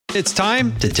It's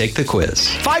time to take the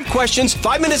quiz. 5 questions,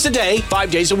 5 minutes a day,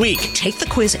 5 days a week. Take the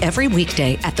quiz every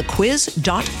weekday at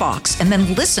thequiz.fox and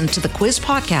then listen to the quiz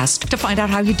podcast to find out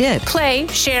how you did. Play,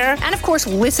 share, and of course,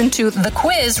 listen to The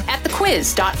Quiz at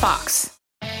thequiz.fox.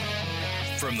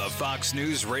 From the Fox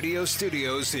News radio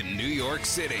studios in New York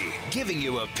City, giving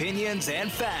you opinions and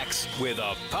facts with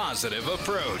a positive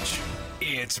approach.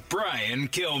 It's Brian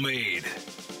Kilmeade.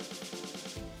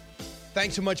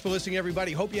 Thanks so much for listening,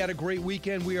 everybody. Hope you had a great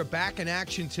weekend. We are back in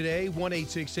action today.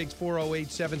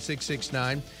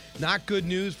 1-866-408-7669. Not good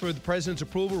news for the president's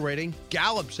approval rating.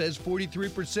 Gallup says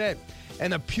 43%.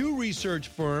 And a Pew Research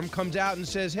firm comes out and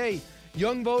says, hey,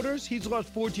 young voters, he's lost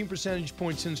 14 percentage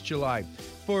points since July.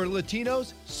 For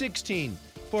Latinos, 16.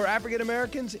 For African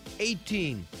Americans,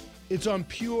 18. It's on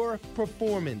pure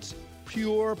performance.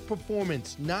 Pure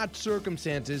performance, not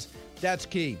circumstances. That's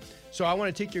key. So I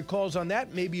want to take your calls on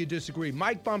that. Maybe you disagree.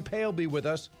 Mike Pompeo will be with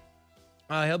us.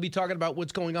 He'll be talking about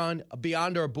what's going on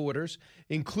beyond our borders,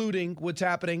 including what's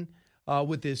happening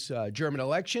with this German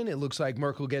election. It looks like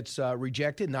Merkel gets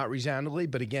rejected, not resoundingly,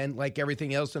 but again, like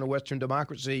everything else in a Western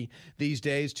democracy these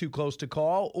days, too close to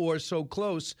call or so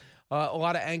close. A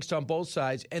lot of angst on both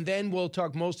sides. And then we'll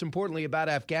talk most importantly about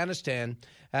Afghanistan,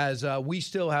 as we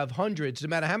still have hundreds. No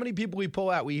matter how many people we pull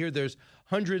out, we hear there's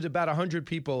hundreds, about 100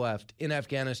 people left in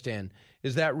Afghanistan.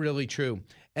 Is that really true?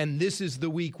 And this is the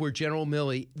week where General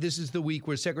Milley, this is the week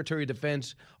where Secretary of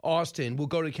Defense Austin will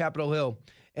go to Capitol Hill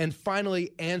and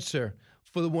finally answer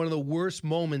for one of the worst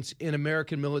moments in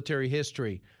American military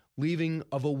history, leaving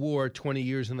of a war 20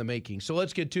 years in the making. So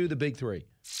let's get to the big three.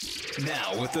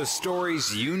 Now, with the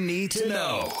stories you need to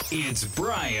know, it's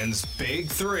Brian's Big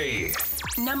Three.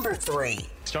 Number 3.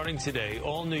 Starting today,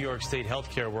 all New York State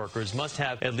healthcare workers must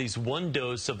have at least one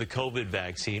dose of the COVID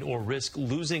vaccine or risk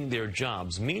losing their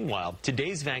jobs. Meanwhile,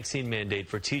 today's vaccine mandate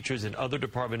for teachers and other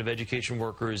Department of Education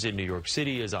workers in New York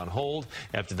City is on hold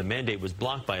after the mandate was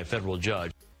blocked by a federal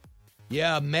judge.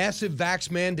 Yeah, massive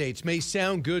vax mandates may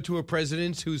sound good to a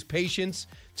president whose patience,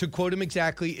 to quote him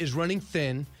exactly, is running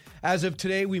thin. As of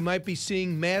today, we might be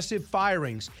seeing massive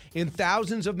firings in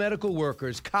thousands of medical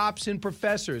workers, cops, and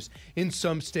professors in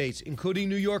some states, including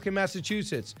New York and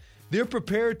Massachusetts. They're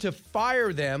prepared to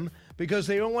fire them because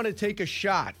they don't want to take a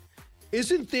shot.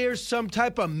 Isn't there some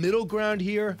type of middle ground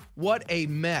here? What a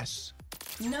mess.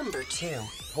 Number 2.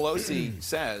 Pelosi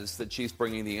says that she's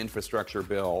bringing the infrastructure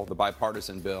bill, the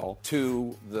bipartisan bill,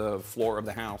 to the floor of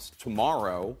the House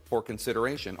tomorrow for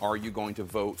consideration. Are you going to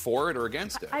vote for it or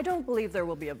against it? I don't believe there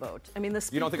will be a vote. I mean, the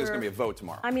Speaker... You don't think there's going to be a vote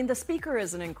tomorrow? I mean, the Speaker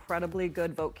is an incredibly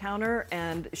good vote counter,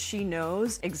 and she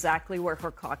knows exactly where her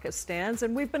caucus stands,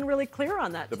 and we've been really clear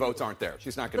on that. The votes aren't there.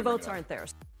 She's not going to The votes aren't there.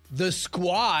 The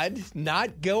squad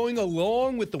not going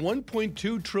along with the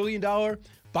 $1.2 trillion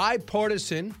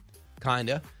bipartisan,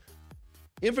 kinda,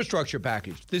 infrastructure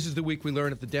package. This is the week we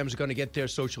learn if the Dems are going to get their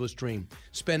socialist dream.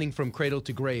 Spending from cradle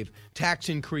to grave, tax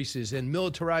increases, and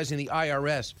militarizing the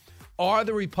IRS. Are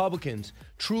the Republicans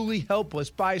truly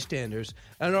helpless bystanders,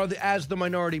 and are they as the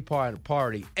minority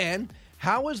party? And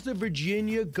how is the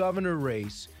Virginia governor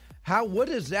race? What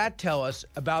does that tell us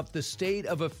about the state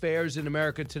of affairs in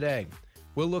America today?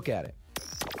 We'll look at it.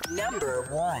 Number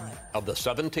 1. Of the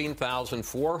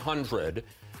 17,400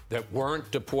 that weren't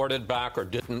deported back or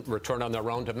didn't return on their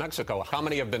own to Mexico, how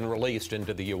many have been released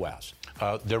into the U.S.?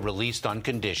 They're released on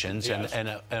conditions, yes.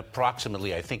 and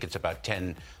approximately, I think it's about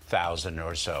 10,000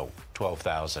 or so,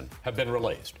 12,000. Have been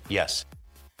released? Yes.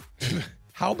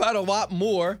 How about a lot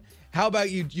more? How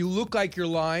about you look like you're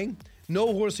lying?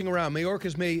 No horsing around.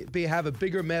 Mayorkas may have a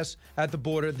bigger mess at the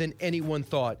border than anyone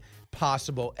thought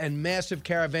possible, and massive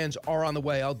caravans are on the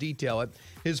way. I'll detail it.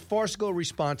 His farcical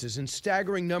responses and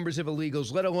staggering numbers of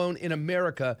illegals, let alone in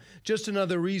America, just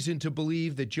another reason to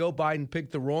believe that Joe Biden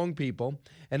picked the wrong people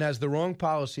and has the wrong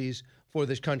policies for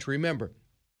this country. Remember,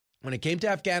 when it came to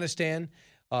Afghanistan,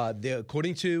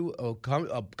 according to a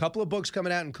couple of books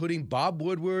coming out, including Bob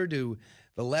Woodward, who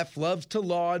the left loves to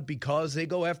laud because they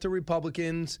go after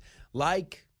Republicans,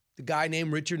 like the guy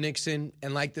named Richard Nixon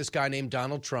and like this guy named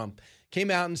Donald Trump, came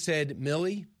out and said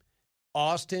Milley,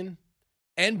 Austin,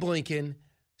 and Blinken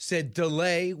said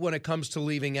delay when it comes to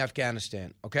leaving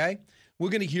Afghanistan, okay? We're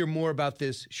going to hear more about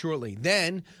this shortly.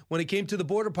 Then, when it came to the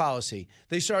border policy,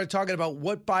 they started talking about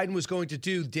what Biden was going to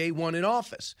do day one in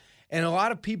office. And a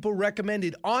lot of people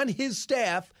recommended on his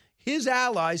staff, his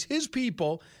allies, his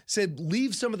people, said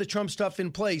leave some of the Trump stuff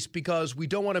in place because we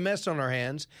don't want a mess on our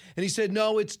hands. And he said,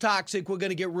 no, it's toxic. We're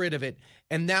going to get rid of it.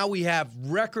 And now we have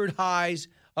record highs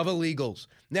of illegals.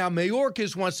 Now,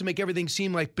 Mayorkas wants to make everything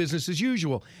seem like business as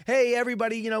usual. Hey,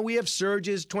 everybody, we have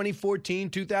surges 2014,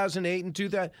 2008, and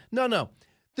 2000. No.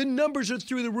 The numbers are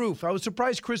through the roof. I was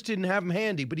surprised Chris didn't have him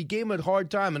handy, but he gave him a hard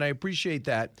time, and I appreciate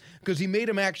that because he made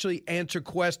him actually answer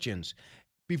questions.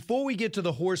 Before we get to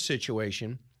the horse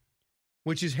situation,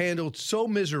 which is handled so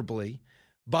miserably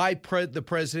by the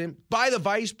president, by the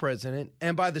vice president,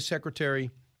 and by the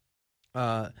secretary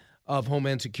of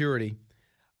Homeland Security,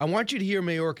 I want you to hear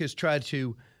Mayorkas try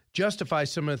to justify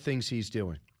some of the things he's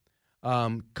doing.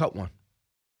 Cut one.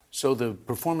 So the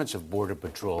performance of Border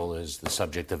Patrol is the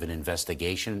subject of an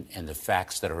investigation, and the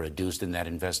facts that are adduced in that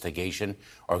investigation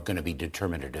are going to be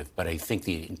determinative. But I think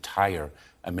the entire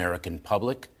American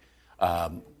public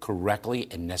correctly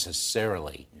and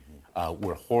necessarily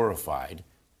were horrified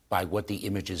by what the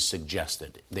images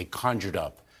suggested. They conjured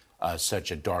up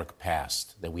such a dark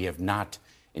past that we have not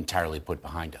entirely put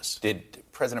behind us. Did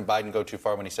President Biden go too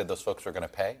far when he said those folks were going to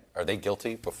pay? Are they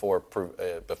guilty before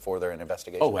they're in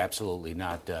investigation? Oh, absolutely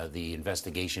not. The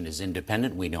investigation is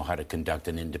independent. We know how to conduct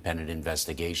an independent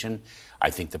investigation. I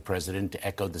think the president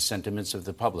echoed the sentiments of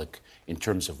the public in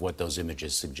terms of what those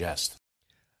images suggest.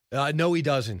 No, he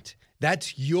doesn't.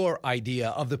 That's your idea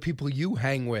of the people you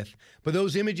hang with. But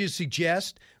those images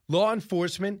suggest law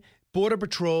enforcement, Border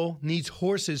Patrol needs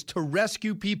horses to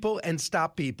rescue people and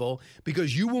stop people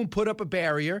because you won't put up a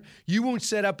barrier. You won't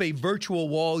set up a virtual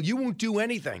wall. You won't do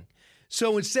anything.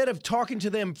 So instead of talking to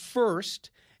them first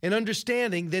and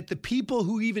understanding that the people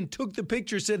who even took the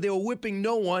picture said they were whipping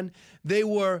no one, they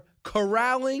were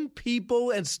corralling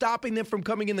people and stopping them from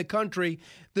coming in the country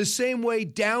the same way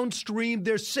downstream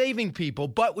they're saving people.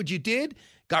 But what you did,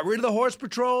 got rid of the horse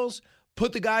patrols,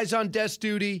 put the guys on desk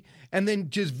duty, and then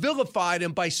just vilified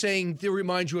them by saying they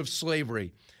remind you of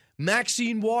slavery.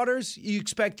 Maxine Waters, you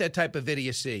expect that type of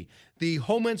idiocy. The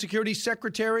Homeland Security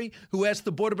Secretary who asked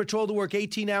the Border Patrol to work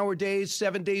 18-hour days,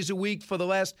 7 days a week for the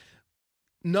last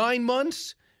 9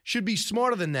 months should be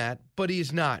smarter than that, but he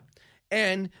is not.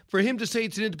 And for him to say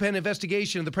it's an independent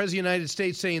investigation and the President of the United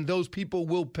States saying those people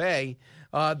will pay,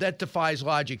 that defies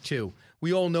logic too.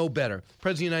 We all know better.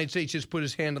 President of the United States just put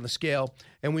his hand on the scale,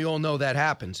 and we all know that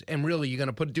happens. And really, you're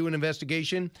going to do an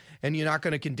investigation, and you're not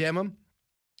going to condemn him?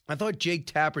 I thought Jake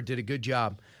Tapper did a good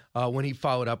job when he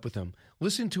followed up with him.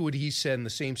 Listen to what he said in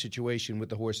the same situation with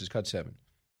the horses. Cut 7.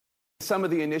 Some of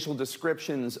the initial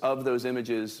descriptions of those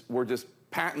images were just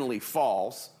patently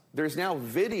false. There's now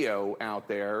video out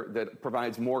there that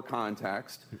provides more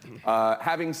context.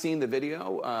 Having seen the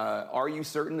video, are you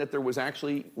certain that there was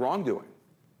actually wrongdoing?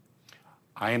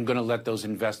 I am going to let those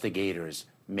investigators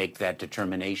make that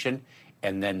determination,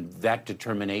 and then that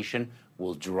determination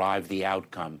will drive the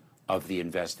outcome of the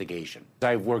investigation.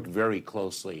 I've worked very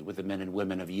closely with the men and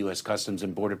women of U.S. Customs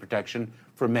and Border Protection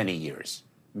for many years,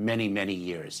 many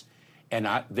years, and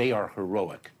they are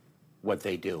heroic, what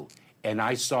they do. And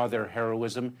I saw their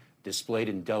heroism displayed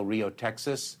in Del Rio,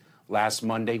 Texas, last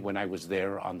Monday when I was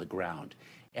there on the ground.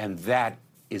 And that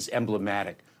is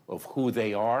emblematic of who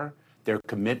they are, their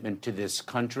commitment to this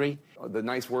country. The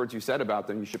nice words you said about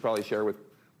them, you should probably share with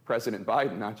President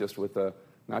Biden, not just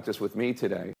with me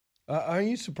today. Are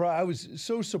you surprised? I was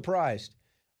so surprised.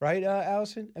 Right,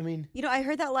 Allison? I mean... I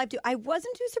heard that live, too. I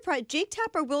wasn't too surprised. Jake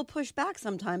Tapper will push back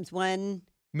sometimes when...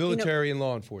 Military and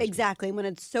law enforcement. Exactly, when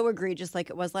it's so egregious like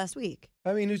it was last week.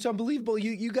 I mean, it's unbelievable.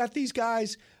 You got these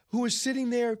guys who are sitting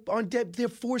there on debt. They're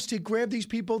forced to grab these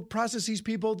people, process these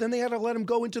people. Then they had to let them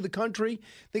go into the country.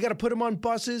 They got to put them on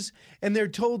buses. And they're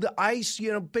told the ICE,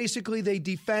 basically they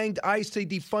defanged ICE. They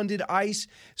defunded ICE.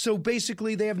 So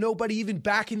basically they have nobody even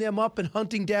backing them up and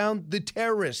hunting down the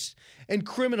terrorists and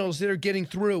criminals that are getting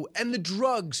through and the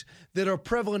drugs that are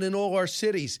prevalent in all our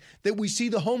cities, that we see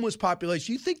the homeless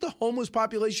population. You think the homeless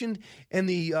population and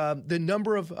the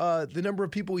number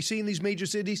of people we see in these major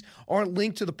cities aren't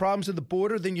linked to the problems of the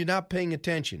border? Then you're not paying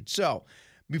attention. So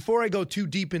before I go too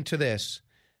deep into this,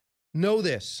 know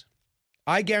this.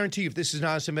 I guarantee if this is an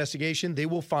honest investigation, they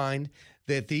will find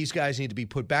that these guys need to be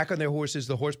put back on their horses.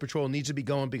 The horse patrol needs to be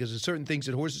going because there's certain things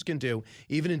that horses can do,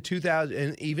 even in 2000,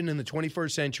 and even in the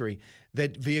 21st century,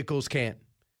 that vehicles can't,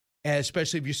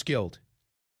 especially if you're skilled.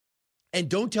 And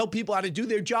don't tell people how to do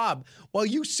their job. While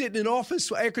you sit in an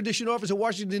office, air-conditioned office in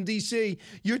Washington, D.C.,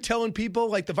 you're telling people,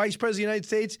 like the Vice President of the United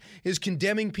States is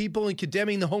condemning people and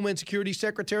condemning the Homeland Security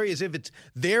Secretary as if it's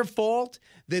their fault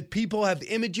that people have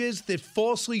images that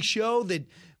falsely show that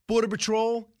Border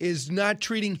Patrol is not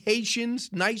treating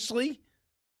Haitians nicely.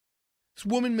 This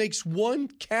woman makes one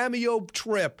cameo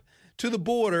trip to the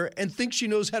border and thinks she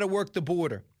knows how to work the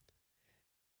border.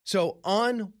 So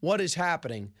on what is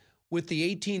happening with the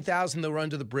 18,000 that were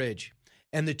under the bridge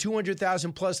and the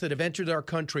 200,000 plus that have entered our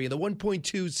country and the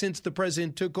 1.2 since the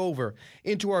president took over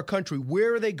into our country,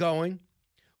 where are they going?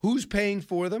 Who's paying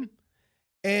for them?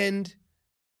 And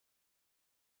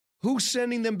Who's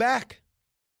sending them back?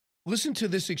 Listen to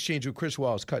this exchange with Chris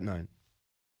Wallace, Cut 9.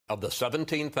 Of the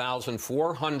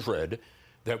 17,400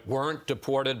 that weren't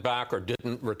deported back or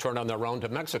didn't return on their own to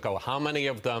Mexico, how many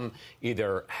of them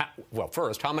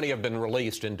first, how many have been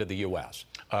released into the U.S.?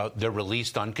 They're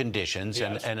released on conditions,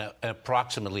 Yes. and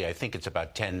approximately, I think it's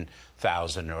about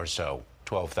 10,000 or so,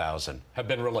 12,000. Have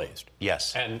been released?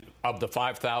 Yes. And of the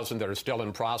 5,000 that are still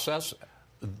in process?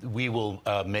 We will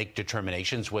make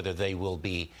determinations whether they will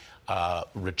be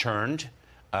returned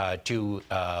to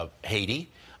Haiti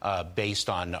based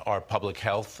on our public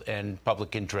health and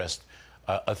public interest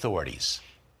authorities.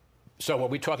 So are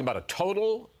we talking about a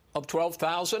total of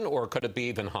 12,000, or could it be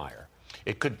even higher?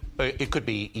 It could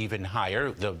be even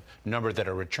higher. The number that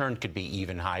are returned could be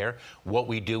even higher. What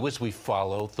we do is we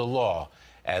follow the law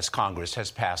as Congress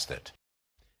has passed it.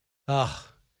 Follow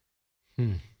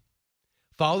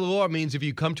the law means if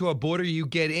you come to our border, you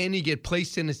get in, you get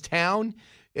placed in this town,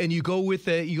 and you go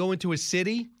into a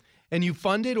city, and you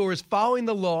fund it, or is following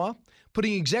the law,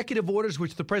 putting executive orders,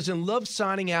 which the president loves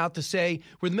signing out to say,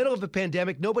 we're in the middle of a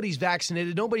pandemic, nobody's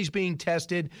vaccinated, nobody's being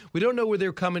tested, we don't know where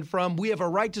they're coming from, we have a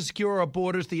right to secure our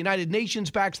borders, the United Nations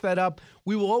backs that up,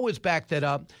 we will always back that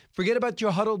up. Forget about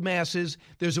your huddled masses.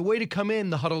 There's a way to come in,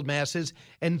 the huddled masses,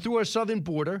 and through our southern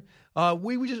border.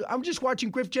 I'm just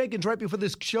watching Griff Jenkins right before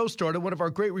this show started, one of our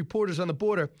great reporters on the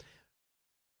border,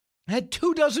 had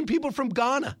 24 people from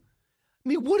Ghana. I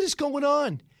mean, what is going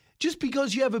on? Just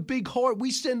because you have a big heart,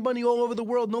 we send money all over the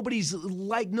world.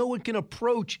 No one can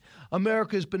approach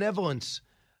America's benevolence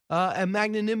and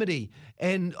magnanimity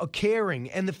and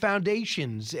caring and the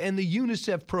foundations and the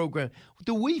UNICEF program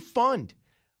that we fund.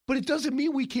 But it doesn't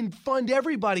mean we can fund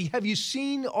everybody. Have you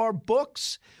seen our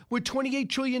books? We're $28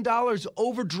 trillion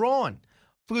overdrawn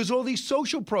because all these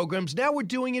social programs, now we're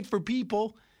doing it for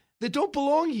people that don't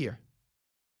belong here.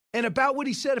 And about what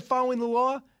he said of following the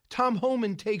law, Tom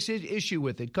Homan takes issue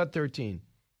with it. Cut 13.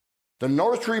 The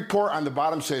notice report on the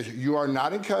bottom says you are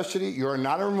not in custody, you are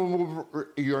not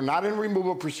in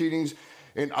removal proceedings,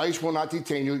 and ICE will not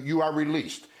detain you. You are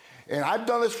released. And I've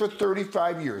done this for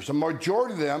 35 years. The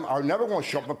majority of them are never going to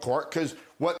show up in court because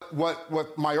what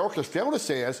Mayorkas failed to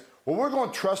say is, well, we're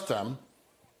going to trust them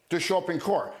to show up in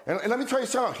court. And let me tell you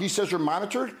something. He says they're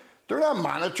monitored. They're not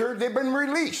monitored. They've been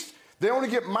released. They only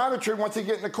get monitored once they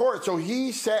get in the court. So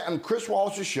he sat on Chris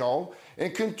Wallace's show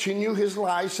and continue his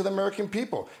lies to the American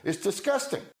people. It's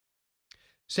disgusting.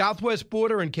 Southwest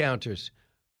border encounters,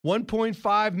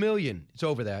 1.5 million. It's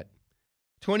over that.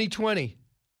 2020,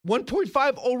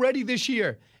 1.5 already this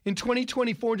year. In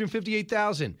 2020,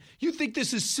 458,000. You think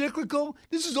this is cyclical?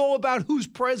 This is all about who's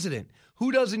president,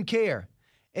 who doesn't care.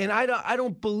 And I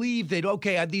don't believe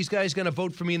that, these guys going to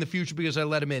vote for me in the future because I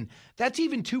let them in. That's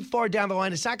even too far down the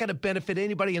line. It's not going to benefit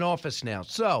anybody in office now.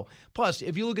 So, plus,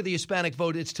 if you look at the Hispanic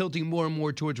vote, it's tilting more and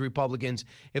more towards Republicans.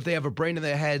 If they have a brain in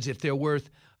their heads, if they want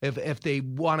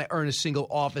to earn a single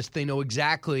office, they know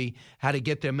exactly how to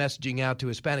get their messaging out to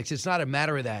Hispanics. It's not a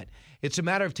matter of that. It's a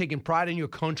matter of taking pride in your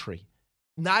country.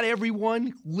 Not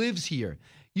everyone lives here.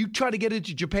 You try to get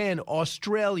into Japan,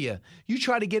 Australia. You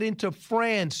try to get into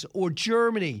France or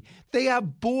Germany. They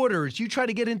have borders. You try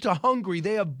to get into Hungary.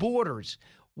 They have borders.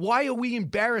 Why are we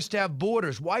embarrassed to have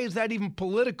borders? Why is that even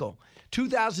political?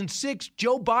 2006,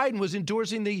 Joe Biden was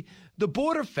endorsing the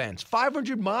border fence,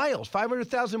 500 miles,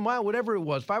 500,000 miles, whatever it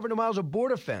was, 500 miles of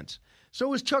border fence. So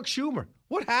was Chuck Schumer.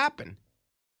 What happened?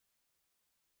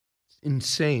 It's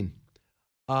insane.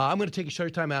 I'm going to take a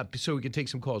short time out so we can take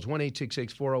some calls.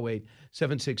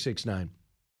 1-866-408-7669.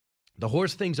 The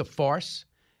horse thing's a farce,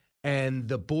 and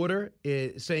the border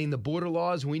is saying the border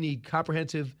laws, we need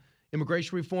comprehensive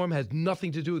immigration reform, has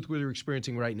nothing to do with what we're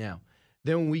experiencing right now.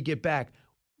 Then when we get back,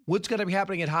 what's going to be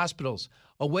happening at hospitals?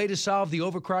 A way to solve the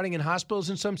overcrowding in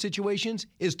hospitals in some situations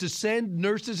is to send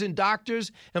nurses and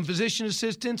doctors and physician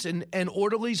assistants and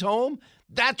orderlies home.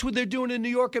 That's what they're doing in New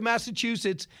York and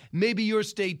Massachusetts, maybe your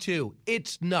state too.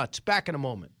 It's nuts. Back in a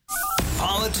moment.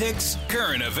 Politics,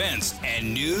 current events,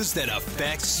 and news that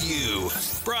affects you.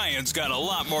 Brian's got a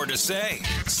lot more to say.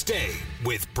 Stay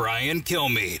with Brian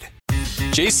Kilmeade.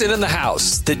 Jason in the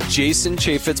House, the Jason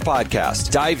Chaffetz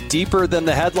Podcast. Dive deeper than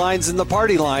the headlines and the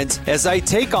party lines as I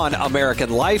take on American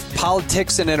life,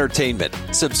 politics, and entertainment.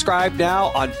 Subscribe now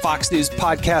on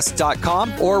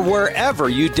FoxNewsPodcast.com or wherever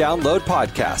you download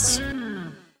podcasts.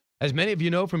 As many of you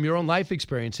know from your own life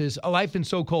experiences, a life in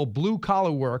so-called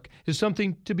blue-collar work is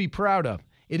something to be proud of.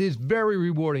 It is very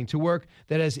rewarding to work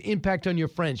that has impact on your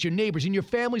friends, your neighbors, and your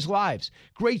family's lives.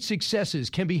 Great successes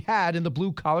can be had in the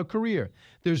blue-collar career.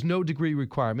 There's no degree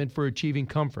requirement for achieving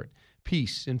comfort,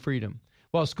 peace, and freedom.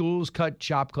 While schools cut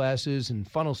shop classes and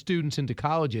funnel students into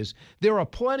colleges, there are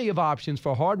plenty of options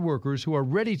for hard workers who are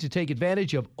ready to take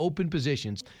advantage of open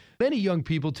positions. Many young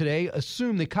people today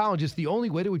assume that college is the only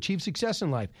way to achieve success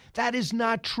in life. That is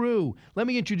not true. Let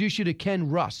me introduce you to Ken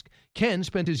Rusk. Ken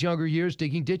spent his younger years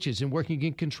digging ditches and working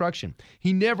in construction.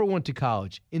 He never went to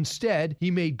college. Instead, he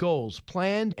made goals,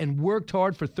 planned, and worked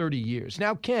hard for 30 years.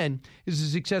 Now, Ken is a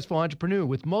successful entrepreneur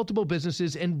with multiple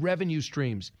businesses and revenue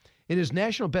streams. In his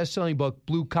national best-selling book,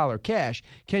 Blue Collar Cash,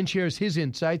 Ken shares his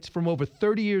insights from over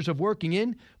 30 years of working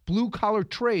in blue-collar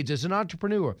trades as an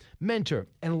entrepreneur, mentor,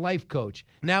 and life coach.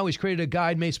 Now he's created a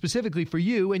guide made specifically for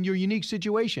you and your unique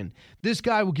situation. This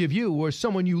guide will give you or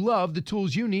someone you love the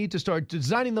tools you need to start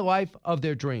designing the life of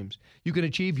their dreams. You can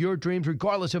achieve your dreams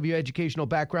regardless of your educational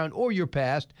background or your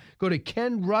past. Go to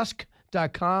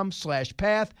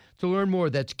kenrusk.com/path to learn more.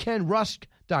 That's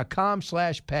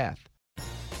kenrusk.com/path.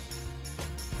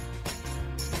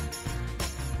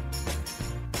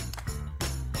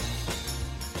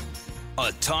 A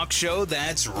talk show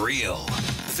that's real.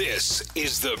 This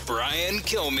is the Brian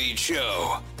Kilmeade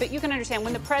Show. But you can understand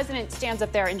when the president stands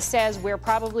up there and says we're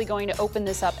probably going to open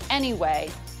this up anyway,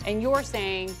 and you're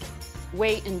saying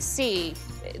wait and see,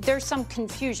 there's some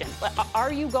confusion.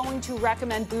 Are you going to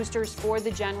recommend boosters for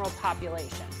the general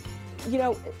population? You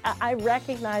know, I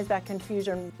recognize that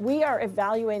confusion. We are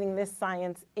evaluating this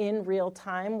science in real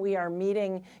time. We are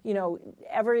meeting,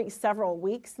 every several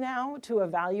weeks now to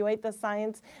evaluate the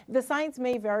science. The science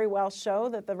may very well show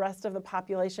that the rest of the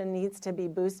population needs to be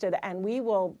boosted, and we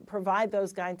will provide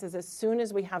those guidances as soon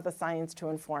as we have the science to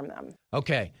inform them.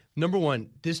 Okay, number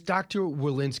one, this Dr.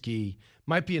 Walensky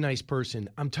might be a nice person.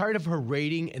 I'm tired of her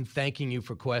rating and thanking you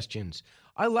for questions.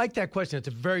 I like that question. It's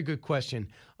a very good question.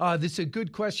 This is a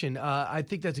good question. I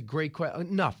think that's a great question.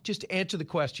 Enough. Just answer the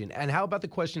question. And how about the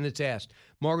question that's asked?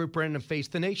 Margaret Brennan of Face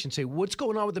the Nation say, what's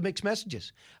going on with the mixed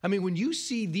messages? I mean, when you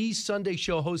see these Sunday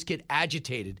show hosts get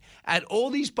agitated at all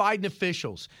these Biden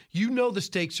officials, you know the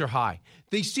stakes are high.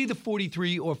 They see the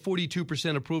 43 or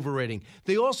 42% approval rating.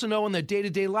 They also know in their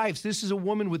day-to-day lives, this is a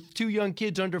woman with 2 young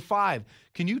kids under 5.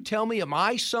 Can you tell me, am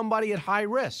I somebody at high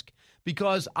risk?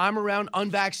 Because I'm around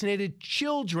unvaccinated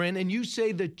children, and you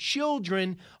say the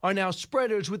children are now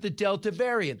spreaders with the Delta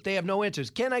variant. They have no answers.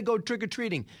 Can I go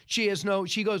trick-or-treating? She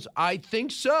goes, I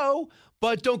think so,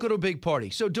 but don't go to a big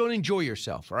party. So don't enjoy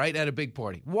yourself, all right, at a big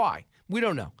party. Why? We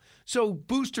don't know. So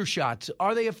booster shots,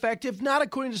 are they effective? Not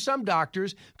according to some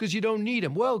doctors, because you don't need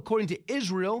them. Well, according to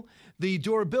Israel, the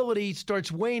durability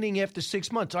starts waning after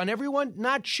 6 months. On everyone,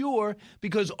 not sure,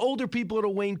 because older people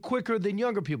it'll wane quicker than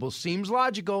younger people. Seems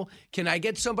logical. Can I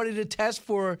get somebody to test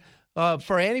for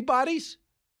antibodies?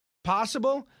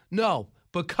 Possible? No.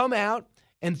 But come out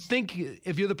and think,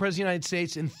 if you're the President of the United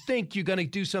States, and think you're going to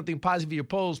do something positive for your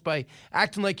polls by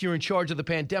acting like you're in charge of the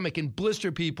pandemic and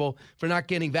blister people for not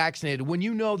getting vaccinated. When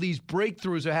you know these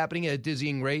breakthroughs are happening at a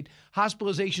dizzying rate,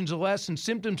 hospitalizations are less and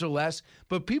symptoms are less,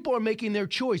 but people are making their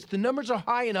choice. The numbers are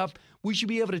high enough, we should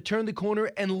be able to turn the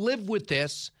corner and live with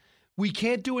this. We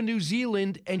can't do a New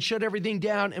Zealand and shut everything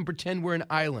down and pretend we're an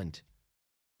island.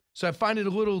 So I find it a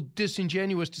little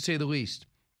disingenuous, to say the least.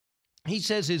 He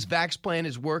says his vax plan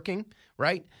is working,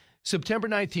 right? September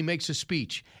 9th, he makes a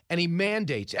speech, and he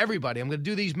mandates everybody. I'm going to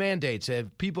do these mandates.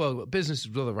 People, businesses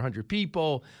with over 100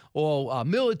 people, all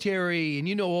military, and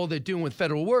you know all they're doing with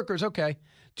federal workers. Okay.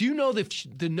 Do you know that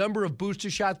the number of booster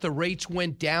shots, the rates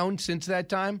went down since that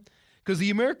time? Because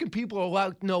the American people are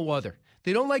like no other.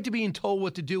 They don't like to be told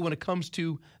what to do when it comes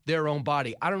to their own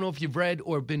body. I don't know if you've read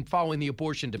or been following the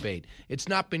abortion debate. It's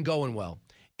not been going well.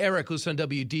 Eric, who's on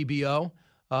WDBO.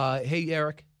 Hey,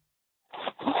 Eric.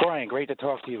 Brian, great to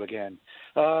talk to you again.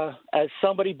 As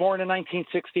somebody born in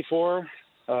 1964,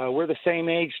 we're the same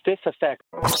age. This affects.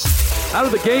 Out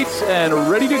of the gates and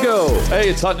ready to go. Hey,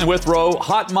 it's Hutton and Withrow.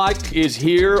 Hot Mike is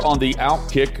here on the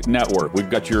Outkick Network. We've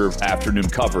got your afternoon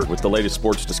covered with the latest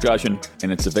sports discussion,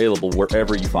 and it's available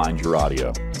wherever you find your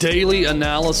audio. Daily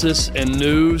analysis and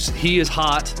news. He is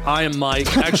hot. I am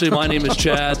Mike. Actually, my name is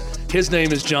Chad. His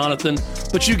name is Jonathan,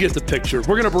 but you get the picture.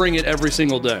 We're going to bring it every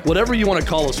single day. Whatever you want to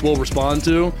call us, we'll respond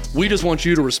to. We just want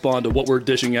you to respond to what we're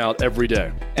dishing out every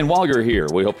day. And while you're here,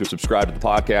 we hope you subscribe to the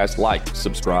podcast, like,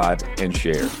 subscribe, and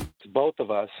share. Both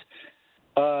of us.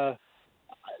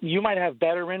 You might have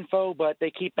better info, but they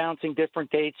keep bouncing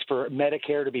different dates for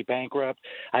Medicare to be bankrupt.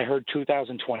 I heard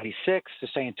 2026, they're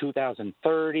saying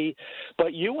 2030.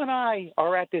 But you and I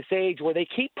are at this age where they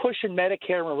keep pushing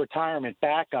Medicare and retirement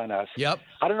back on us. Yep.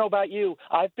 I don't know about you.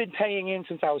 I've been paying in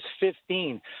since I was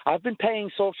 15. I've been paying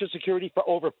Social Security for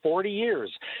over 40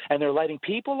 years, and they're letting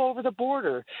people over the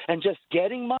border and just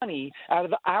getting money out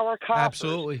of our coffers.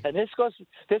 Absolutely. And this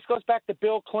goes back to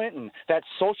Bill Clinton, that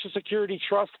Social Security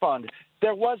trust fund.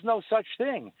 There was no such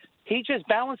thing. He just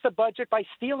balanced the budget by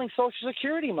stealing Social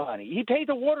Security money. He paid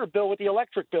the water bill with the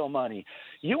electric bill money.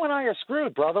 You and I are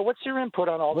screwed, brother. What's your input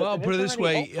on all this? Well, And put it is this there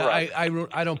any way, hope for us?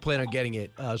 I don't plan on getting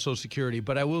it, Social Security,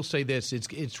 but I will say this.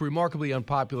 It's remarkably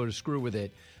unpopular to screw with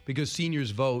it because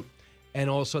seniors vote, and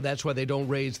also that's why they don't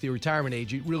raise the retirement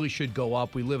age. It really should go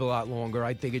up. We live a lot longer.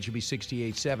 I think it should be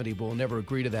 68, 70, but we'll never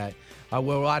agree to that.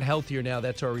 We're a lot healthier now.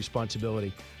 That's our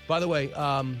responsibility. By the way,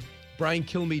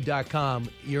 BrianKilmeade.com.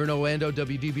 You're in Orlando,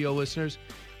 WDBO listeners.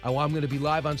 I'm going to be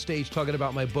live on stage talking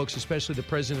about my books, especially The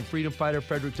President and Freedom Fighter,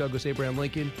 Frederick Douglass, Abraham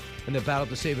Lincoln, and The Battle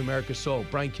to Save America's Soul.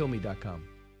 BrianKilmeade.com.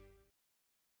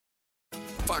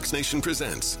 Fox Nation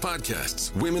presents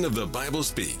podcasts Women of the Bible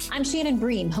Speak. I'm Shannon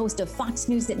Bream, host of Fox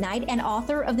News at Night and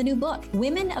author of the new book,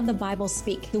 Women of the Bible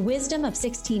Speak, the wisdom of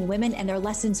 16 women and their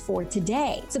lessons for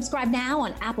today. Subscribe now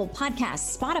on Apple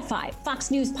Podcasts, Spotify,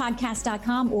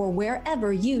 FoxNewsPodcast.com, or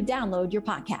wherever you download your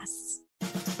podcasts.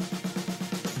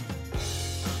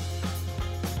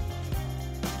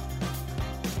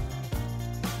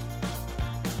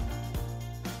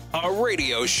 A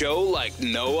radio show like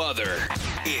no other.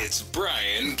 It's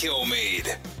Brian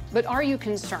Kilmeade. But are you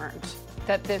concerned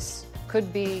that this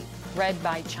could be read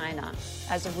by China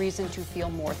as a reason to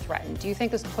feel more threatened? Do you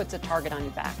think this puts a target on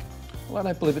your back? Well, I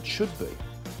don't believe it should be.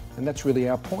 And that's really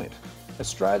our point.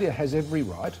 Australia has every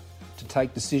right to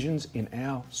take decisions in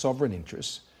our sovereign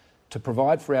interests, to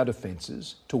provide for our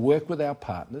defences, to work with our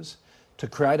partners, to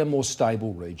create a more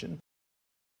stable region.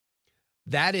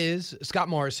 That is Scott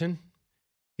Morrison.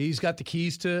 He's got the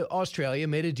keys to Australia,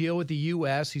 made a deal with the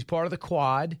U.S. He's part of the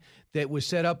Quad that was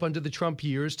set up under the Trump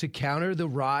years to counter the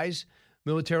rise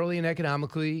militarily and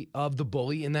economically of the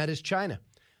bully, and that is China.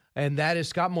 And that is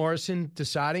Scott Morrison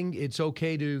deciding it's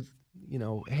okay to,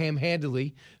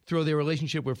 ham-handedly throw their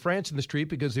relationship with France in the street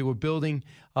because they were building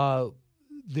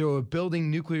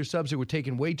nuclear subs that were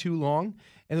taking way too long,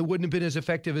 and it wouldn't have been as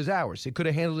effective as ours. They could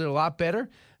have handled it a lot better.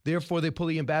 Therefore, they pull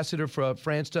the ambassador from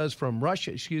France does from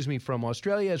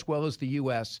Australia, as well as the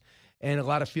U.S., and a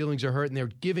lot of feelings are hurt, and they're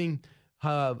giving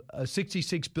a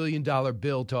 $66 billion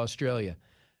bill to Australia.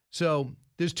 So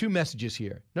there's two messages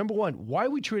here. Number one, why are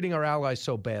we treating our allies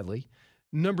so badly?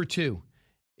 Number two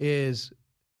is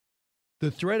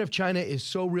the threat of China is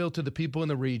so real to the people in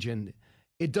the region,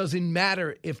 it doesn't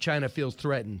matter if China feels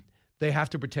threatened. They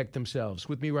have to protect themselves.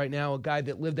 With me right now, a guy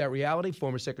that lived that reality,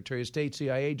 former Secretary of State,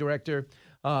 CIA Director,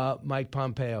 Mike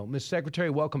Pompeo. Mr. Secretary,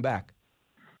 welcome back.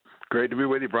 Great to be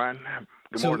with you, Brian.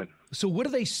 Good morning. So what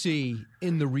do they see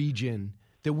in the region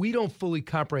that we don't fully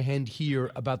comprehend here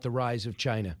about the rise of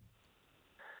China?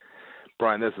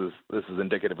 Brian, this is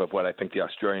indicative of what I think the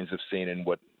Australians have seen and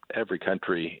what every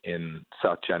country in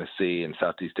South China Sea and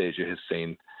Southeast Asia has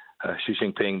seen. Xi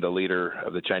Jinping, the leader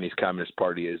of the Chinese Communist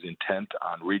Party, is intent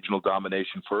on regional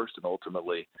domination first and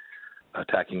ultimately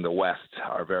attacking the West,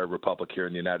 our very republic here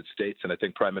in the United States. And I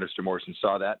think Prime Minister Morrison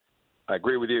saw that. I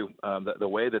agree with you. The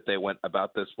way that they went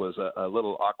about this was a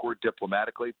little awkward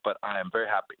diplomatically, but I am very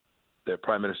happy that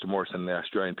Prime Minister Morrison and the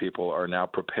Australian people are now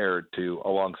prepared to,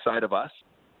 alongside of us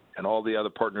and all the other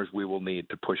partners we will need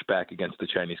to push back against the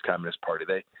Chinese Communist Party.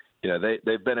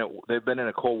 They've been in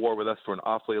a Cold War with us for an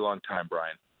awfully long time,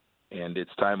 Brian. And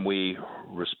it's time we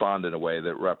respond in a way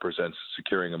that represents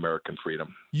securing American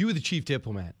freedom. You were the chief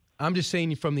diplomat. I'm just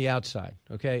saying from the outside,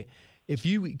 okay? If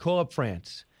you call up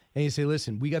France and you say,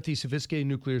 listen, we got these sophisticated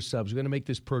nuclear subs. We're going to make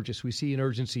this purchase. We see an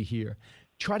urgency here.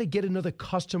 Try to get another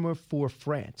customer for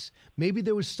France. Maybe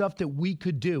there was stuff that we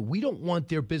could do. We don't want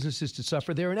their businesses to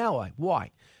suffer. They're an ally.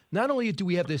 Why? Not only do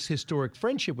we have this historic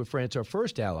friendship with France, our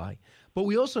first ally, but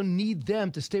we also need them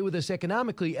to stay with us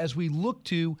economically as we look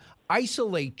to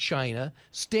isolate China,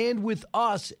 stand with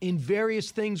us in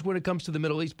various things when it comes to the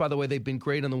Middle East. By the way, they've been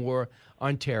great on the war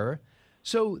on terror.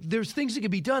 So there's things that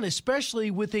can be done,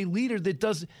 especially with a leader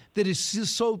that is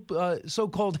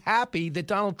so-called happy that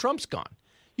Donald Trump's gone.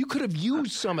 You could have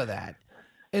used some of that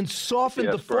and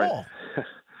softened the fall.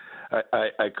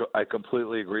 I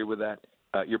completely agree with that.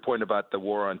 Your point about the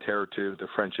war on terror, too, the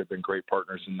French have been great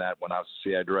partners in that. When I was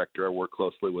CIA director, I worked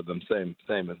closely with them, same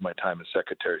as my time as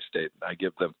Secretary of State. I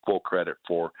give them full credit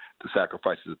for the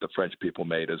sacrifices that the French people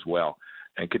made as well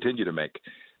and continue to make.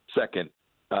 Second,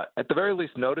 At the very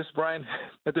least, notice, Brian.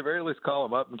 At the very least, call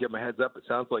them up and give them a heads up. It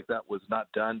sounds like that was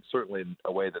not done, certainly in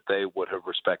a way that they would have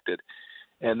respected.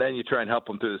 And then you try and help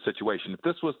them through the situation. If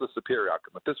this was the superior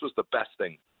outcome, if this was the best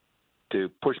thing to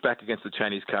push back against the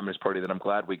Chinese Communist Party, then I'm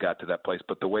glad we got to that place.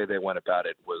 But the way they went about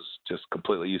it was just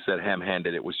completely, you said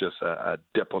ham-handed. It was just a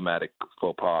diplomatic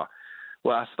faux pas.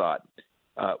 Last thought,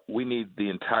 we need the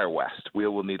entire West. We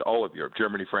will need all of Europe,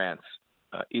 Germany, France,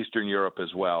 Eastern Europe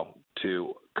as well,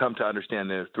 to come to understand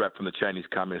the threat from the Chinese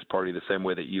Communist Party the same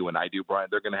way that you and I do, Brian.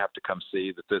 They're going to have to come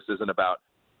see that this isn't about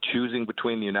choosing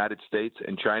between the United States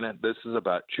and China. This is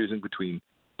about choosing between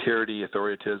tyranny, and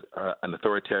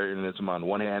authoritarianism on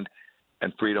one hand,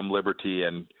 and freedom, liberty,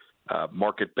 and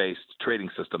market-based trading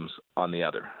systems on the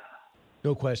other.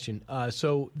 No question.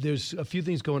 So there's a few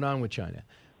things going on with China.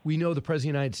 We know the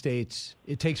President of the United States,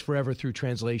 it takes forever through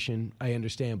translation, I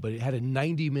understand, but it had a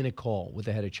 90-minute call with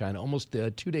the head of China almost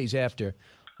 2 days after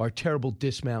our terrible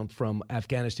dismount from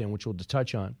Afghanistan, which we'll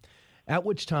touch on, at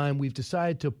which time we've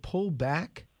decided to pull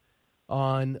back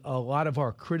on a lot of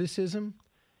our criticism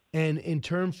and in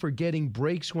turn for getting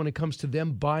breaks when it comes to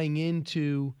them buying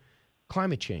into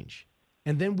climate change.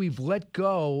 And then we've let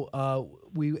go,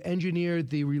 we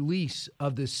engineered the release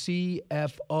of the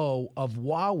CFO of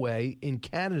Huawei in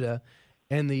Canada,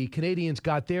 and the Canadians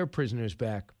got their prisoners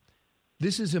back.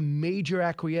 This is a major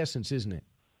acquiescence, isn't it?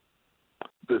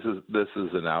 This is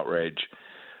an outrage.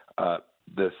 The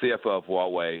CFO of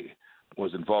Huawei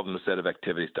was involved in a set of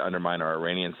activities to undermine our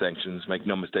Iranian sanctions. Make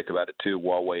no mistake about it, too,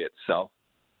 Huawei itself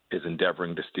is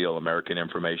endeavoring to steal American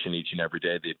information each and every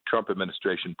day. The Trump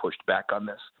administration pushed back on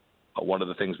this. One of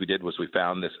the things we did was we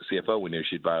found this CFO. We knew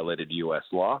she'd violated U.S.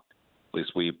 law. At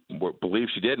least we believe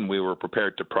she did, and we were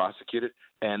prepared to prosecute it.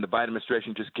 And the Biden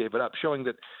administration just gave it up, showing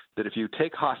that if you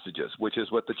take hostages, which is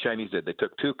what the Chinese did, they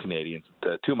took two Canadians,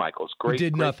 two Michaels, great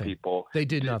people. They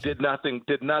did nothing.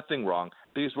 Did nothing wrong.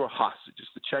 These were hostages.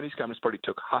 The Chinese Communist Party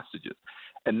took hostages.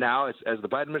 And now, as the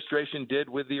Biden administration did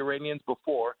with the Iranians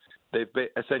before, they've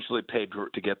essentially paid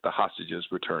to get the hostages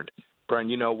returned. Brian,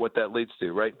 you know what that leads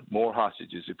to, right? More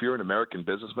hostages. If you're an American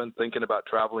businessman thinking about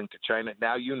traveling to China,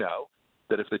 now you know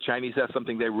that if the Chinese have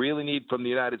something they really need from the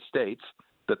United States,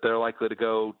 that they're likely to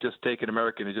go just take an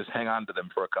American and just hang on to them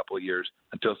for a couple of years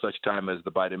until such time as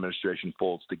the Biden administration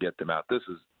folds to get them out. This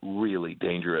is really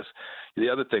dangerous. The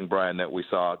other thing, Brian, that we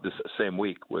saw this same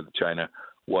week with China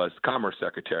was the Commerce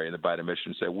Secretary and the Biden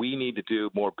administration said, we need to do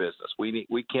more business.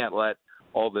 We can't let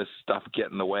all this stuff get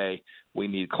in the way. We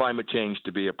need climate change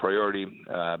to be a priority.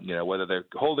 Whether they're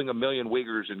holding 1 million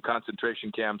Uyghurs in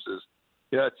concentration camps is,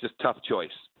 it's just a tough choice.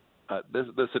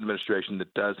 This administration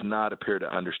that does not appear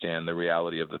to understand the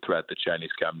reality of the threat the Chinese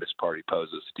Communist Party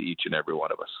poses to each and every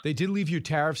one of us. They did leave your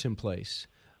tariffs in place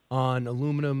on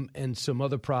aluminum and some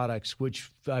other products, which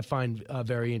I find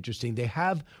very interesting. They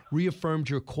have reaffirmed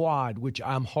your Quad, which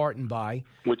I'm heartened by.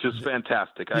 Which is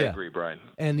fantastic. I agree, Brian.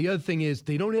 And the other thing is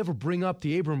they don't ever bring up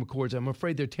the Abraham Accords. I'm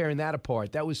afraid they're tearing that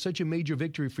apart. That was such a major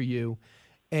victory for you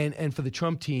and for the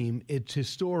Trump team. It's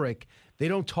historic. They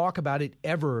don't talk about it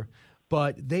ever,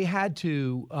 but they had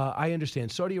to, I understand,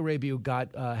 Saudi Arabia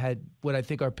had what I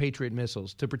think are Patriot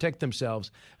missiles to protect themselves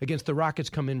against the rockets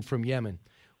coming in from Yemen.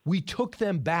 We took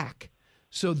them back.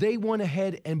 So they went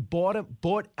ahead and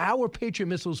bought our Patriot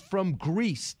missiles from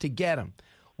Greece to get them.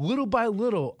 Little by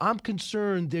little, I'm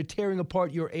concerned they're tearing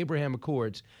apart your Abraham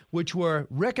Accords, which were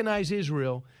recognize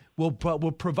Israel, will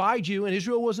provide you, and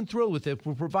Israel wasn't thrilled with it,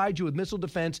 will provide you with missile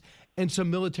defense and some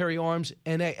military arms,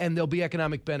 and there'll be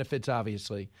economic benefits,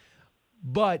 obviously.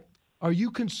 But are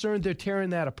you concerned they're tearing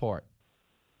that apart?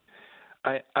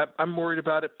 I'm worried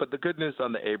about it, but the good news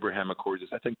on the Abraham Accords is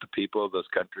I think the people of those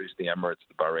countries, the Emirates,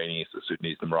 the Bahrainis, the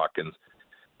Sudanese, the Moroccans,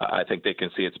 I think they can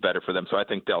see it's better for them. So I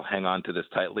think they'll hang on to this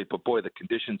tightly. But, boy, the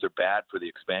conditions are bad for the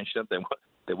expansion.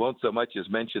 They won't so much as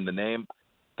mention the name.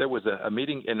 There was a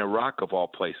meeting in Iraq, of all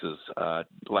places,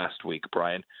 last week,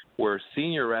 Brian, where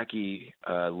senior Iraqi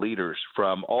leaders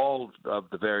from all of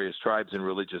the various tribes and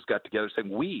religions got together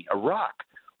saying, Iraq,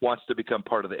 wants to become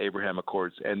part of the Abraham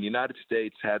Accords. And the United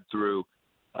States had, through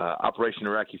Operation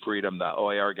Iraqi Freedom, the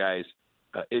OIR guys,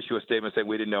 issue a statement saying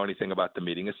we didn't know anything about the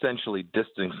meeting, essentially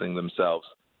distancing themselves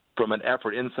from an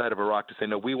effort inside of Iraq to say,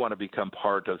 no, we want to become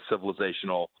part of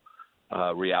civilizational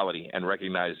reality and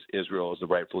recognize Israel as the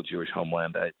rightful Jewish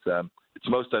homeland. It's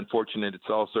most unfortunate. It's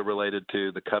also related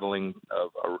to the cuddling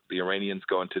of the Iranians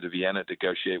going to Vienna to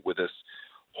negotiate with this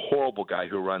horrible guy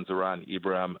who runs Iran,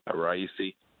 Ibrahim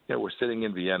Raisi. We're sitting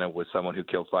in Vienna with someone who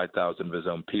killed 5,000 of his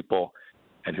own people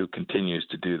and who continues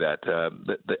to do that.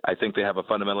 I think they have a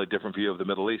fundamentally different view of the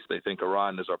Middle East. They think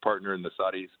Iran is our partner and the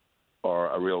Saudis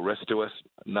are a real risk to us.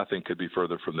 Nothing could be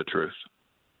further from the truth.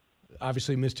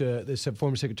 obviously, the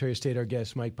former Secretary of State, our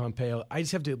guest, Mike Pompeo.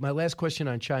 My last question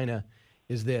on China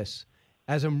is this.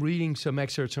 As I'm reading some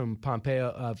excerpts from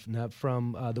Pompeo,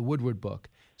 from the Woodward book,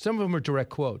 some of them are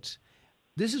direct quotes.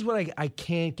 This is what I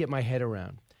can't get my head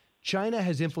around. China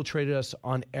has infiltrated us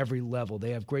on every level.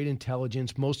 They have great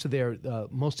intelligence. Most of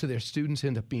their students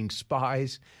end up being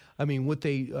spies. I mean, what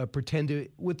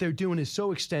they're doing is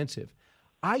so extensive.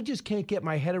 I just can't get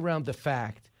my head around the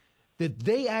fact that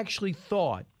they actually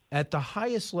thought at the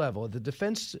highest level, at the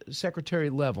defense secretary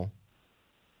level,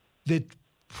 that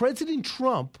President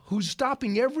Trump, who's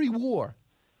stopping every war,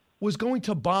 was going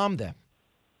to bomb them,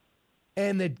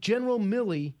 and that General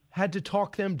Milley had to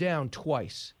talk them down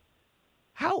twice.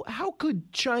 How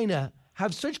could China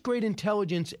have such great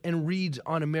intelligence and reads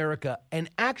on America and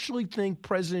actually think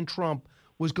President Trump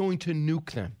was going to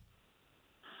nuke them?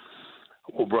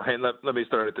 Well, Brian, let me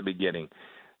start at the beginning.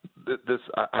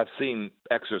 I've seen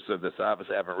excerpts of this. I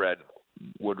obviously haven't read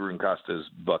Woodward and Costa's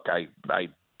book. I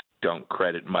don't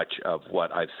credit much of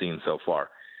what I've seen so far.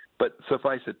 But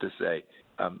suffice it to say,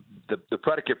 the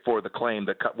predicate for the claim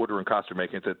that Woodward and Costa are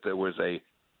making is that there was a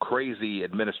crazy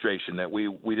administration, that we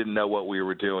didn't know what we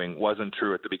were doing, wasn't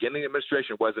true at the beginning of the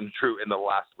administration, wasn't true in the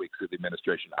last weeks of the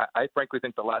administration. I frankly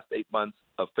think the last 8 months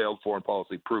of failed foreign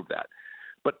policy proved that.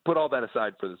 But put all that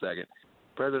aside for the second.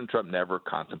 President Trump never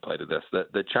contemplated this.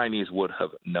 The Chinese would have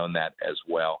known that as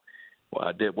well.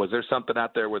 Was there something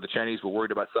out there where the Chinese were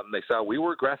worried about something they saw? We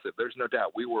were aggressive. There's no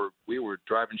doubt. We were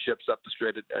driving ships up the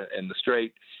strait in the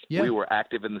Strait. Yeah. We were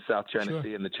active in the South China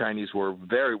Sea, and the Chinese were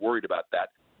very worried about that.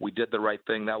 We did the right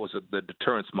thing. That was the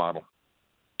deterrence model.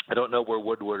 I don't know where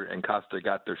Woodward and Costa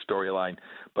got their storyline,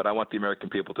 but I want the American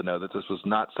people to know that this was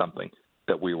not something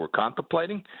that we were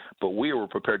contemplating, but we were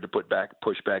prepared to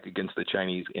push back against the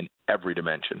Chinese in every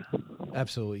dimension.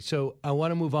 Absolutely. So I want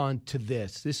to move on to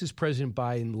this. This is President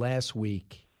Biden last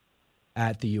week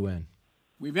at the UN.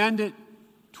 We've ended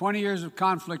 20 years of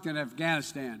conflict in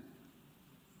Afghanistan.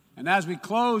 And as we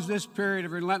close this period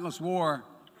of relentless war,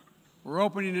 we're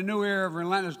opening a new era of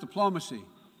relentless diplomacy,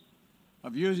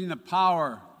 of using the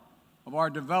power of our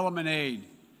development aid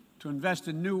to invest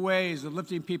in new ways of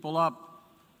lifting people up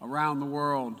around the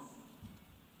world,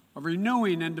 of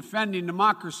renewing and defending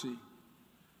democracy,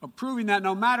 of proving that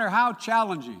no matter how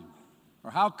challenging or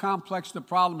how complex the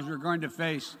problems we're going to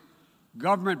face,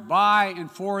 government by and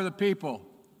for the people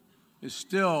is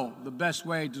still the best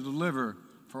way to deliver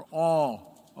for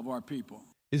all of our people.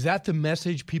 Is that the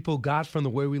message people got from the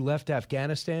way we left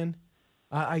Afghanistan?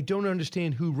 I don't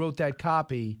understand who wrote that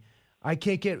copy. I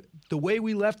can't get the way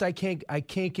we left. I can't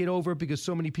get over it because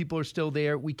so many people are still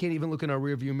there. We can't even look in our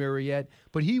rearview mirror yet.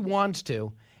 But he wants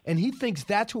to, and he thinks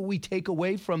that's what we take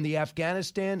away from the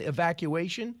Afghanistan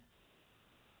evacuation.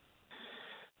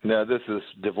 No, this is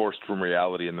divorced from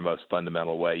reality in the most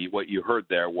fundamental way. What you heard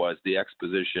there was the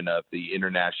exposition of the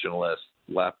internationalist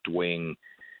left-wing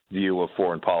view of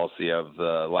foreign policy of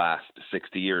the last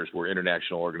 60 years, where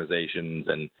international organizations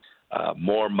and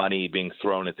more money being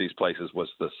thrown at these places was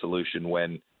the solution,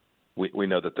 when we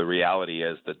know that the reality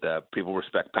is that people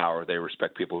respect power. They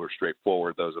respect people who are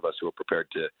straightforward, those of us who are prepared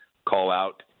to call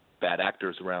out bad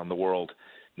actors around the world.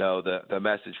 No, the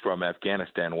message from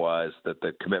Afghanistan was that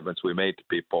the commitments we made to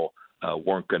people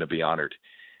weren't going to be honored.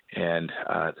 And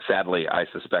sadly, I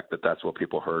suspect that that's what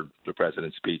people heard the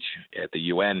president's speech at the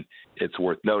UN. It's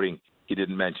worth noting he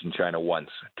didn't mention China once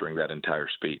during that entire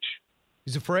speech.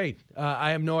 He's afraid.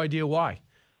 I have no idea why.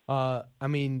 I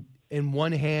mean, in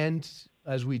one hand,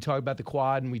 as we talk about the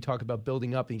Quad and we talk about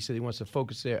building up, and he said he wants to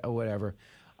focus there or whatever,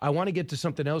 I want to get to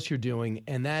something else you're doing,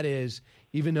 and that is,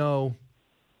 even though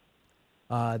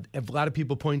a lot of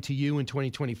people point to you in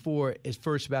 2024 as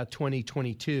first about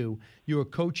 2022, you're a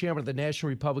co-chairman of the National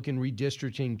Republican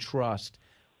Redistricting Trust.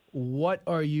 What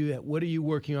are you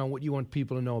working on? What do you want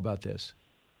people to know about this?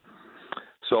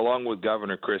 So along with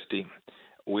Governor Christie,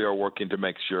 we are working to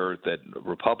make sure that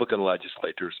Republican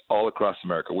legislators all across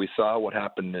America, we saw what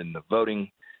happened in the voting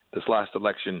this last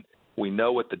election. We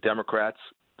know what the Democrats,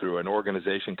 through an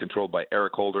organization controlled by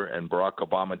Eric Holder and Barack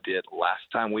Obama, did last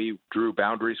time we drew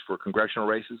boundaries for congressional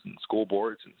races and school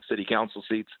boards and city council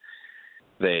seats.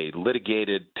 They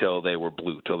litigated till they were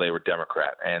blue, till they were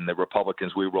Democrat. And the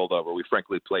Republicans, we rolled over. We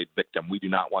frankly played victim. We do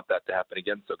not want that to happen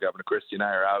again. So Governor Christie and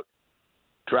I are out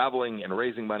traveling and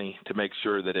raising money to make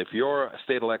sure that if you're a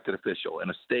state elected official in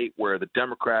a state where the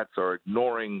Democrats are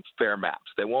ignoring fair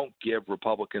maps, they won't give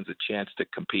Republicans a chance to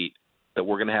compete, that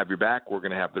we're going to have your back. We're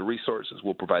going to have the resources.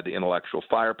 We'll provide the intellectual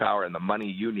firepower and the money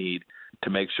you need to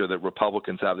make sure that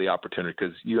Republicans have the opportunity.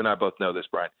 Because you and I both know this,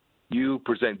 Brian. You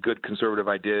present good conservative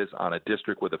ideas on a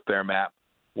district with a fair map,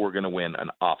 we're going to win an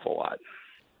awful lot.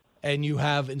 And you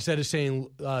have, instead of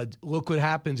saying, look what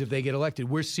happens if they get elected,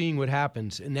 we're seeing what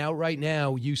happens. And now, right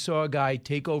now, you saw a guy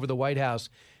take over the White House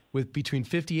with between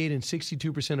 58 and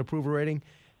 62% approval rating.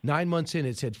 9 months in,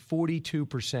 it's at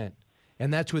 42%.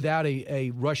 And that's without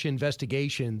a Russia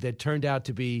investigation that turned out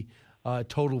to be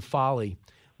total folly.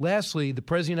 Lastly, the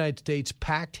President of the United States,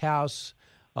 packed house.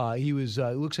 He was.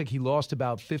 It looks like he lost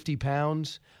about 50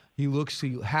 pounds. He looks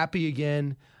happy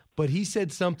again. But he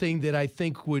said something that I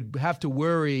think would have to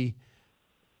worry,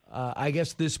 I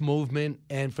guess, this movement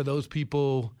and for those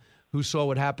people who saw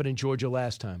what happened in Georgia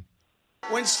last time.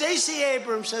 When Stacey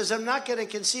Abrams says, I'm not going to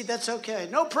concede, that's okay.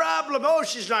 No problem. Oh,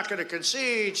 she's not going to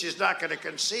concede. She's not going to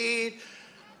concede.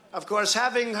 Of course,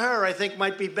 having her, I think,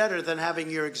 might be better than having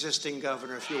your existing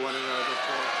governor, if you want to know the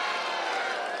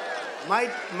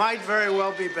truth. Might very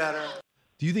well be better.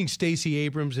 Do you think Stacey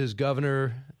Abrams as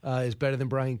governor is better than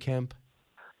Brian Kemp?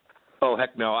 Oh,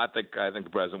 heck no. I think the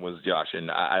president was joshing.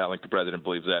 I don't think the president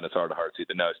believes that, and it's hard to heart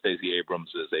either. No, Stacey Abrams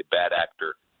is a bad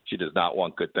actor. She does not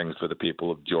want good things for the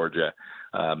people of Georgia.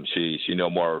 She no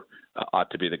more ought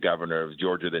to be the governor of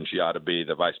Georgia than she ought to be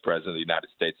the vice president of the United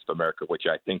States of America, which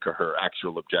I think are her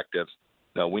actual objectives.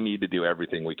 No, we need to do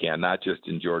everything we can, not just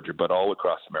in Georgia, but all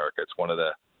across America. It's one of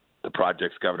the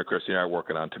projects Governor Christie and I are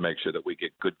working on to make sure that we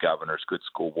get good governors, good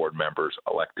school board members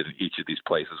elected in each of these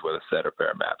places with a set of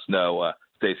fair maps. No,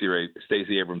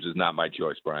 Stacey Abrams is not my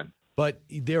choice, Brian. But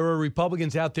there are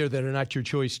Republicans out there that are not your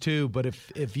choice, too. But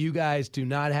if you guys do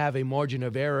not have a margin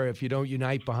of error, if you don't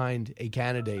unite behind a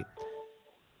candidate.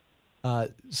 I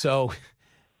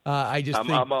just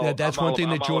think that's one thing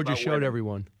that Georgia showed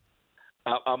everyone.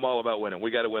 I'm all about winning.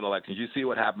 We got to win elections. You see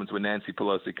what happens when Nancy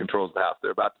Pelosi controls the House. They're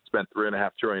about to spend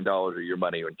 $3.5 trillion of your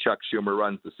money. When Chuck Schumer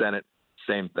runs the Senate,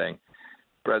 same thing.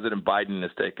 President Biden has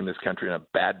taken this country in a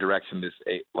bad direction this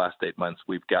last 8 months.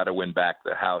 We've got to win back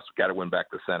the House. We've got to win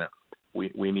back the Senate.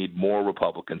 We need more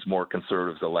Republicans, more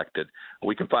conservatives elected.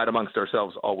 We can fight amongst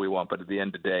ourselves all we want, but at the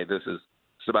end of the day, this is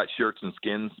about shirts and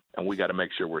skins, and we got to make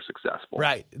sure we're successful.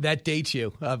 Right. That dates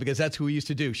you because that's who we used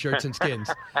to do, shirts and skins,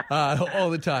 all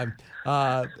the time.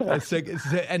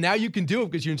 And now you can do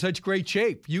it because you're in such great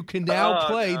shape. You can now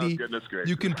play the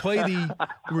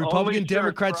Republican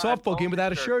Democrat softball game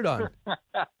without a shirt on.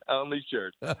 Only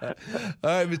shirt. All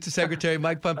right, Mr. Secretary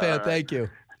Mike Pompeo, thank you.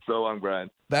 So long, Brian.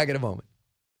 Back in a moment.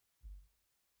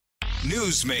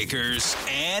 Newsmakers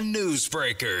and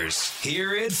newsbreakers.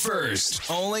 Hear it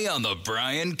first, only on the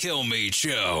Brian Kilmeade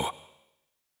Show.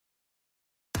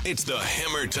 It's the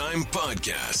Hammer Time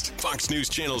Podcast. Fox News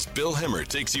Channel's Bill Hemmer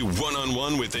takes you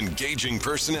one-on-one with engaging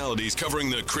personalities covering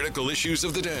the critical issues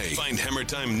of the day. Find Hammer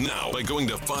Time now by going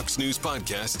to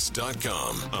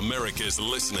foxnewspodcasts.com. America's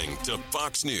listening to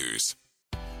Fox News.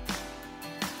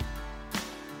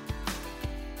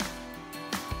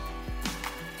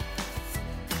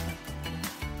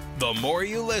 The more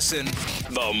you listen,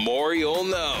 the more you'll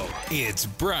know. It's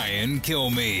Brian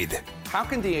Kilmeade. How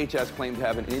can DHS claim to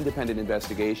have an independent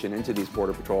investigation into these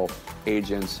Border Patrol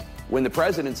agents when the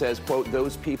president says, quote,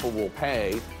 those people will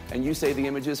pay, and you say the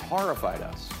images horrified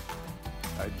us?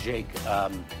 Jake,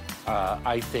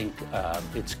 I think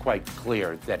it's quite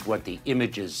clear that what the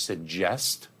images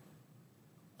suggest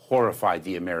horrified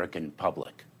the American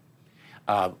public.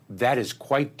 That is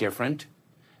quite different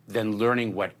than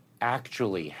learning what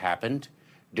actually happened,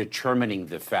 determining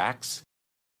the facts.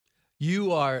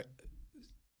 You are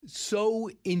so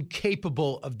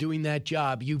incapable of doing that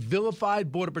job. You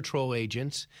vilified Border Patrol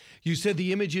agents. You said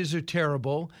the images are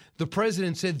terrible. The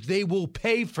president said they will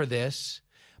pay for this,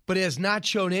 but has not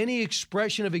shown any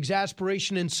expression of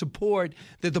exasperation and support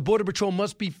that the Border Patrol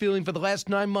must be feeling for the last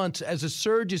 9 months as a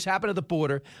surge has happened at the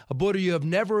border, a border you have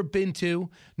never been to,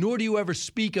 nor do you ever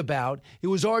speak about. It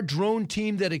was our drone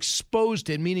team that exposed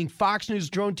it, meaning Fox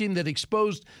News drone team that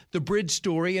exposed the bridge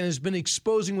story and has been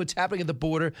exposing what's happening at the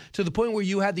border to the point where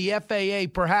you had the FAA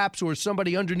perhaps or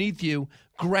somebody underneath you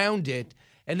ground it.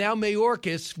 And now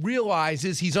Mayorkas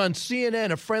realizes he's on CNN,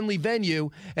 a friendly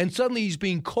venue, and suddenly he's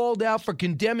being called out for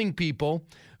condemning people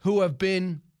who have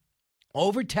been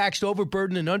overtaxed,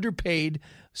 overburdened, and underpaid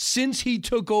since he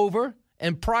took over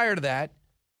and prior to that.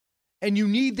 And you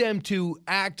need them to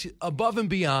act above and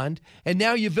beyond. And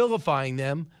now you're vilifying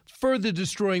them, further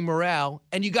destroying morale.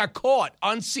 And you got caught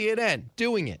on CNN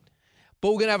doing it.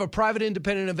 But we're going to have a private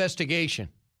independent investigation.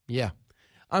 Yeah.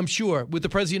 I'm sure, with the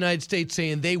President of the United States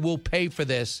saying they will pay for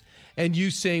this, and you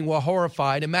saying we're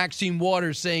horrified, and Maxine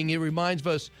Waters saying it reminds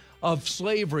us of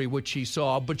slavery, which she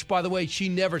saw, which, by the way, she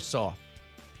never saw.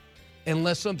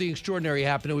 Unless something extraordinary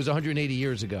happened, it was 180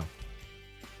 years ago.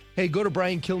 Hey, go to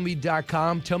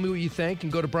BrianKilmeade.com. Tell me what you think,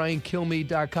 and go to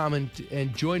BrianKilmeade.com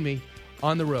and join me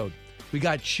on the road. We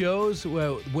got shows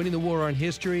winning the war on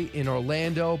history in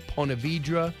Orlando, Ponte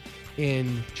Vedra,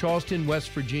 in Charleston,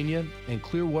 West Virginia, and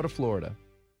Clearwater, Florida.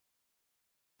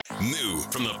 New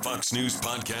from the Fox News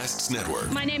Podcasts Network.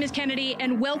 My name is Kennedy,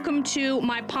 and welcome to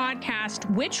my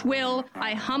podcast, which will,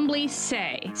 I humbly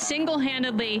say,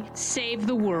 single-handedly save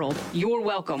the world. You're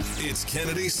welcome. It's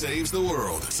Kennedy Saves the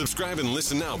World. Subscribe and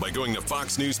listen now by going to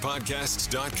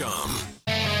foxnewspodcasts.com.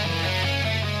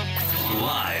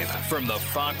 Live from the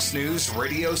Fox News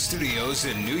radio studios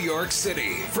in New York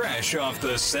City, fresh off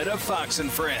the set of Fox and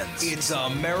Friends, it's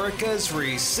America's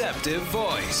receptive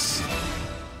voice,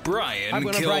 Brian I'm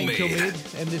Kilmeade. Brian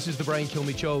Kilmeade, and this is the Brian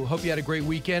Kilmeade Show. Hope you had a great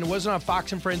weekend. Wasn't on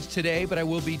Fox and Friends today, but I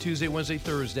will be Tuesday, Wednesday,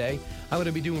 Thursday. I'm going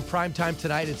to be doing prime time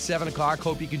tonight at 7 o'clock.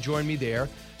 Hope you can join me there.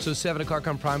 So 7 o'clock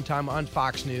on prime time on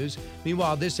Fox News.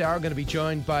 Meanwhile, this hour, I'm going to be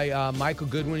joined by Michael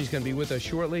Goodwin. He's going to be with us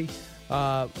shortly.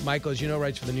 Michael, as you know,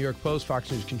 writes for the New York Post, Fox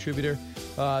News contributor,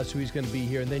 so he's going to be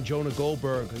here. And then Jonah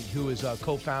Goldberg, who is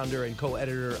co-founder and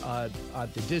co-editor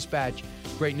at The Dispatch,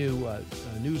 great new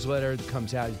newsletter that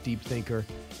comes out, he's a deep thinker.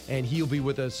 And he'll be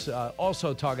with us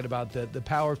also talking about the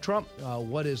power of Trump,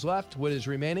 what is left, what is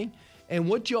remaining, and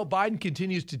what Joe Biden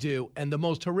continues to do. And the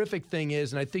most horrific thing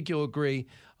is, and I think you'll agree,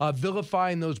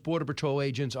 vilifying those Border Patrol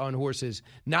agents on horses,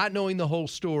 not knowing the whole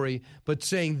story, but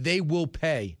saying they will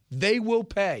pay. They will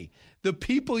pay. The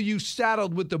people you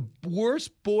saddled with the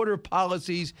worst border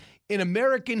policies in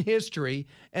American history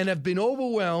and have been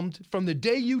overwhelmed from the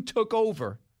day you took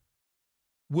over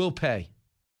will pay.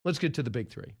 Let's get to the big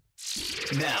three.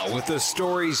 Now, with the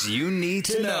stories you need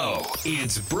to know,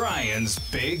 it's Brian's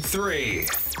Big Three.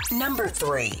 Number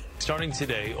 3. Starting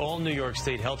today, all New York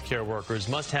State healthcare workers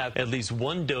must have at least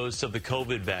one dose of the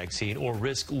COVID vaccine or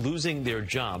risk losing their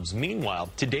jobs. Meanwhile,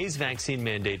 today's vaccine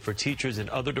mandate for teachers and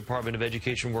other Department of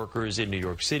Education workers in New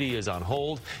York City is on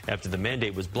hold after the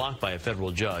mandate was blocked by a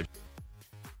federal judge.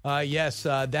 Yes,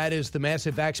 that is the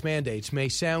massive vax mandates. May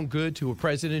sound good to a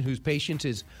president whose patience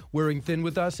is wearing thin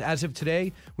with us. As of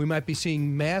today, we might be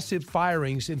seeing massive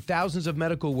firings in thousands of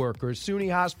medical workers,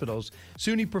 SUNY hospitals,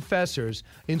 SUNY professors.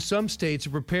 In some states are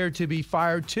prepared to be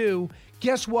fired too.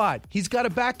 Guess what? He's got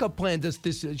a backup plan.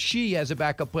 She has a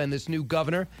backup plan, this new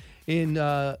governor in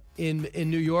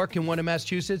New York and one in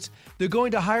Massachusetts. They're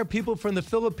going to hire people from the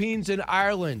Philippines and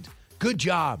Ireland. Good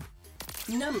job.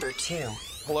 Number 2.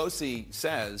 Pelosi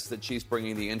says that she's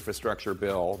bringing the infrastructure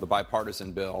bill, the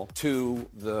bipartisan bill, to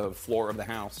the floor of the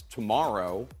House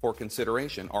tomorrow for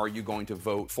consideration. Are you going to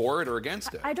vote for it or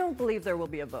against it? I don't believe there will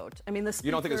be a vote. I mean, the Speaker,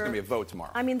 you don't think there's going to be a vote tomorrow?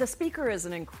 I mean, the Speaker is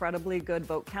an incredibly good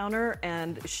vote counter,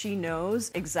 and she knows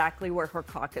exactly where her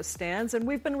caucus stands, and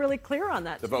we've been really clear on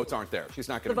that. The votes aren't there. She's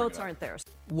not going to The votes aren't there.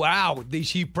 Wow.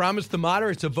 She promised the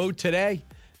moderates a vote today.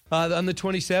 On the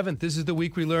 27th, this is the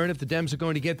week we learn if the Dems are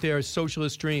going to get their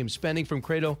socialist dreams, spending from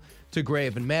cradle to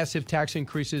grave and massive tax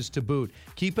increases to boot.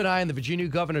 Keep an eye on the Virginia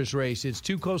governor's race. It's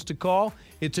too close to call.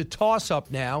 It's a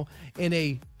toss-up now in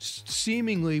a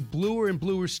seemingly bluer and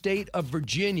bluer state of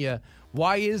Virginia.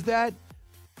 Why is that?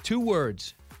 2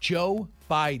 words, Joe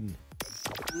Biden.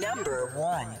 Number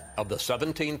 1. Of the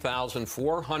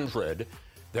 17,400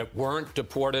 that weren't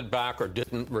deported back or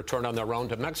didn't return on their own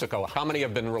to Mexico, how many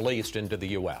have been released into the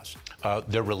U.S.?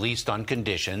 They're released on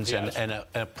conditions, Yes. and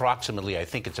approximately, I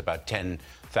think it's about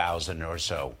 10,000 or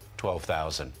so,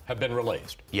 12,000. Have been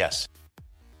released? Yes.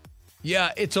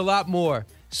 Yeah, it's a lot more.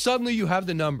 Suddenly you have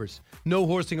the numbers. No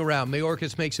horsing around.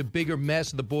 Mayorkas makes a bigger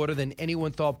mess of the border than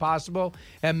anyone thought possible,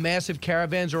 and massive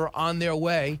caravans are on their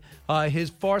way. His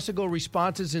farcical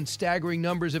responses and staggering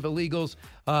numbers of illegals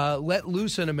let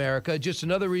loose in America. Just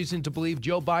another reason to believe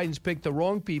Joe Biden's picked the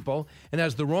wrong people and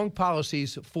has the wrong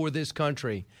policies for this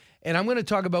country. And I'm going to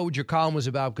talk about what your column was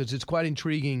about because it's quite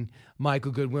intriguing,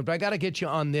 Michael Goodwin. But I got to get you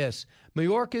on this.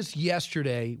 Mayorkas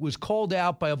yesterday was called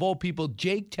out by, of all people,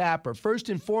 Jake Tapper. First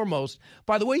and foremost,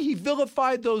 by the way, he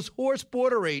vilified those horse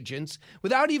border agents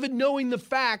without even knowing the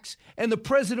facts, and the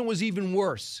president was even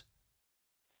worse.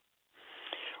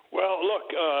 Well, look,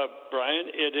 Brian,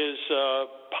 it is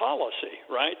policy,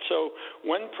 right? So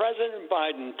when President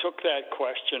Biden took that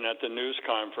question at the news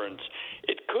conference,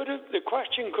 the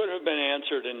question could have been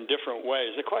answered in different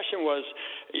ways. The question was,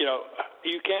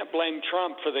 you can't blame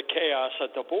Trump for the chaos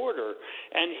at the border,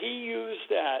 and he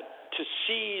used that to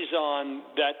seize on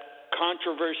that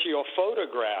controversial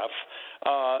photograph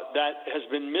that has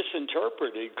been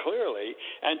misinterpreted clearly,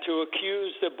 and to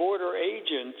accuse the border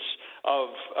agents of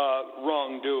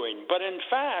wrongdoing. But in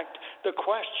fact, the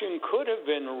question could have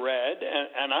been read,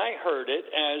 and I heard it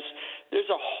as there's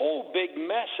a whole big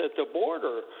mess at the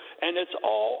border, and it's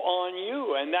all on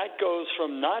you. And that goes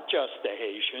from not just the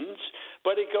Haitians,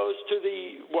 but it goes to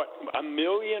the, 1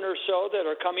 million or so that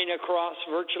are coming across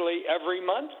virtually every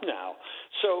month now.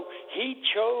 So he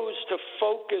chose to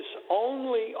focus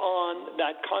only on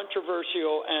that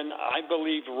controversial and, I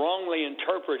believe, wrongly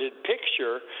interpreted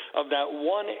picture of that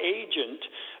one agent,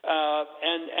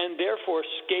 and therefore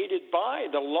skated by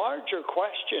the larger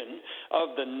question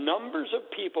of the numbers of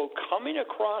people coming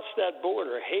across that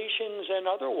border, Haitians and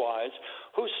otherwise,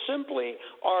 who simply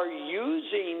are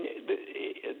using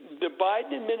the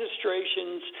Biden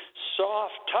administration's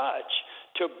soft touch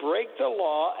to break the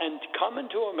law and come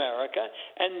into America,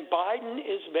 and Biden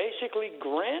is basically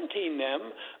granting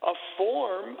them a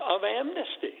form of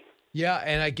amnesty. Yeah,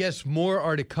 and I guess more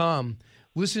are to come.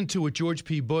 Listen to what George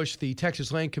P. Bush, the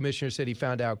Texas Land Commissioner, said he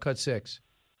found out. Cut 6.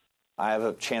 I have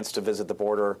a chance to visit the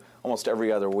border almost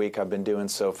every other week. I've been doing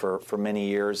so for many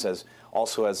years,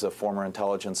 also as a former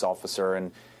intelligence officer,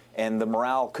 and the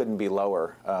morale couldn't be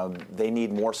lower. They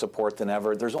need more support than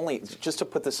ever. There's only, just to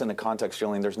put this into context,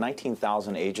 Jillian, there's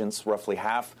 19,000 agents. Roughly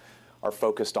half are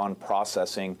focused on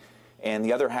processing, and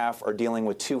the other half are dealing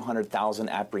with 200,000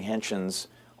 apprehensions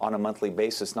on a monthly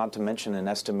basis, not to mention an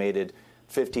estimated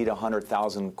 50 to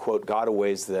 100,000, quote,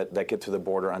 gotaways that get to the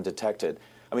border undetected.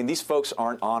 I mean, these folks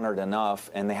aren't honored enough,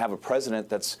 and they have a president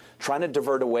that's trying to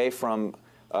divert away from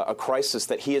a crisis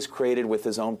that he has created with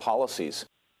his own policies.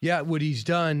 Yeah, what he's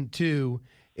done, too,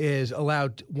 is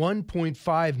allowed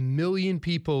 1.5 million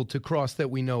people to cross that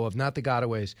we know of, not the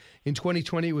gotaways. In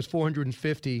 2020, it was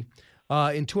 450.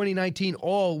 In 2019,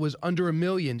 all was under 1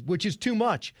 million, which is too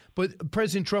much. But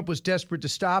President Trump was desperate to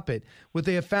stop it. What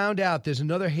they have found out, there's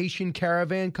another Haitian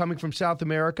caravan coming from South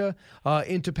America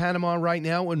into Panama right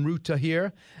now en route to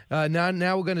here.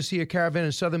 Now we're going to see a caravan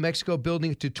in southern Mexico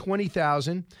building to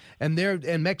 20,000,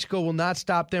 and Mexico will not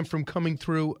stop them from coming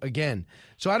through again.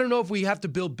 So I don't know if we have to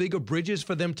build bigger bridges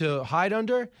for them to hide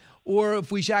under, or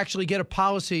if we should actually get a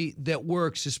policy that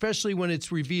works, especially when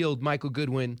it's revealed, Michael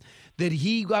Goodwin, that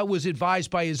he was advised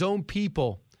by his own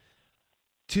people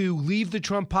to leave the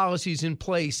Trump policies in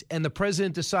place, and the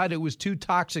president decided it was too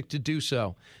toxic to do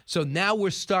so. So now we're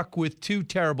stuck with two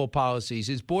terrible policies,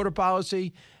 his border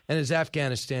policy and his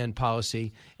Afghanistan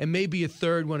policy, and maybe a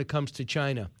third when it comes to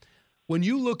China. When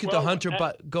you look at the Hunter...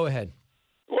 Go ahead.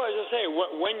 Well, as I say,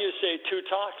 when you say too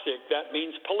toxic, that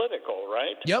means political,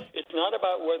 right? Yep. It's not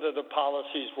about whether the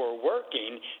policies were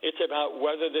working. It's about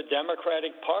whether the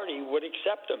Democratic Party would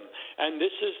accept them. And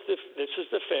this is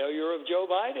the failure of Joe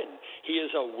Biden. He is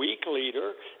a weak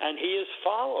leader, and he is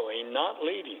following, not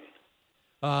leading.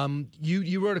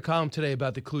 You wrote a column today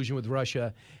about the collusion with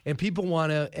Russia, and people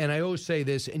want to, and I always say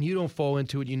this, and you don't fall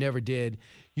into it, you never did.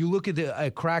 You look at a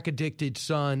crack-addicted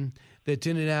son that's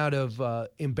in and out of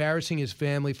embarrassing his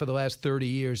family for the last 30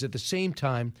 years, at the same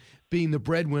time being the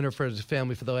breadwinner for his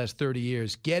family for the last 30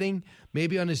 years, getting,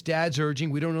 maybe on his dad's urging,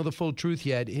 we don't know the full truth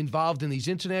yet, involved in these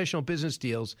international business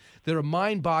deals that are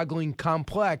mind-boggling,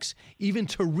 complex, even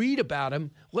to read about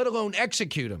him, let alone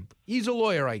execute him. He's a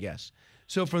lawyer, I guess.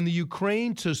 So from the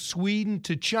Ukraine to Sweden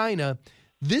to China,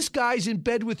 this guy's in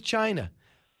bed with China.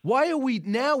 Why are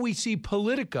we see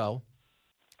Politico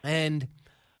and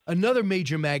another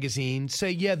major magazine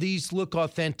say, yeah, these look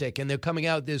authentic, and they're coming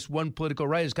out, this one political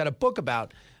writer's got a book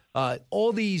about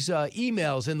all these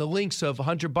emails and the links of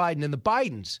Hunter Biden and the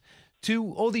Bidens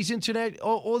to all these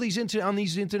on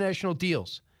these international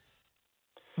deals.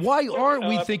 Why aren't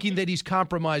we thinking that he's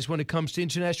compromised when it comes to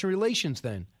international relations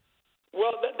then?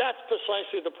 Well, that's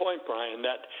precisely the point, Brian,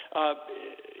 that,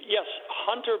 yes,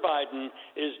 Hunter Biden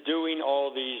is doing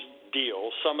all these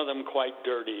deals, some of them quite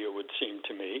dirty, it would seem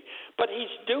to me, but he's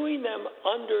doing them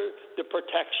under the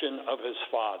protection of his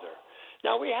father.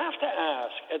 Now, we have to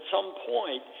ask, at some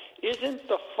point, isn't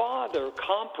the father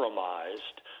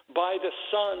compromised by the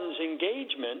son's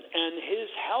engagement and his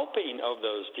helping of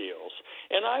those deals?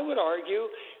 And I would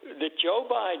argue that Joe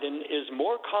Biden is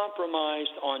more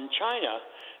compromised on China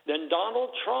than Donald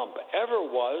Trump ever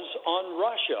was on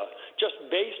Russia, just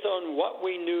based on what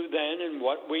we knew then and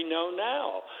what we know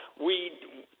now.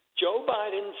 Joe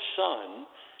Biden's son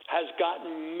has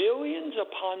gotten millions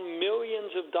upon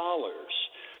millions of dollars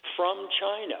from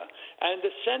China, and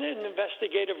the Senate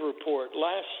investigative report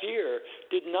last year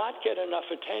did not get enough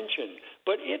attention,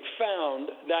 but it found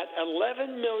that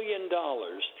 $11 million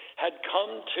had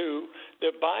come to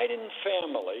the Biden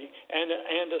family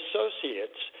and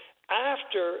associates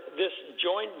after this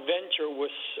joint venture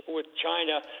with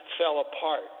China fell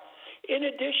apart. In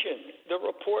addition, the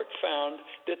report found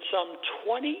that some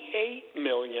 $28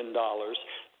 million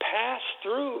passed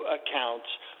through accounts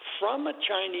from a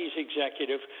Chinese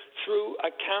executive through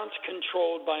accounts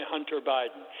controlled by Hunter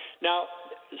Biden. Now,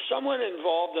 someone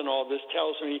involved in all this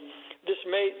tells me this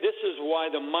is why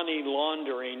the money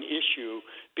laundering issue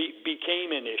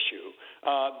became an issue,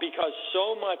 because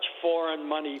so much foreign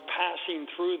money passing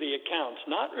through the accounts,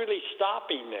 not really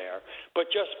stopping there, but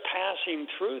just passing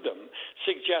through them,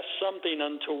 suggests something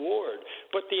untoward.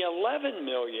 But the 11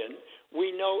 million, we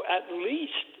know at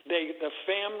least the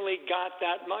family got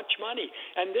that much money.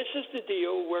 And this is the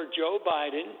deal where Joe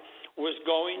Biden was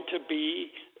going to be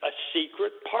a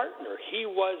secret partner. He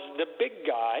was the big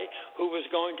guy who was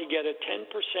going to get a 10%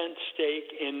 stake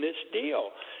in this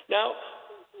deal. Now,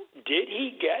 did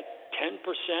he get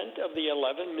 10% of the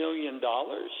 $11 million?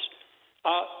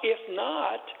 If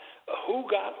not, who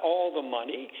got all the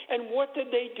money, and what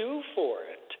did they do for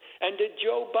it? And did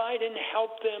Joe Biden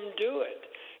help them do it?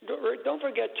 Don't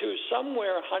forget, too,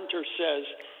 somewhere Hunter says,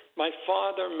 my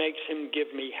father makes him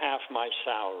give me half my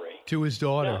salary. To his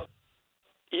daughter. Now,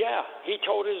 yeah, he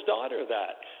told his daughter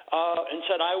that and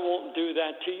said, I won't do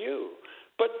that to you.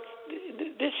 But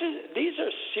these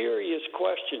are serious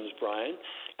questions, Brian.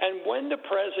 And when the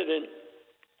president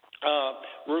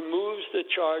removes the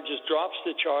charges, drops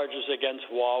the charges against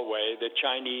Huawei, the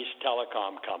Chinese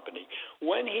telecom company,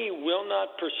 when he will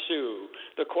not pursue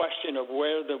the question of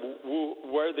where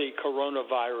the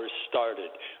coronavirus started,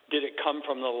 did it come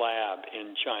from the lab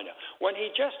in China? When he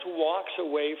just walks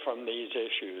away from these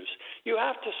issues, you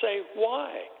have to say,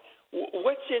 why?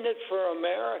 What's in it for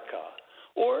America?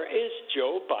 Or is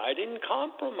Joe Biden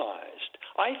compromised?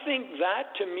 I think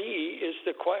that, to me, is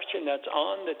the question that's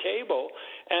on the table,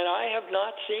 and I have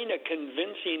not seen a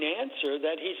convincing answer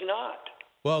that he's not.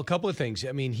 Well, a couple of things.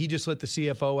 I mean, he just let the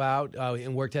CFO out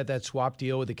and worked out that swap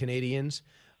deal with the Canadians.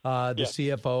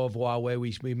 CFO of Huawei,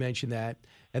 we mentioned that.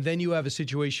 And then you have a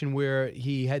situation where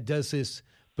he does this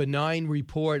benign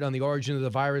report on the origin of the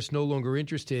virus, no longer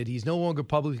interested. He's no longer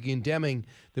publicly condemning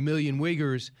the million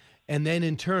Uyghurs. And then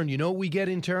in turn, you know what we get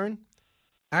in turn?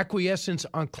 Acquiescence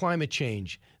on climate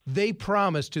change. They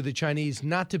promised to the Chinese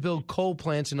not to build coal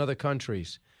plants in other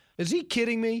countries. Is he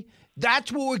kidding me?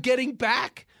 That's what we're getting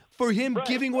back for him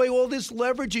giving away all this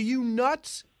leverage? Are you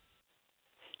nuts?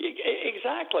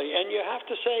 Exactly. And you have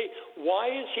to say, why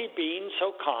is he being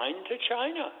so kind to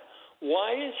China?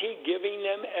 Why is he giving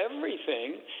them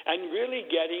everything and really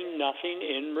getting nothing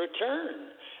in return?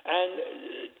 And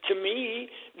to me,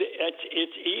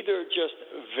 it's either just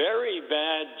very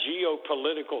bad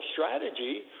geopolitical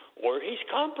strategy or he's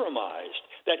compromised,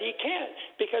 that he can't.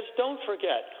 Because don't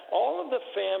forget, all of the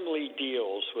family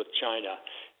deals with China,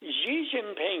 Xi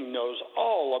Jinping knows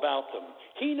all about them.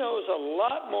 He knows a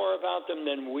lot more about them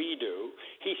than we do.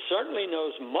 He certainly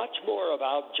knows much more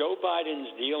about Joe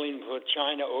Biden's dealings with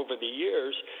China over the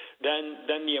years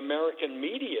than the American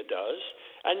media does.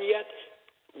 And yet,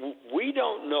 we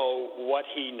don't know what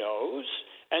he knows,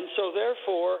 and so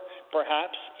therefore,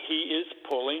 perhaps he is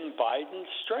pulling Biden's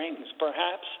strings.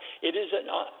 Perhaps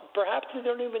perhaps they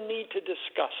don't even need to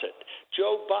discuss it.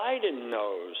 Joe Biden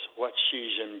knows what Xi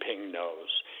Jinping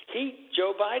knows.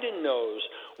 Joe Biden knows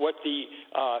what the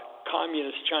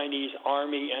communist Chinese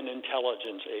army and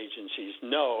intelligence agencies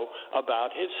know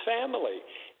about his family.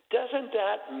 Doesn't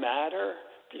that matter?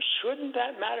 Shouldn't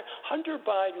that matter? Hunter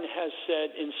Biden has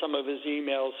said in some of his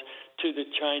emails to the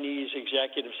Chinese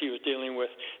executives he was dealing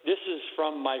with, this is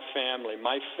from my family.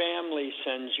 My family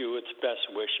sends you its best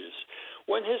wishes.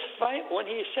 When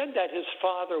he said that, his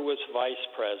father was vice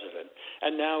president,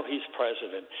 and now he's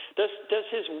president. Does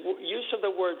his use of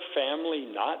the word family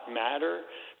not matter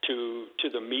to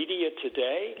the media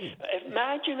today?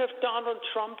 Imagine if Donald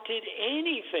Trump did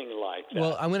anything like that.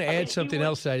 Well, I'm going to add something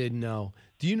else I didn't know.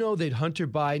 Do you know that Hunter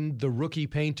Biden, the rookie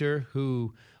painter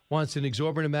who wants an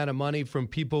exorbitant amount of money from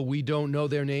people we don't know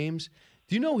their names,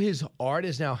 do you know his art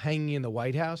is now hanging in the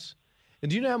White House? And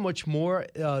do you know how much more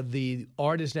the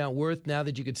art is now worth now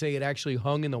that you could say it actually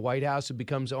hung in the White House? It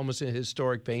becomes almost a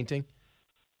historic painting.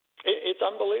 It's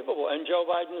unbelievable. And Joe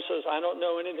Biden says, I don't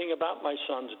know anything about my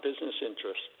son's business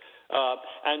interests.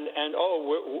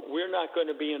 We're not going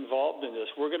to be involved in this.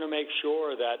 We're going to make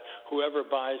sure that whoever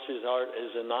buys his art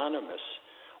is anonymous.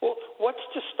 Well, what's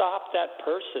to stop that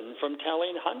person from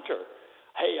telling Hunter,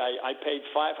 hey, I paid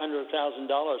 $500,000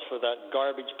 for that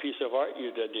garbage piece of art you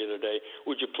did the other day.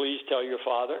 Would you please tell your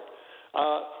father?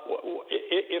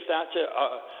 If that's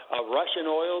a Russian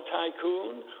oil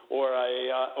tycoon or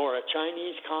a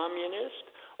Chinese communist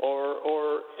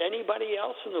or anybody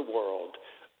else in the world,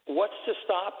 what's to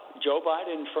stop Joe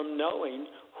Biden from knowing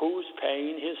who's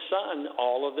paying his son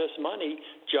all of this money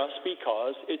just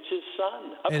because it's his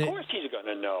son. Of course he's going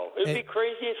to know. It would be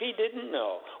crazy if he didn't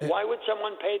know. Why would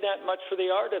someone pay that much for the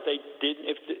art if they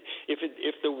didn't?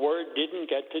 If the word didn't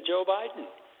get to Joe Biden?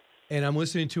 And I'm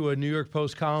listening to a New York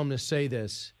Post columnist say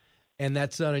this, and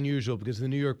that's not unusual because the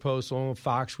New York Post, along with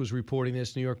Fox, was reporting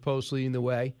this. New York Post leading the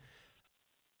way,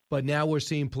 but now we're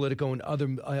seeing Politico and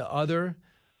other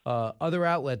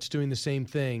outlets doing the same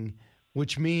thing,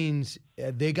 which means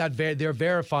they're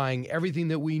verifying everything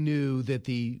that we knew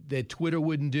that Twitter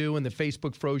wouldn't do and the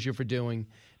Facebook froze you for doing.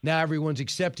 Now everyone's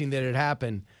accepting that it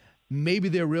happened. Maybe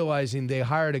they're realizing they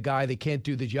hired a guy that can't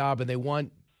do the job and they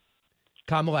want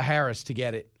Kamala Harris to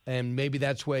get it. And maybe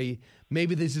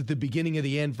maybe this is the beginning of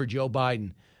the end for Joe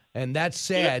Biden. And that's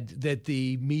sad that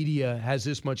the media has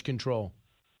this much control.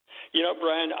 You know,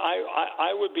 Brian,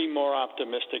 I would be more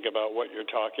optimistic about what you're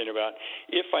talking about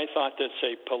if I thought that,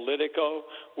 say, Politico,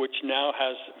 which now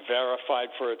has verified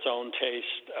for its own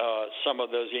taste some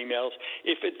of those emails,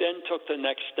 if it then took the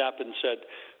next step and said,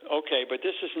 okay, but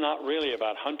this is not really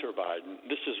about Hunter Biden.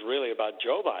 This is really about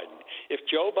Joe Biden. If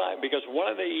Joe Biden, because one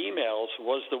of the emails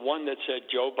was the one that said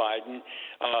Joe Biden,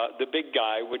 the big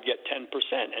guy, would get 10%.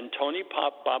 And Tony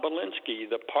Bobulinski,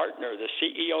 the partner, the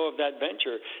CEO of that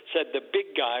venture, said the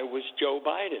big guy was Joe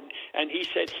Biden. And he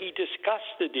said he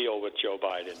discussed the deal with Joe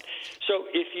Biden. So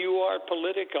if you are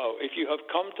Politico, if you have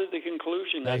come to the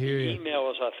conclusion that the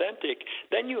email is authentic,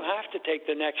 then you have to take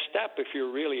the next step if you're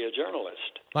really a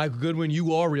journalist. Michael Goodwin,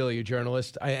 you are really a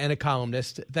journalist and a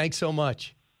columnist. Thanks so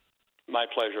much. My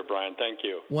pleasure, Brian. Thank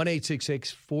you.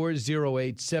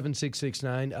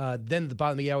 1-866-408-7669. Then at the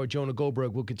bottom of the hour, Jonah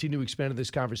Goldberg will continue to expand this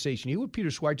conversation. Hear what Peter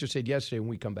Schweizer said yesterday when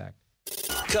we come back.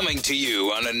 Coming to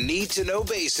you on a need-to-know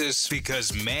basis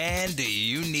because, man, do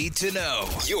you need to know.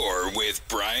 You're with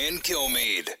Brian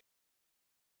Kilmeade.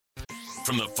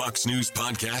 From the Fox News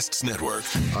Podcasts Network.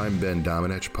 I'm Ben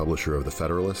Domenech, publisher of The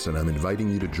Federalist, and I'm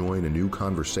inviting you to join a new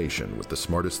conversation with the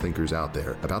smartest thinkers out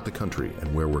there about the country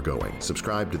and where we're going.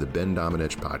 Subscribe to the Ben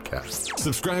Domenech Podcast.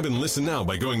 Subscribe and listen now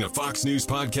by going to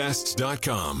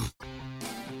foxnewspodcasts.com.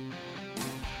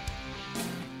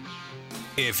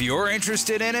 If you're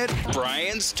interested in it,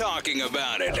 Brian's talking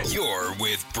about it. You're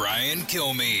with Brian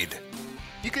Kilmeade.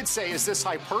 You could say, is this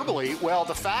hyperbole? Well,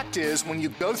 the fact is, when you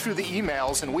go through the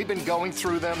emails, and we've been going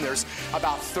through them, there's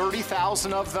about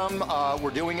 30,000 of them.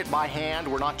 We're doing it by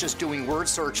hand. We're not just doing word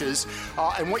searches.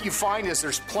 And what you find is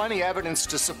there's plenty of evidence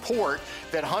to support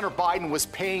that Hunter Biden was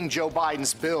paying Joe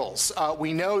Biden's bills.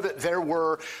 We know that there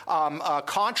were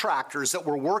contractors that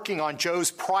were working on Joe's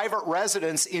private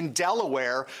residence in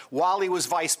Delaware while he was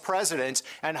vice president,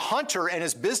 and Hunter and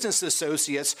his business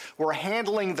associates were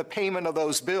handling the payment of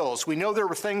those bills. We know there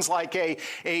were things like a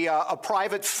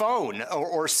private phone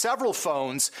or several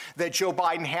phones that Joe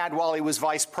Biden had while he was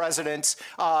vice president.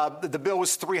 The bill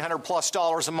was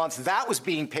 $300+ a month. That was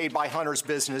being paid by Hunter's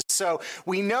business. So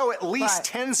we know at least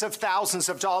tens of thousands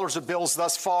of dollars of bills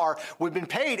thus far would have been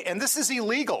paid, and this is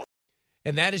illegal.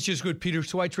 And that is just what Peter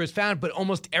Schweizer has found. But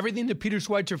almost everything that Peter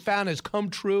Schweizer found has come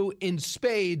true in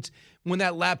spades when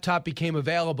that laptop became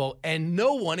available. And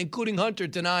no one, including Hunter,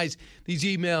 denies these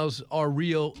emails are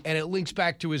real, and it links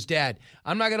back to his dad.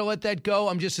 I'm not going to let that go.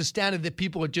 I'm just astounded that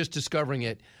people are just discovering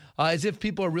it, as if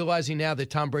people are realizing now that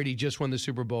Tom Brady just won the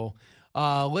Super Bowl.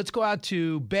 Let's go out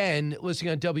to Ben,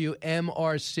 listening on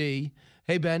WMRC.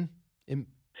 Hey, Ben. Hey,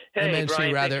 MNC,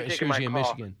 Brian, rather. thanks for taking my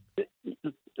call. Michigan.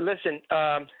 Listen,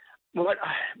 the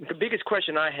biggest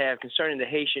question I have concerning the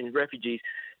Haitian refugees,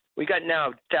 we got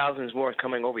now thousands more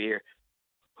coming over here.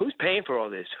 Who's paying for all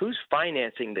this? Who's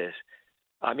financing this?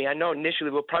 I mean, I know initially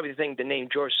we'll probably think the name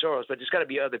George Soros, but there's got to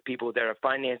be other people that are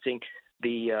financing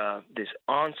this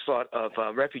onslaught of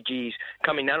refugees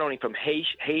coming not only from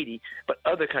Haiti, but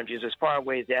other countries as far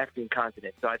away as the African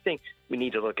continent. So I think we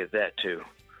need to look at that too.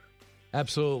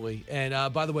 Absolutely. And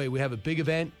by the way, we have a big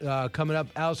event coming up.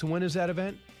 Allison, when is that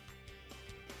event?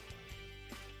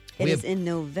 It is in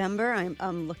November.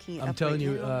 I'm looking it up. I'm telling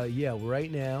you, now.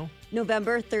 Right now.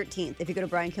 November 13th. If you go to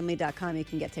BrianKilmeade.com, you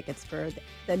can get tickets for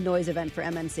the noise event for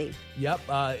MNC. Yep,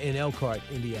 in Elkhart,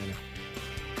 Indiana.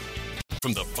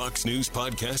 From the Fox News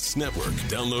Podcasts Network,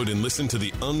 download and listen to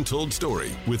The Untold Story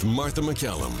with Martha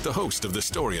McCallum. The host of The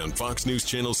Story on Fox News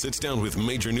Channel sits down with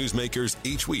major newsmakers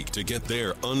each week to get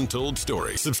their untold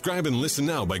story. Subscribe and listen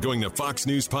now by going to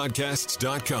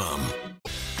foxnewspodcasts.com.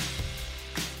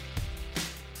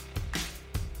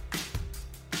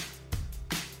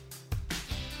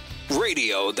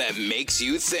 Radio that makes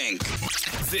you think.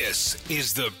 This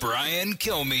is the Brian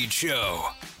Kilmeade Show.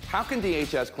 How can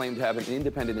DHS claim to have an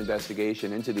independent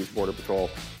investigation into these Border Patrol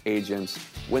agents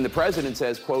when the president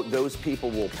says, quote, those people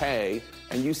will pay,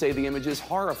 and you say the images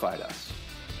horrified us?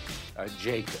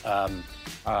 Jake,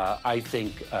 I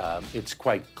think it's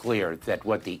quite clear that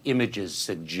what the images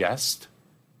suggest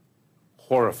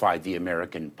horrified the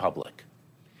American public.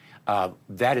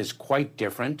 That is quite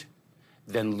different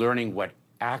than learning what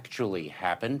actually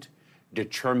happened,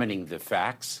 determining the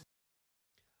facts.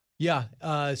 Yeah,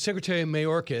 Secretary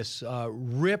Mayorkas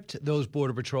ripped those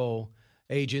Border Patrol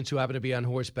agents who happen to be on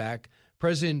horseback.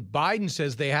 President Biden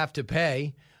says they have to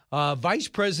pay. Vice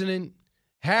President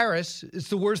Harris, it's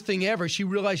the worst thing ever. She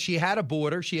realized she had a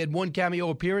border. She had one cameo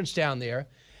appearance down there.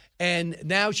 And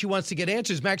now she wants to get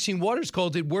answers. Maxine Waters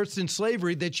called it worse than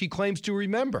slavery that she claims to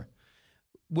remember,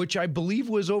 which I believe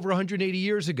was over 180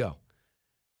 years ago.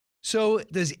 So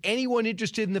does anyone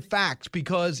interested in the facts?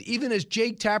 Because even as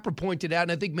Jake Tapper pointed out,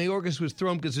 and I think Mayorkas was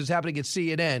thrown because it was happening at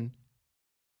CNN,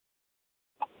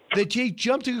 that Jake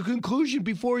jumped to a conclusion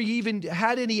before he even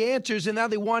had any answers, and now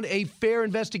they want a fair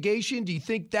investigation. Do you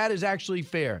think that is actually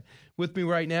fair? With me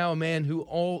right now, a man who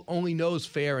only knows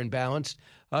fair and balanced,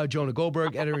 Jonah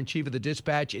Goldberg, editor-in-chief of The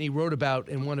Dispatch, and he wrote about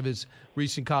in one of his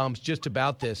recent columns just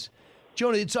about this.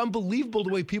 Jonah, it's unbelievable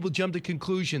the way people jump to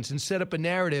conclusions and set up a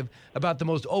narrative about the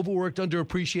most overworked,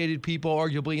 underappreciated people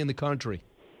arguably in the country.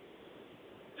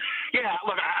 Yeah,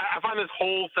 look, I find this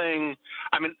whole thing.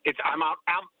 I mean,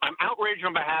 I'm outraged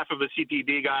on behalf of the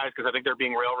CPD guys because I think they're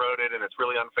being railroaded and it's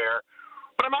really unfair.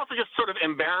 But I'm also just sort of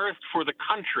embarrassed for the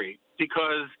country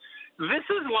because this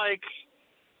is like,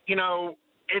 you know,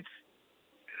 this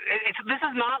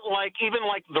is not like even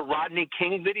like the Rodney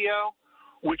King video,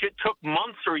 which it took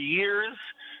months or years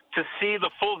to see the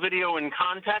full video in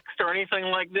context or anything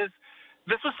like this.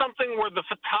 This was something where the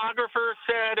photographer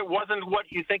said it wasn't what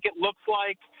you think it looks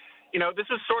like. You know, this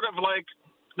is like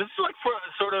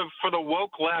for the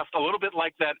woke left, a little bit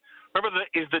like that. Remember,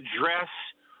 is the dress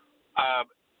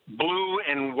blue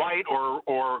and white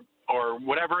or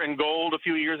whatever in gold a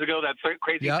few years ago? That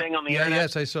crazy thing on the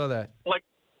internet. Yes, I saw that. Like,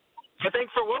 I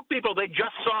think for woke people, they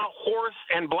just saw horse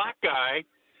and black guy,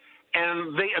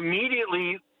 and they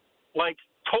immediately like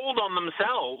told on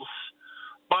themselves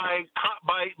by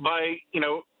you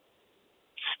know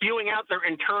spewing out their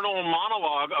internal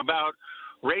monologue about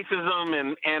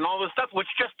racism and all this stuff, which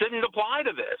just didn't apply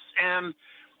to this. And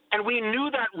we knew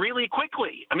that really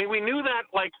quickly. I mean, we knew that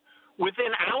like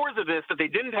within hours of this, that they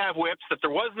didn't have whips, that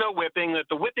there was no whipping, that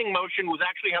the whipping motion was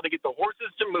actually how to get the horses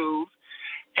to move.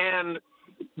 And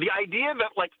the idea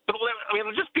that like, I mean,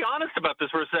 let's just be honest about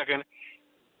this for a second.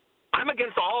 I'm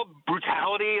against all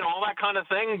brutality and all that kind of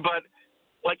thing, but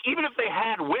like even if they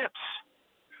had whips,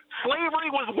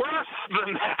 slavery was worse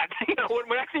than that. You know, when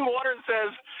Maxine Waters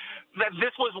says that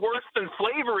this was worse than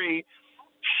slavery,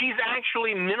 she's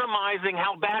actually minimizing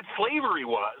how bad slavery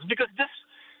was, because this,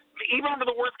 even under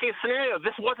the worst case scenario,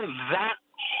 this wasn't that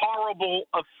horrible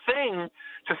a thing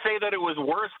to say that it was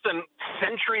worse than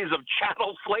centuries of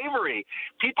chattel slavery.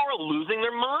 People are losing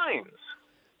their minds.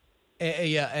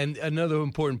 Yeah, and another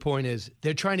important point is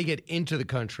they're trying to get into the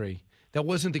country. That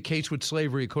wasn't the case with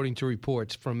slavery, according to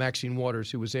reports from Maxine Waters,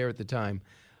 who was there at the time.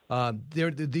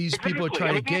 These people are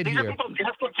trying to get here. These are people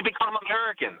desperate to become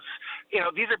Americans. You know,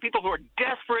 these are people who are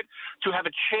desperate to have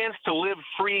a chance to live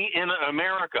free in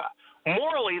America.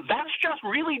 Morally, that's just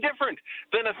really different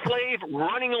than a slave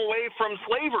running away from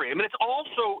slavery. I mean, it's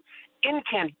also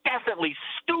incandescently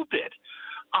stupid.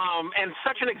 And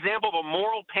such an example of a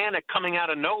moral panic coming out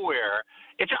of nowhere.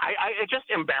 It's just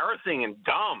embarrassing and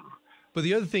dumb. But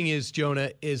the other thing is,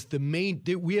 Jonah, is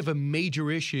we have a major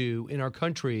issue in our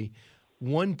country.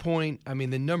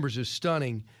 The numbers are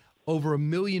stunning. Over 1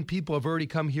 million people have already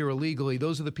come here illegally.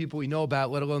 Those are the people we know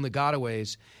about, let alone the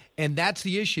gotaways. And that's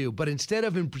the issue. But instead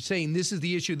of saying, this is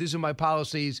the issue, these are my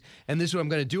policies, and this is what I'm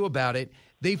going to do about it,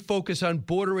 they focus on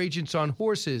border agents on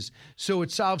horses. So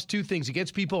it solves two things. It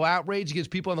gets people outraged, it gives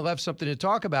people on the left something to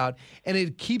talk about, and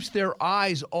it keeps their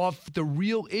eyes off the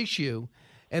real issue,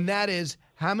 and that is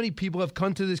how many people have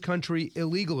come to this country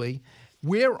illegally.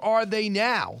 Where are they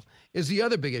now is the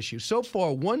other big issue. So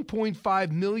far,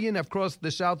 1.5 million have crossed the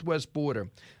southwest border.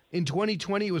 In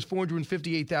 2020, it was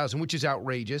 458,000, which is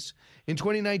outrageous. In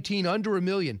 2019, under 1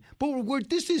 million. But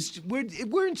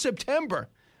we're in September.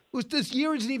 This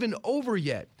year isn't even over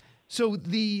yet. So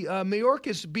the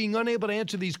Mayorkas being unable to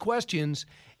answer these questions,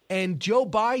 and Joe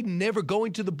Biden never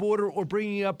going to the border or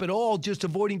bringing it up at all, just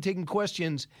avoiding taking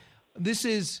questions. This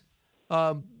is,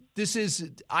 I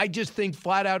just think,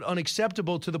 flat out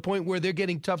unacceptable to the point where they're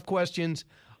getting tough questions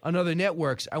on other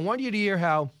networks. I want you to hear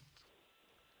how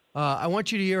I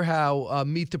want you to hear how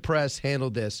Meet the Press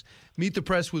handled this. Meet the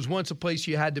Press was once a place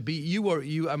you had to be.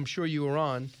 I'm sure you were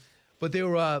on, but they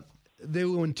were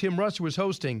when Tim Russ was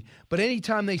hosting. But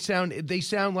anytime they sound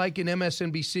like an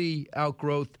MSNBC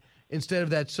outgrowth instead of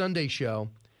that Sunday show.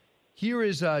 Here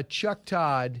is Chuck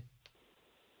Todd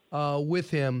with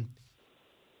him.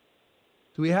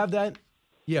 Do we have that?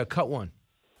 Yeah, cut one.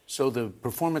 So the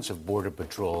performance of Border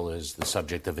Patrol is the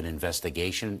subject of an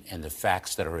investigation, and the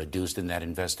facts that are adduced in that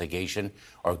investigation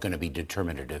are going to be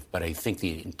determinative. But I think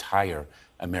the entire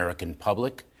American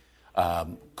public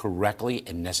correctly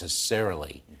and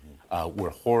necessarily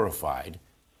were horrified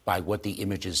by what the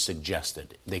images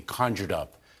suggested. They conjured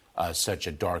up such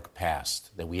a dark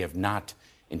past that we have not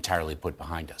entirely put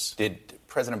behind us. Did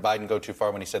President Biden go too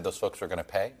far when he said those folks were going to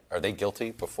pay? Are they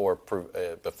guilty before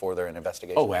they're in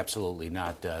investigation? Oh, absolutely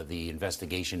not. The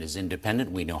investigation is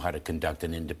independent. We know how to conduct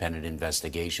an independent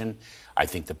investigation. I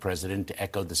think the president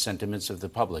echoed the sentiments of the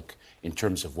public in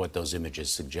terms of what those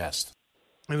images suggest.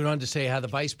 I went on to say how the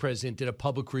vice president did a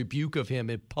public rebuke of him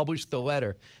and published the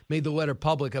letter, made the letter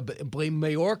public, and blamed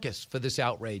Mayorkas for this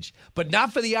outrage, but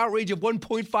not for the outrage of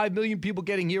 1.5 million people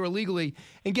getting here illegally.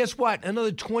 And guess what?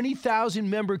 Another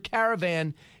 20,000-member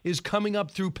caravan is coming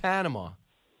up through Panama.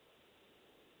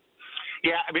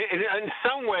 Yeah, I mean, in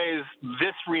some ways,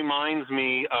 this reminds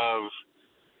me of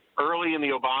early in the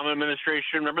Obama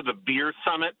administration. Remember the beer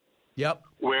summit? Yep.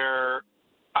 Where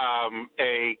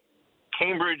a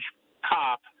Cambridge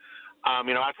cop,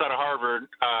 outside of Harvard,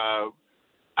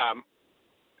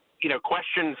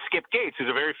 questioned Skip Gates, who's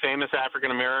a very famous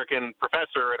African-American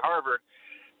professor at Harvard.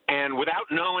 And without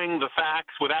knowing the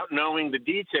facts, without knowing the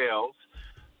details,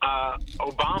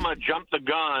 Obama jumped the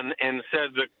gun and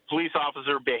said the police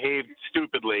officer behaved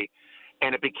stupidly.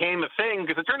 And it became a thing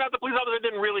because it turned out the police officer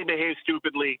didn't really behave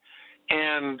stupidly.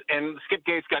 And Skip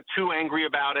Gates got too angry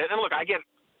about it. And look, I get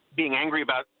being angry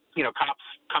about cops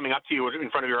coming up to you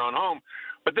in front of your own home.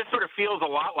 But this sort of feels a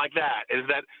lot like that, is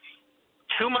that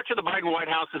too much of the Biden White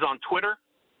House is on Twitter.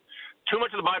 Too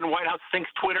much of the Biden White House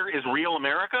thinks Twitter is real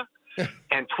America.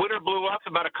 And Twitter blew up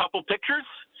about a couple pictures.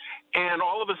 And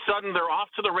all of a sudden they're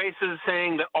off to the races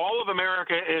saying that all of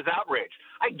America is outraged.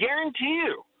 I guarantee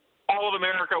you all of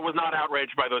America was not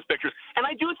outraged by those pictures. And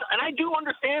I do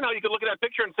understand how you could look at that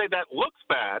picture and say that looks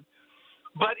bad.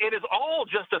 But it is all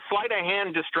just a sleight of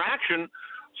hand distraction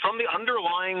from the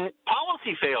underlying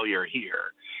policy failure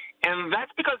here. And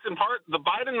that's because, in part, the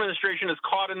Biden administration is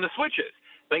caught in the switches.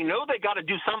 They know they got to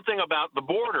do something about the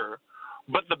border,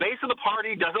 but the base of the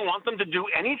party doesn't want them to do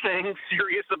anything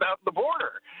serious about the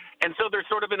border. And so they're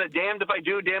sort of in a damned if I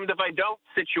do, damned if I don't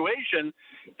situation.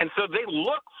 And so they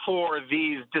look for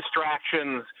these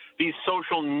distractions, these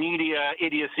social media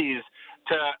idiocies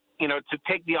to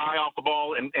take the eye off the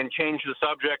ball and change the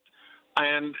subject.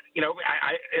 And,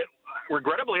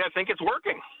 regrettably, I think it's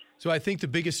working. So I think the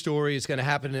biggest story is going to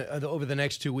happen over the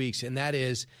next 2 weeks, and that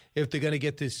is if they're going to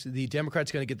get this, the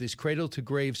Democrats are going to get this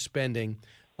cradle-to-grave spending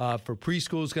for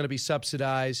preschool is going to be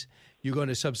subsidized. You're going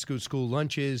to substitute school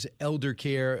lunches, elder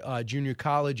care, junior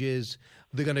colleges.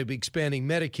 They're going to be expanding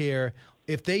Medicare.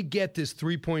 If they get this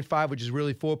 3.5, which is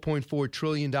really $4.4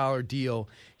 trillion deal,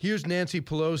 here's Nancy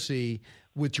Pelosi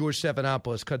with George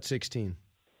Stephanopoulos, cut 16.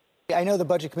 I know the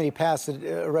Budget Committee passed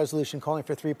a resolution calling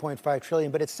for $3.5 trillion,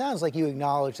 but it sounds like you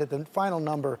acknowledge that the final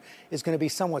number is going to be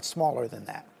somewhat smaller than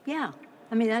that. Yeah.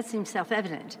 I mean, that seems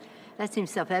self-evident.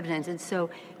 And so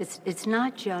it's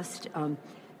not just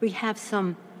we have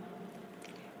some,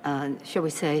 shall we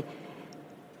say,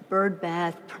 bird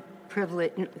bath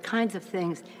privilege kinds of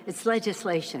things. It's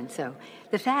legislation. So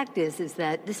the fact is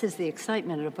that this is the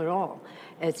excitement of it all.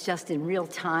 It's just in real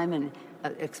time and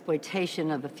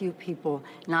exploitation of a few people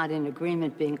not in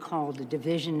agreement being called a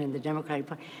division in the Democratic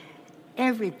Party.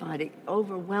 Everybody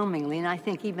overwhelmingly, and I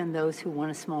think even those who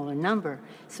want a smaller number,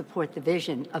 support the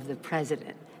vision of the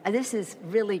president. And this is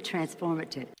really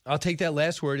transformative. I'll take that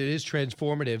last word. It is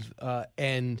transformative,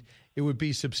 and it would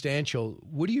be substantial.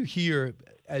 What do you hear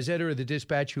as editor of the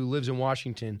Dispatch who lives in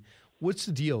Washington? What's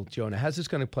the deal, Jonah? How's this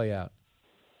going to play out?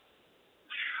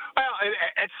 Well,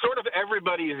 it's sort of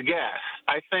everybody's guess.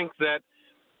 I think that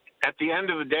at the end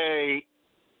of the day,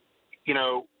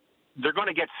 they're going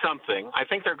to get something. I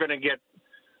think they're going to get,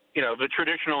 the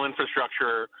traditional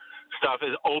infrastructure stuff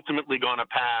is ultimately going to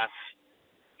pass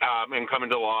and come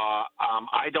into law.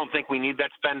 I don't think we need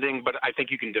that spending, but I think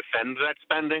you can defend that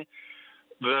spending.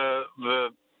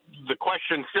 The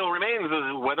question still remains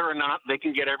is whether or not they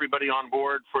can get everybody on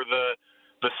board for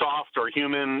the soft or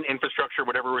human infrastructure,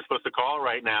 whatever we're supposed to call it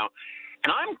right now.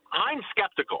 And I'm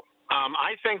skeptical.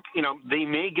 I think, they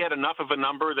may get enough of a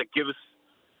number that gives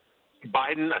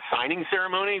Biden a signing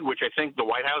ceremony, which I think the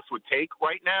White House would take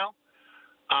right now.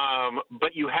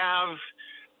 But you have,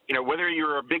 whether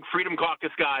you're a big Freedom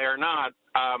Caucus guy or not,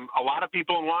 a lot of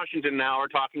people in Washington now are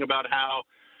talking about how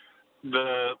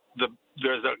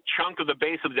there's a chunk of the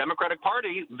base of the Democratic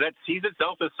Party that sees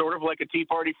itself as sort of like a Tea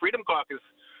Party Freedom Caucus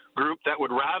group that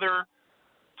would rather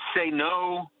say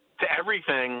no to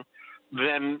everything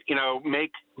than,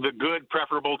 make the good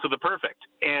preferable to the perfect.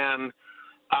 And,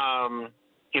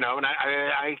 and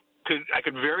I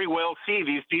could very well see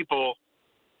these people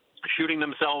shooting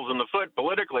themselves in the foot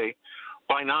politically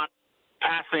by not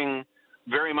passing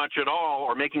very much at all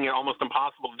or making it almost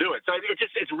impossible to do it. So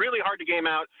it's really hard to game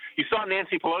out. You saw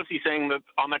Nancy Pelosi saying that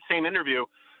on that same interview,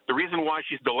 the reason why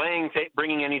she's delaying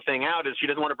bringing anything out is she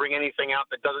doesn't want to bring anything out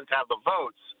that doesn't have the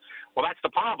votes. Well, that's the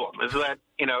problem, is that,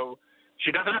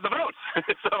 she doesn't have the votes.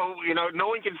 So, no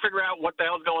one can figure out what the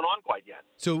hell's going on quite yet.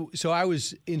 So I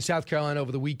was in South Carolina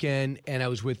over the weekend, and I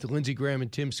was with Lindsey Graham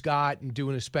and Tim Scott and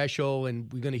doing a special,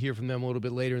 and we're going to hear from them a little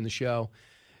bit later in the show.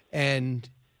 And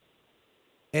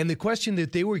the question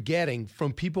that they were getting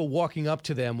from people walking up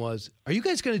to them was, are you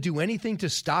guys going to do anything to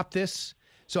stop this?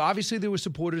 So obviously there were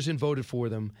supporters and voted for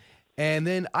them. And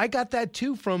then I got that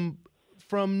too from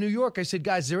New York. I said,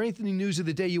 guys, is there anything news of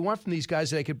the day you want from these guys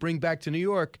that I could bring back to New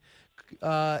York?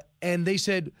 And they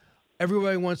said,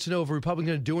 everybody wants to know if a Republican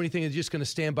going to do anything, they're just going to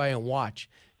stand by and watch.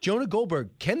 Jonah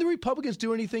Goldberg, can the Republicans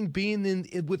do anything being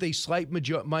with a slight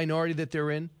minority that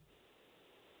they're in?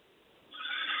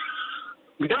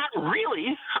 Not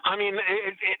really. I mean,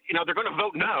 they're going to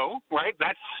vote no, right?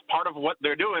 That's part of what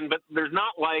they're doing. But there's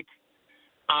not like,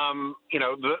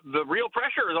 the real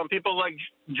pressure is on people like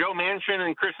Joe Manchin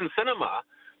and Kyrsten Sinema,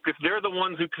 because they're the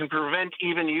ones who can prevent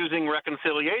even using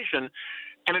reconciliation.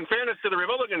 And in fairness to the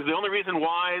Republicans, the only reason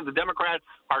why the Democrats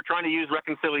are trying to use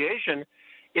reconciliation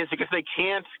is because they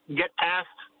can't get past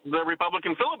the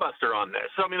Republican filibuster on this.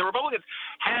 So, I mean, the Republicans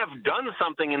have done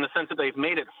something in the sense that they've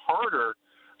made it harder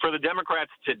for the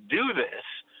Democrats to do this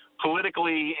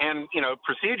politically and,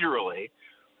 procedurally.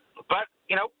 But,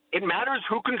 it matters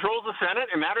who controls the Senate.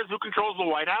 It matters who controls the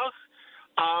White House.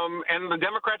 And the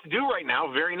Democrats do right now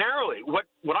very narrowly. What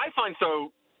I find so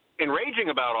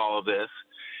enraging about all of this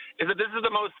is that this is the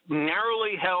most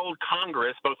narrowly held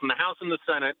Congress, both in the House and the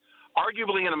Senate,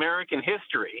 arguably in American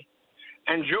history.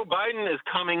 And Joe Biden is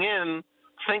coming in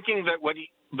thinking that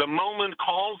the moment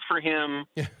calls for him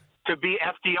to be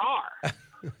FDR.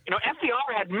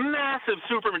 FDR had massive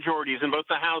supermajorities in both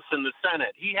the House and the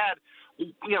Senate. He had,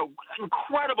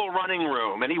 incredible running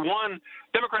room, and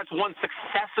Democrats won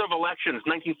successive elections,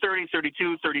 1930,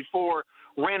 32, 34,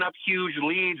 ran up huge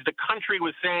leads. The country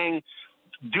was saying,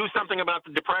 do something about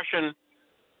the Depression.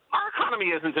 Our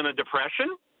economy isn't in a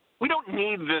depression. We don't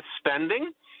need this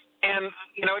spending. And,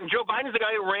 and Joe Biden's the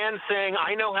guy who ran saying,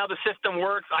 I know how the system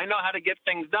works. I know how to get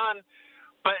things done.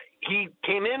 But he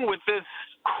came in with this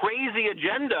crazy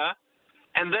agenda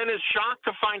and then is shocked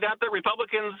to find out that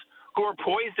Republicans who are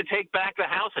poised to take back the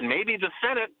House and maybe the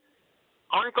Senate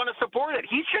aren't going to support it.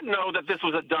 He should know that this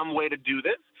was a dumb way to do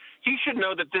this. He should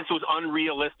know that this was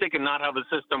unrealistic and not how the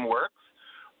system works.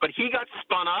 But he got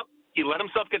spun up. He let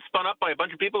himself get spun up by a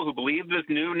bunch of people who believe this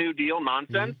New Deal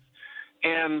nonsense.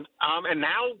 Mm-hmm. And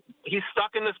now he's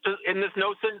stuck in this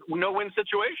no-win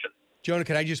situation. Jonah,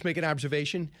 can I just make an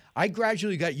observation? I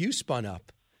gradually got you spun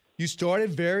up. You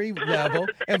started very level,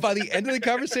 and by the end of the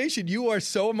conversation, you are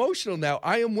so emotional now.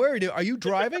 I am worried. Are you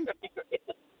driving?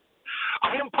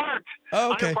 I am parked.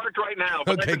 Oh, okay. I am parked right now,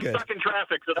 but okay, I've been stuck in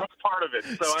traffic, so that's part of it.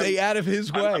 So Stay out of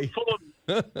his way.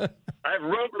 I have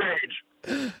road rage.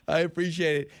 I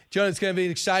appreciate it. Jonah, it's going to be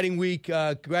an exciting week.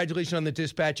 Congratulations on the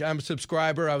dispatch. I'm a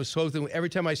subscriber. I was hoping every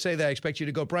time I say that, I expect you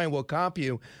to go, Brian, we'll comp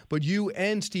you. But you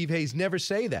and Steve Hayes never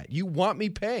say that. You want me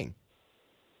paying.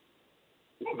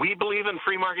 We believe in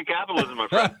free market capitalism, my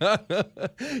friend.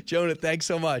 Jonah, thanks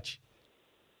so much.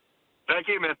 Thank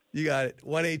you, man. You got it.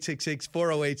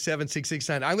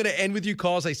 1-866-408-7669. I'm going to end with you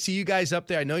calls. I see you guys up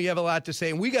there. I know you have a lot to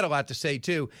say, and we got a lot to say,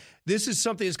 too. This is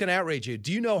something that's going to outrage you.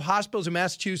 Do you know hospitals in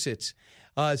Massachusetts,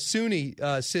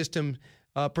 SUNY system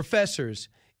professors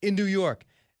in New York,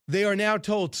 they are now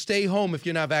told, stay home if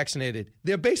you're not vaccinated.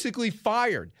 They're basically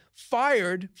fired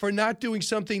for not doing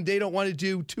something they don't want to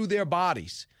do to their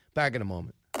bodies. Back in a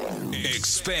moment.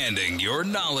 Expanding your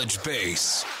knowledge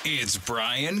base. It's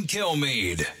Brian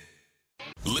Kilmeade.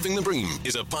 Living the Bream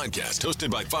is a podcast hosted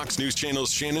by Fox News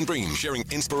Channel's Shannon Bream, sharing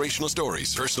inspirational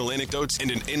stories, personal anecdotes,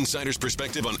 and an insider's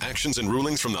perspective on actions and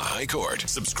rulings from the High Court.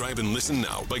 Subscribe and listen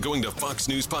now by going to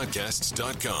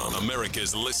foxnewspodcasts.com.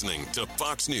 America's listening to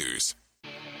Fox News.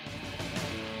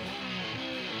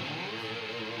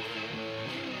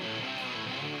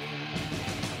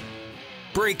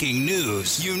 Breaking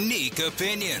news, unique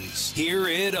opinions. Hear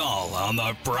it all on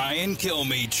the Brian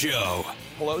Kilmeade Show.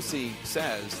 Pelosi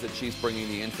says that she's bringing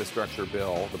the infrastructure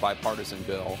bill, the bipartisan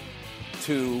bill,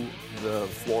 to the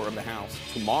floor of the House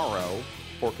tomorrow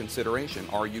for consideration.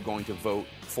 Are you going to vote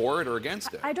for it or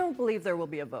against it? I don't believe there will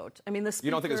be a vote. I mean, the speaker,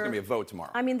 you don't think there's going to be a vote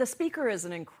tomorrow? I mean, the speaker is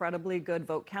an incredibly good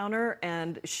vote counter,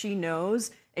 and she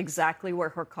knows exactly where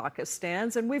her caucus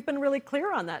stands, and we've been really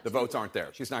clear on that. The votes aren't there.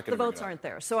 She's not going to The bring votes it up. aren't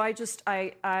there. So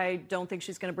I don't think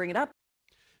she's going to bring it up.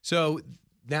 So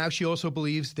now she also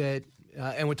believes that,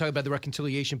 and we're talking about the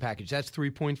reconciliation package, that's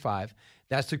 3.5.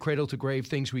 That's the cradle to grave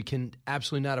things we can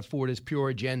absolutely not afford as pure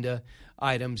agenda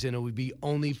items, and it would be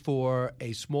only for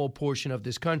a small portion of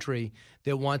this country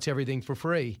that wants everything for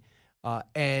free.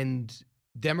 And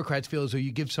Democrats feel as though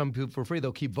you give some people for free,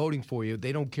 they'll keep voting for you.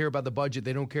 They don't care about the budget.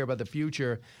 They don't care about the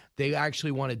future. They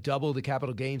actually want to double the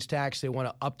capital gains tax. They want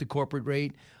to up the corporate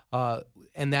rate.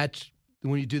 And that's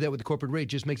when you do that with the corporate rate, it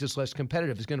just makes us less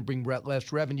competitive. It's going to bring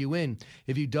less revenue in.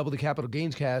 If you double the capital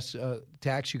gains tax, you're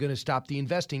going to stop the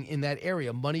investing in that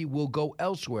area. Money will go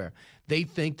elsewhere. They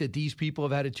think that these people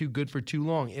have had it too good for too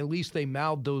long. At least they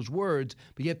mouthed those words,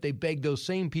 but yet they beg those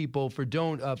same people for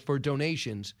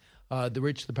donations. The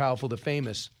rich, the powerful, the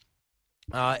famous.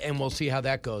 And we'll see how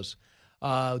that goes.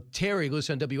 Terry,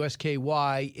 listen on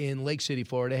WSKY in Lake City,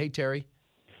 Florida. Hey, Terry.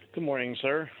 Good morning,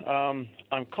 sir.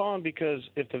 I'm calling because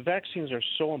if the vaccines are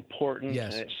so important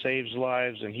and it saves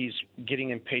lives and he's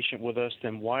getting impatient with us,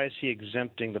 then why is he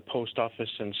exempting the post office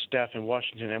and staff in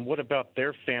Washington? And what about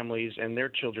their families and their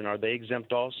children? Are they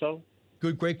exempt also?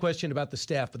 Great question about the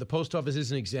staff, but the post office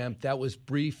isn't exempt. That was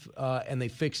brief, and they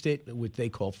fixed it, what they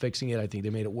call fixing it. I think they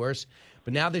made it worse.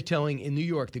 But now they're telling, in New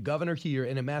York, the governor here,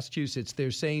 and in Massachusetts,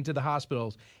 they're saying to the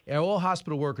hospitals, all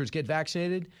hospital workers get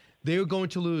vaccinated, they're going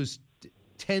to lose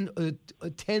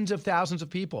tens of thousands of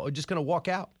people are just going to walk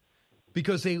out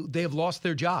because they have lost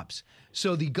their jobs.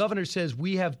 So the governor says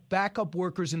we have backup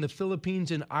workers in the Philippines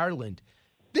and Ireland.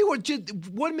 They were just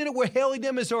 1 minute we're hailing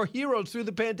them as our heroes through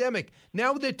the pandemic.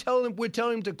 Now we're telling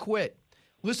them to quit.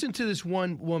 Listen to this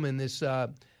one woman, this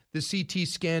the CT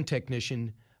scan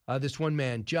technician, this one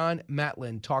man, John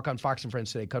Matlin, talk on Fox and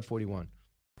Friends today. Cut 41.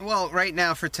 Well, right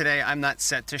now for today, I'm not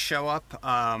set to show up.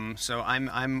 So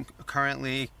I'm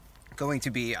currently going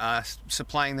to be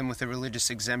supplying them with a religious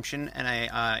exemption, and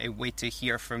I wait to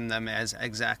hear from them as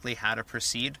exactly how to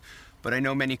proceed. But I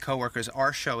know many coworkers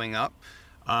are showing up,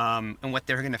 and what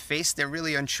they're going to face, they're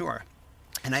really unsure.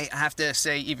 And I have to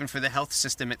say, even for the health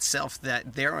system itself,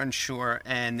 that they're unsure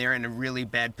and they're in a really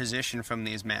bad position from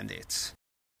these mandates.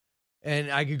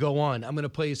 And I could go on. I'm going to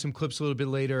play you some clips a little bit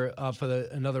later for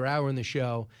another hour in the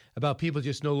show about people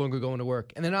just no longer going to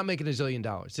work, and they're not making $1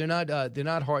 zillion. They're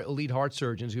not elite heart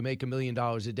surgeons who make $1 million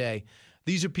a day.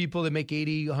 These are people that make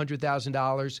 $80,000,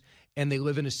 $100,000, and they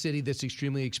live in a city that's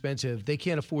extremely expensive. They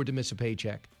can't afford to miss a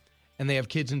paycheck, and they have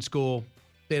kids in school.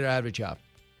 They don't have a job,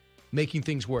 making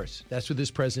things worse. That's what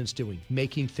this president's doing,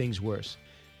 making things worse.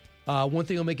 One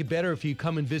thing will make it better if you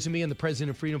come and visit me on the President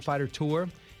of Freedom Fighter Tour.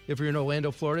 If you're in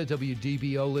Orlando, Florida,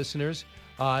 WDBO listeners,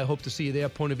 I hope to see you there.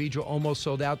 Ponte Vedra almost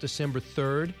sold out December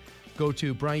 3rd. Go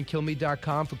to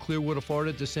BrianKilmeade.com for Clearwater,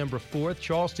 Florida, December 4th.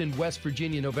 Charleston, West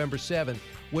Virginia, November 7th.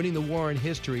 Winning the war in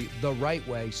history the right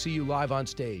way. See you live on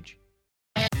stage.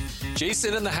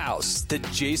 Jason in the House, the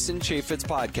Jason Chaffetz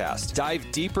podcast. Dive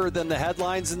deeper than the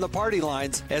headlines and the party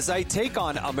lines as I take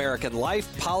on American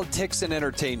life, politics, and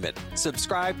entertainment.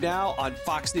 Subscribe now on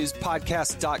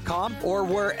FoxNewsPodcast.com or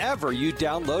wherever you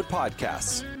download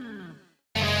podcasts.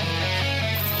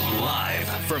 Live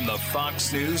from the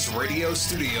Fox News radio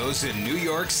studios in New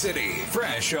York City,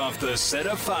 fresh off the set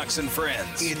of Fox and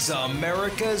Friends, it's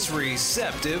America's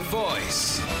receptive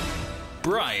voice,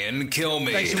 Brian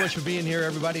Kilmeade. Thanks so much for being here,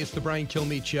 everybody. It's the Brian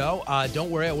Kilmeade Show. Don't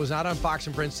worry, I was not on Fox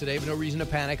and Friends today, but no reason to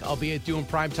panic. I'll be doing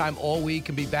primetime all week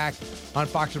and be back on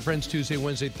Fox and Friends Tuesday,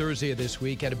 Wednesday, Thursday of this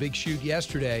week. Had a big shoot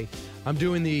yesterday. I'm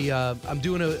doing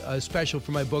a special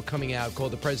for my book coming out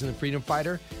called The President Freedom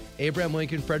Fighter, Abraham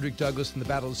Lincoln, Frederick Douglass, and the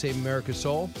Battle to Save America's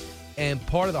Soul. And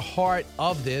part of the heart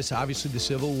of this, obviously the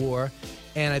Civil War,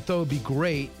 and I thought it would be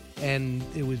great, and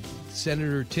it was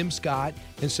Senator Tim Scott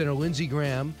and Senator Lindsey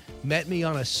Graham met me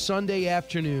on a Sunday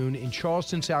afternoon in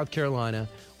Charleston, South Carolina.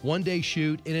 One-day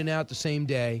shoot, in and out the same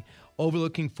day,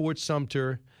 overlooking Fort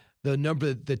Sumter.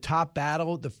 The top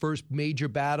battle, the first major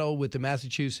battle with the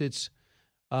Massachusetts,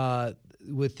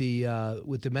 with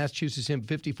the Massachusetts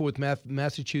 54th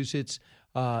Massachusetts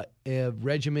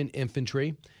Regiment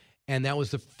Infantry, and that was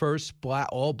the first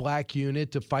all-black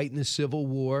unit to fight in the Civil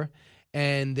War.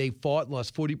 And they fought,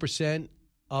 lost 40%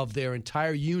 of their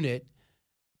entire unit.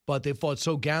 But they fought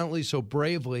so gallantly, so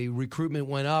bravely, recruitment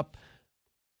went up.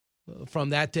 from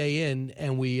that day in,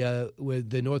 and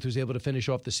the North was able to finish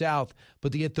off the South.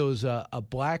 But to get those a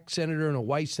black senator and a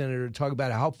white senator to talk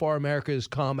about how far America has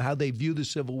come, how they view the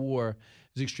Civil War,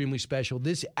 is extremely special.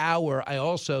 This hour, I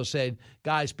also said,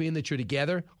 guys, being that you're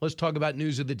together, let's talk about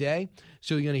news of the day.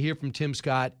 So you're going to hear from Tim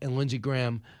Scott and Lindsey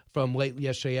Graham from late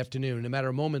yesterday afternoon. In a matter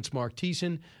of moments, Mark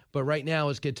Thiessen. But right now,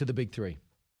 let's get to the big three.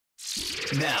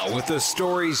 Now, with the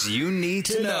stories you need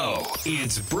to know,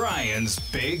 it's Brian's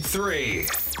Big Three.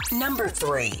 Number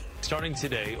 3. Starting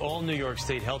today, all New York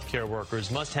State healthcare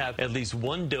workers must have at least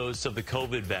one dose of the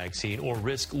COVID vaccine or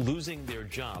risk losing their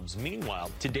jobs.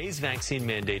 Meanwhile, today's vaccine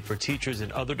mandate for teachers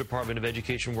and other Department of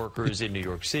Education workers in New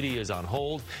York City is on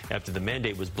hold after the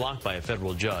mandate was blocked by a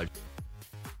federal judge.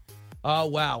 Oh,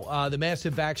 wow. The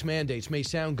massive vax mandates may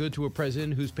sound good to a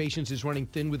president whose patience is running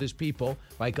thin with his people,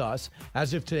 like us.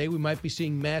 As of today, we might be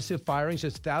seeing massive firings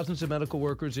as thousands of medical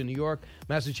workers in New York,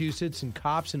 Massachusetts, and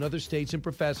cops in other states and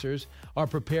professors are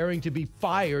preparing to be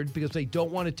fired because they don't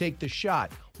want to take the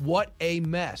shot. What a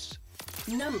mess.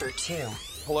 Number 2.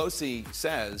 Pelosi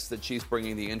says that she's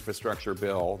bringing the infrastructure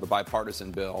bill, the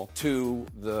bipartisan bill, to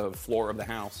the floor of the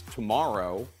House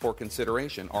tomorrow for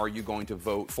consideration. Are you going to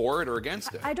vote for it or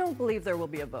against it? I don't believe there will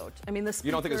be a vote. I mean, the Speaker,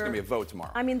 you don't think there's going to be a vote tomorrow?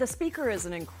 I mean, the Speaker is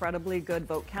an incredibly good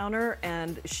vote counter,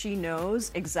 and she knows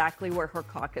exactly where her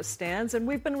caucus stands, and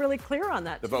we've been really clear on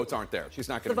that. The votes aren't there. She's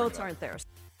not going to The votes aren't there.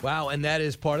 Wow, and that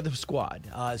is part of the squad,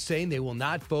 saying they will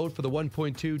not vote for the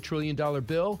 $1.2 trillion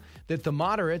bill, that the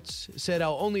moderates said,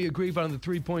 I'll only agree on the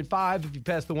 3.5 if you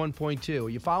pass the 1.2. Are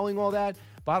you following all that?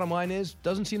 Bottom line is,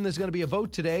 doesn't seem there's going to be a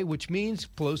vote today, which means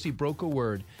Pelosi broke a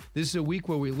word. This is a week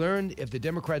where we learned if the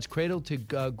Democrats'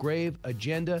 cradle-to-grave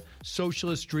agenda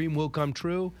socialist dream will come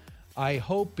true. I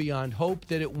hope beyond hope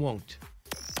that it won't.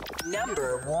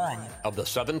 Number 1. Of the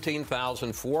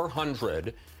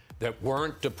 17,400 that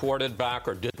weren't deported back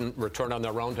or didn't return on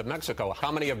their own to Mexico,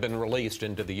 how many have been released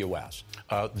into the U.S.?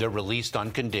 They're released on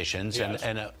conditions, Yes.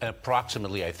 and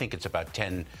approximately, I think it's about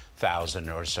 10,000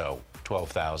 or so,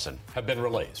 12,000. Have been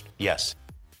released? Yes.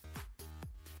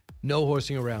 No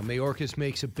horsing around. Mayorkas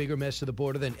makes a bigger mess of the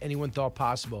border than anyone thought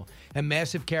possible, and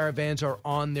massive caravans are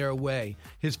on their way.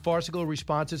 His farcical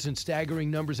responses and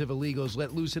staggering numbers of illegals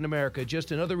let loose in America,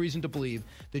 just another reason to believe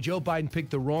that Joe Biden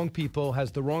picked the wrong people,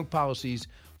 has the wrong policies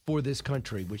for this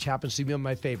country, which happens to be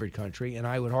my favorite country, and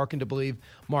I would hearken to believe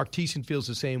Mark Thiessen feels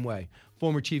the same way.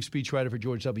 Former chief speechwriter for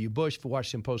George W. Bush, for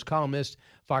Washington Post columnist,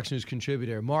 Fox News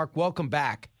contributor. Mark, welcome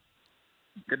back.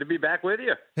 Good to be back with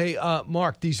you. Hey,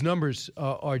 Mark, these numbers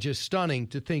are just stunning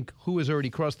to think who has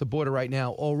already crossed the border right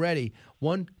now. Already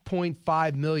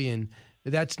 1.5 million.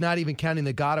 That's not even counting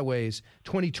the gotaways.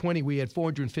 2020, we had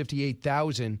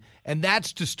 458,000, and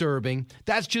that's disturbing.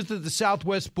 That's just at the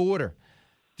southwest border.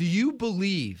 Do you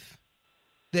believe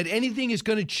that anything is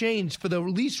going to change for the at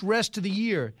least rest of the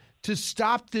year to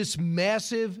stop this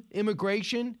massive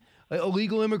immigration,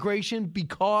 illegal immigration,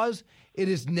 because it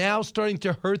is now starting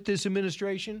to hurt this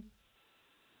administration?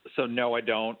 So, no, I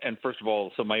don't. And first of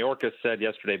all, so Mayorkas said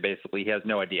yesterday basically he has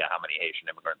no idea how many Haitian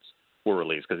immigrants were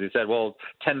released, because he said, well,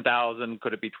 10,000,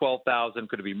 could it be 12,000,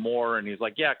 could it be more? And he's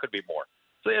like, yeah, it could be more.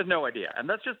 So he has no idea. And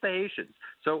that's just the Haitians.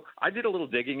 So I did a little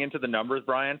digging into the numbers,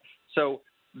 Brian. So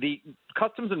the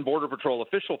Customs and Border Patrol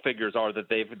official figures are that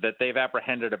they've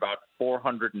apprehended about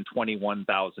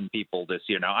 421,000 people this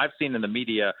year. Now, I've seen in the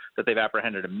media that they've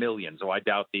apprehended 1 million, so I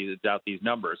doubt these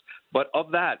numbers. But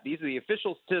of that, these are the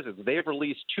official statistics. They've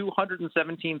released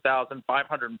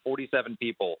 217,547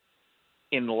 people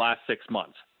in the last 6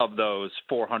 months of those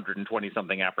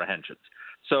 420-something apprehensions.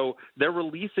 So they're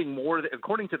releasing more,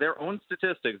 according to their own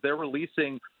statistics, they're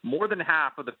releasing more than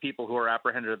half of the people who are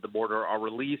apprehended at the border are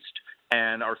released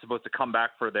and are supposed to come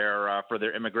back for their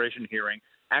immigration hearing.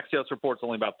 Axios reports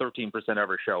only about 13%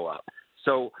 ever show up.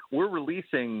 So we're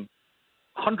releasing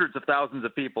hundreds of thousands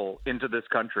of people into this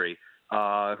country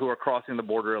who are crossing the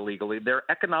border illegally. They're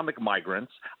economic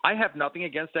migrants. I have nothing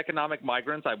against economic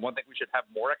migrants. I think we should have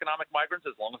more economic migrants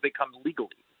as long as they come legally,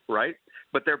 right?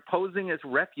 But they're posing as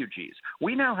refugees.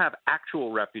 We now have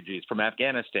actual refugees from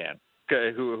Afghanistan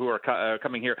who are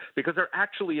coming here because they're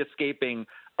actually escaping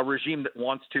a regime that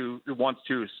wants to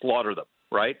slaughter them,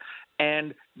 right?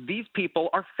 And these people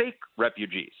are fake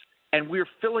refugees. And we're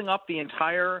filling up the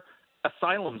entire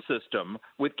asylum system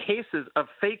with cases of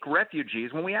fake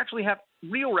refugees when we actually have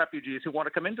real refugees who want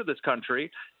to come into this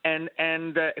country and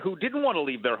who didn't want to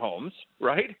leave their homes,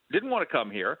 right? Didn't want to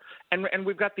come here. And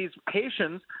we've got these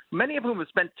Haitians, many of whom have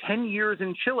spent 10 years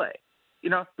in Chile. You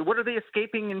know, what are they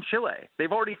escaping in Chile?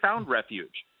 They've already found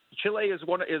refuge. Chile is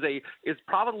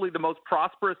probably the most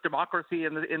prosperous democracy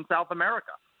in South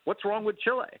America. What's wrong with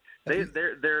Chile?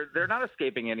 They're not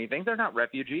escaping anything. They're not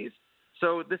refugees.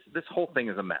 So this whole thing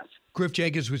is a mess. Griff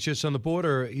Jenkins was just on the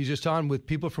border. He's just on with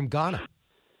people from Ghana.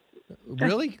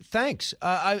 Really? Thanks.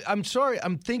 I'm sorry.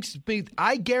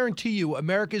 I guarantee you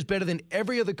America is better than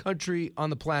every other country on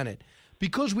the planet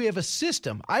because we have a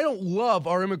system. I don't love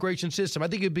our immigration system. I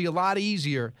think it'd be a lot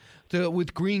easier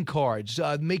with green cards,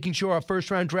 making sure our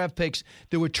first-round draft picks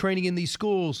that we're training in these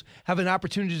schools have an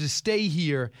opportunity to stay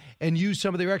here and use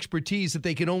some of their expertise that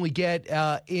they can only get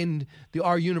in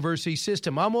our university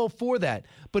system. I'm all for that.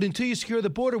 But until you secure the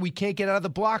border, we can't get out of the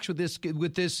blocks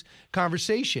with this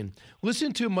conversation.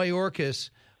 Listen to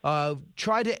Mayorkas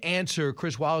try to answer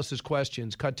Chris Wallace's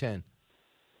questions. Cut 10.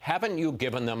 Haven't you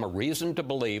given them a reason to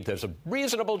believe there's a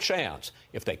reasonable chance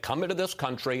if they come into this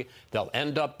country, they'll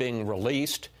end up being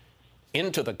released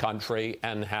into the country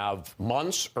and have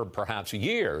months or perhaps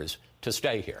years to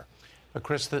stay here?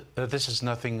 Chris, this is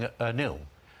nothing new.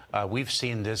 We've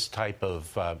seen this type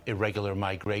of irregular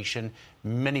migration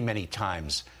many, many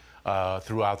times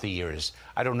throughout the years.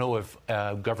 I don't know if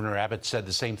Governor Abbott said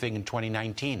the same thing in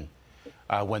 2019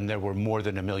 when there were more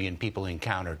than 1 million people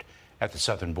encountered at the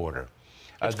southern border.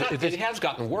 It has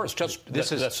gotten worse. Just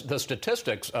the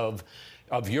statistics of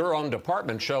your own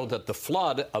department show that the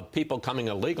flood of people coming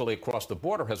illegally across the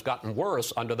border has gotten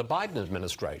worse under the Biden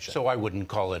administration. So I wouldn't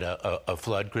call it a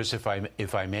flood, Chris, if I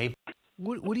may.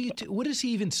 What is he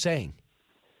even saying?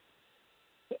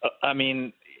 I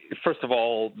mean, first of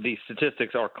all, the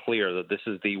statistics are clear that this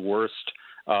is the worst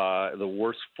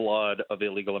flood of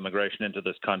illegal immigration into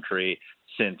this country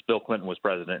since Bill Clinton was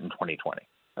president in 2020.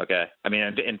 Okay. I mean,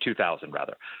 in 2000,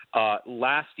 rather.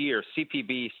 Last year,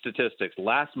 CPB statistics,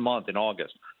 last month in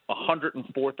August,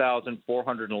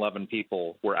 104,411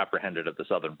 people were apprehended at the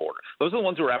southern border. Those are the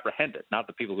ones who were apprehended, not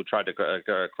the people who tried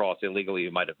to cross illegally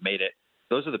who might have made it.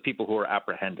 Those are the people who are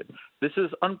apprehended. This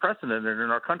is unprecedented in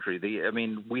our country.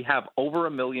 We have over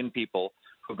 1 million people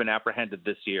who've been apprehended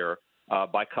this year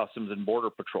by Customs and Border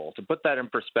Patrol. To put that in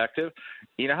perspective,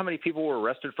 you know how many people were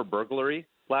arrested for burglary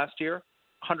last year?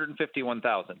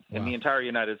 151,000 in the entire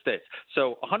United States.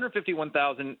 So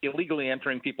 151,000 illegally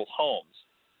entering people's homes,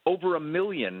 over 1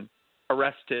 million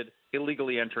arrested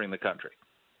illegally entering the country.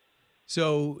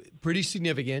 So pretty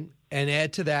significant. And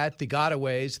add to that the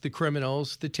gotaways, the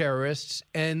criminals, the terrorists,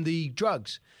 and the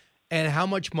drugs. And how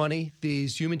much money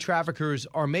these human traffickers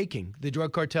are making, the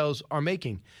drug cartels are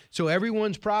making. So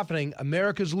everyone's profiting,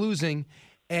 America's losing,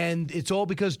 and it's all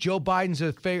because Joe Biden's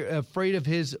afraid of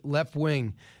his left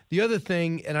wing. The other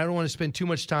thing, and I don't want to spend too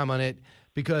much time on it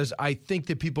because I think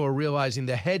that people are realizing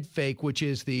the head fake, which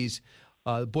is these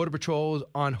Border Patrol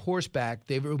on horseback.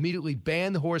 They've immediately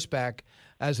banned the horseback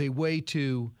as a way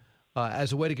to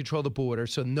control the border,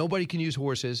 so nobody can use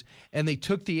horses. And they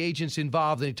took the agents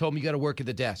involved and they told them you got to work at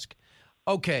the desk.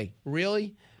 Okay,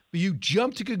 really? You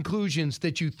jump to conclusions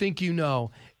that you think you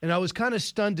know. And I was kind of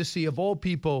stunned to see, of all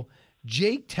people,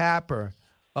 Jake Tapper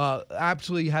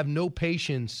absolutely have no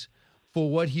patience for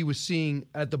what he was seeing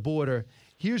at the border.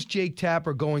 Here's Jake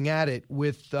Tapper going at it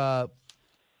with, you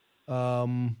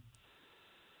want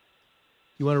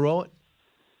to roll it?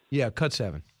 Yeah, cut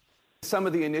 7. Some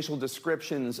of the initial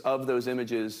descriptions of those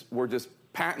images were just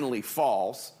patently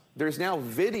false. There's now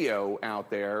video out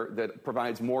there that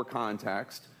provides more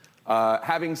context.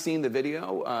 Having seen the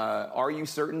video, are you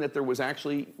certain that there was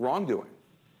actually wrongdoing?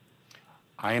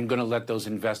 I am going to let those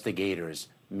investigators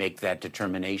make that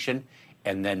determination,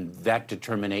 and then that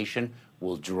determination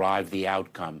will drive the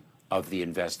outcome of the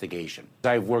investigation.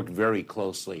 I've worked very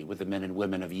closely with the men and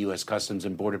women of U.S. Customs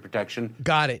and Border Protection.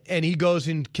 Got it. And he goes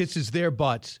and kisses their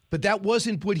butts. But that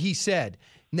wasn't what he said.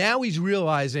 Now he's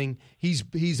realizing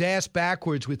he's asked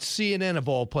backwards with CNN of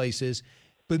all places.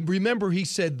 But remember, he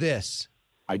said this.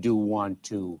 I do want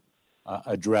to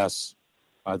address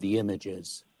the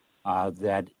images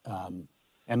that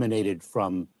emanated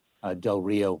from Del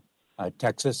Rio,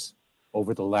 Texas,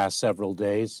 over the last several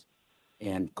days,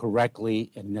 and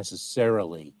correctly and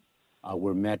necessarily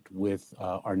were met with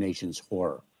our nation's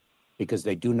horror, because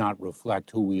they do not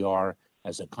reflect who we are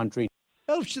as a country.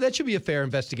 Oh, that should be a fair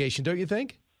investigation, don't you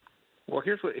think? Well,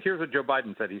 here's what Joe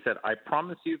Biden said. He said, I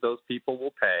promise you those people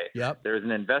will pay. Yep. There's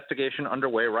an investigation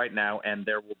underway right now, and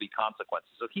there will be consequences.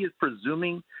 So he is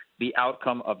presuming the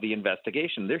outcome of the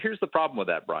investigation. Here's the problem with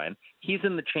that, Brian. He's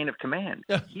in the chain of command.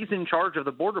 He's in charge of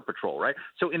the Border Patrol, right?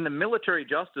 So in the military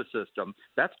justice system,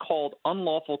 that's called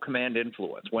unlawful command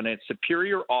influence, when a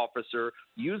superior officer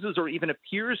uses or even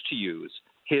appears to use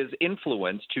his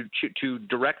influence to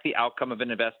direct the outcome of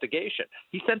an investigation.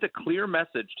 He sent a clear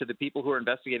message to the people who are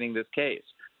investigating this case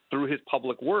through his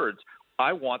public words.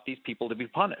 I want these people to be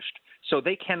punished. So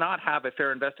they cannot have a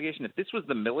fair investigation. If this was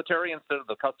the military instead of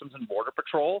the Customs and Border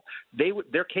Patrol,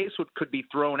 their case could be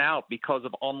thrown out because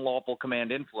of unlawful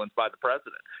command influence by the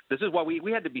president. This is why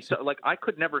we had to be so, like, I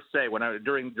could never say when I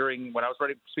was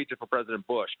writing speeches for President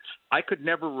Bush, I could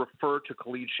never refer to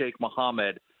Khalid Sheikh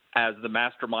Mohammed as the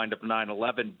mastermind of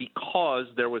 9/11 because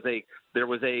there was a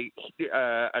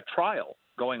trial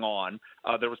going on.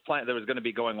 There was going to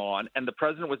be going on, and the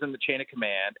president was in the chain of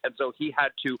command, and so we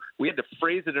had to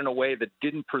phrase it in a way that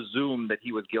didn't presume that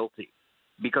he was guilty,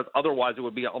 because otherwise it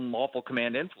would be unlawful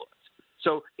command influence.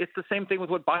 So it's the same thing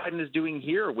with what Biden is doing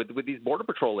here with these Border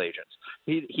Patrol agents.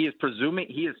 He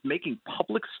is making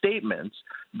public statements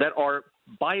that are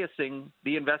biasing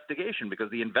the investigation,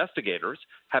 because the investigators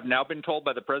have now been told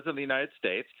by the President of the United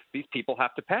States these people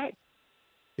have to pay.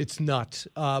 It's nuts.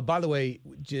 By the way,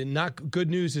 good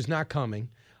news is not coming.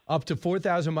 Up to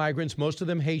 4,000 migrants, most of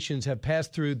them Haitians, have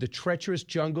passed through the treacherous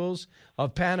jungles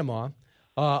of Panama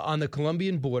on the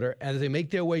Colombian border, and they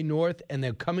make their way north, and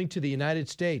they're coming to the United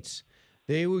States.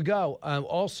 There we go.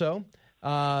 Also,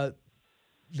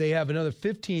 they have another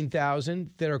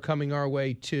 15,000 that are coming our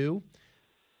way, too.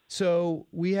 So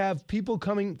we have people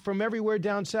coming from everywhere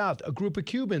down south. A group of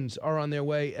Cubans are on their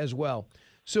way as well.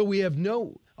 So we have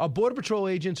our Border Patrol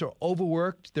agents are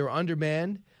overworked. They're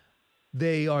undermanned.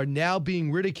 They are now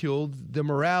being ridiculed. The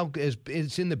morale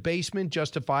is in the basement,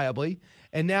 justifiably.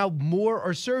 And now more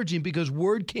are surging because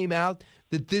word came out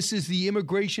that this is the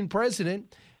immigration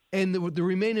president, and the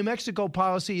Remain in Mexico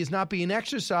policy is not being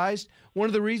exercised. One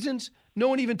of the reasons, no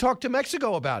one even talked to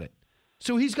Mexico about it.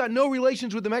 So he's got no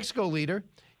relations with the Mexico leader.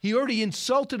 He already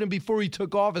insulted him before he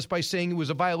took office by saying it was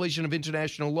a violation of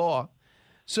international law.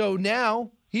 So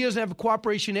now he doesn't have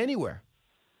cooperation anywhere.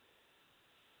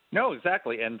 No,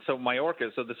 exactly. And so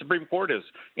the Supreme Court has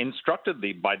instructed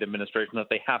the Biden administration that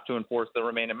they have to enforce the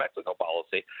Remain in Mexico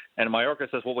policy. And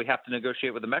Mayorkas says, well, we have to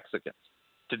negotiate with the Mexicans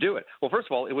to do it. Well, first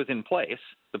of all, it was in place.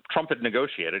 Trump had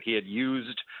negotiated. He had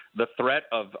used the threat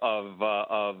of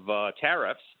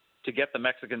tariffs to get the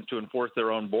Mexicans to enforce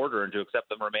their own border and to accept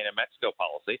the Remain in Mexico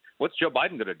policy. What's Joe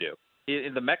Biden going to do?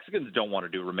 The Mexicans don't want to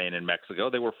do Remain in Mexico.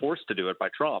 They were forced to do it by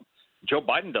Trump. Joe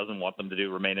Biden doesn't want them to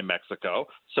do Remain in Mexico.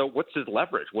 So what's his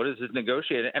leverage? What is his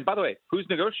negotiating? And by the way, who's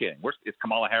negotiating? Is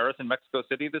Kamala Harris in Mexico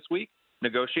City this week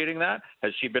negotiating that?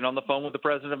 Has she been on the phone with the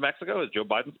president of Mexico? Has Joe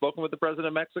Biden spoken with the president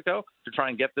of Mexico to try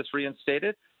and get this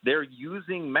reinstated? They're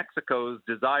using Mexico's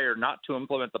desire not to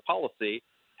implement the policy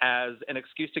as an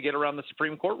excuse to get around the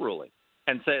Supreme Court ruling.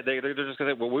 And say they're just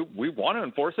going to say, well, we want to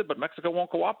enforce it, but Mexico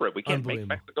won't cooperate. We can't make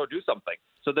Mexico do something.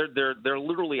 So they're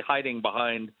literally hiding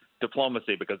behind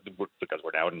diplomacy because we're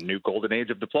now in a new golden age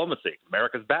of diplomacy.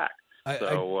 America's back.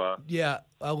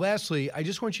 Lastly, I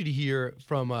just want you to hear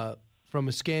from a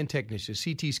scan technician,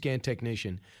 CT scan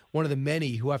technician, one of the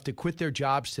many who have to quit their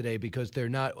jobs today because they're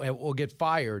not, or get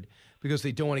fired because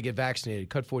they don't want to get vaccinated.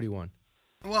 Cut 41.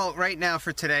 Well, right now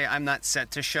for today, I'm not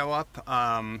set to show up.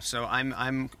 So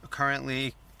I'm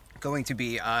currently going to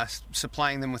be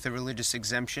supplying them with a religious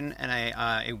exemption, and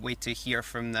I wait to hear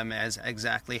from them as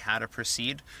exactly how to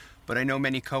proceed. But I know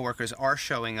many coworkers are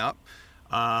showing up,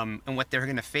 and what they're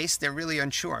going to face, they're really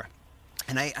unsure.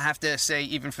 And I have to say,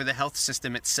 even for the health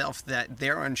system itself, that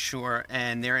they're unsure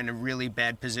and they're in a really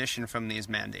bad position from these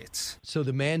mandates. So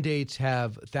the mandates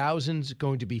have thousands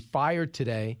going to be fired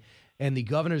today, and the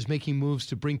governor's making moves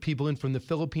to bring people in from the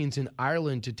Philippines and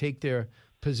Ireland to take their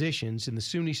positions in the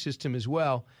SUNY system as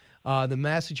well. The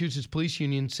Massachusetts Police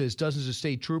Union says dozens of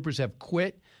state troopers have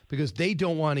quit because they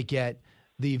don't want to get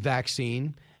the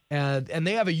vaccine, and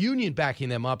they have a union backing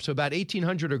them up. So about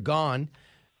 1,800 are gone.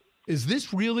 Is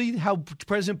this really how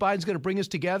President Biden's going to bring us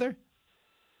together?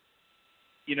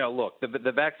 You know, look,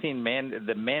 the vaccine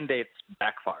the mandates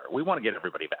backfire. We want to get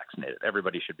everybody vaccinated.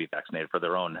 Everybody should be vaccinated for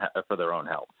their own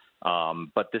health.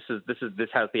 But this has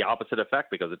the opposite effect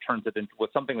because it turns it into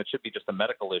something that should be just a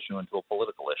medical issue into a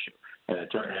political issue, and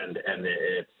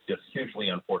it's just hugely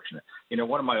unfortunate. You know,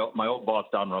 one of my old boss,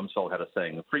 Don Rumsfeld, had a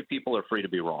saying: "Free people are free to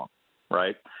be wrong,"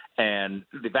 right? And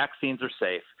the vaccines are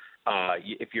safe.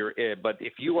 If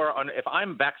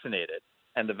I'm vaccinated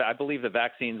and I believe the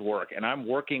vaccines work, and I'm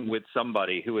working with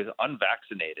somebody who is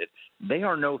unvaccinated, they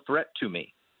are no threat to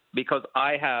me because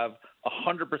I have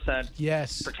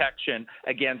 100% protection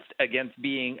against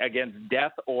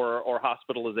death or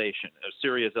hospitalization or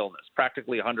serious illness,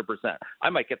 practically 100%. I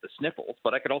might get the sniffles,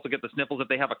 but I could also get the sniffles if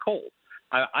they have a cold.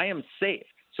 I am safe.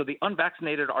 So the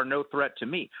unvaccinated are no threat to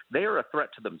me. They are a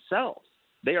threat to themselves.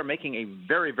 they are making a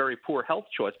very, very poor health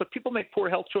choice. But people make poor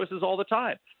health choices all the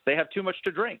time. They have too much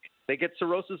to drink. They get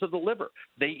cirrhosis of the liver.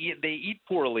 They eat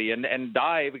poorly and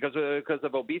die because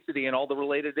of obesity and all the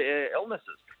related illnesses.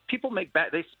 People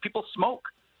people smoke.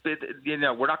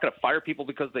 We're not going to fire people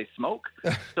because they smoke.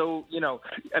 So,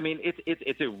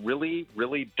 it's a really,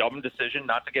 really dumb decision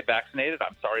not to get vaccinated.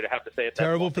 I'm sorry to have to say it.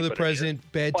 Terrible for the president,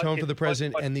 bad tone for the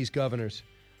president and these governors.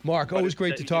 Mark, always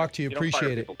great to talk to you.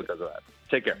 Appreciate it. Because of that.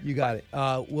 Take care. You got it.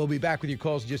 We'll be back with your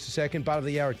calls in just a second. Bottom of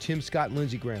the hour, Tim Scott and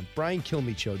Lindsey Graham. Brian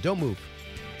Kilmeade Show. Don't move.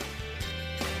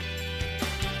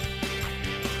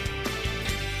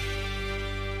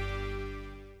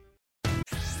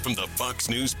 From the Fox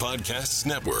News Podcasts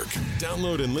Network.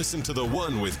 Download and listen to The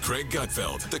One with Craig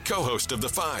Gutfeld, the co-host of The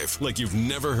Five, like you've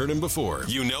never heard him before.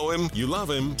 You know him, you love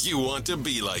him, you want to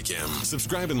be like him.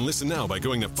 Subscribe and listen now by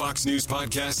going to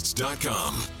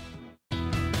foxnewspodcasts.com.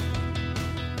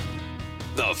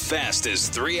 The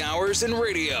fastest 3 hours in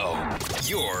radio.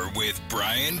 You're with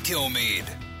Brian Kilmeade.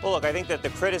 Well, look, I think that the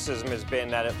criticism has been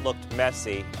that it looked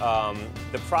messy.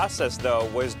 The process, though,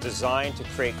 was designed to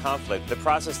create conflict. The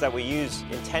process that we use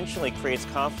intentionally creates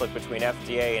conflict between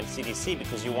FDA and CDC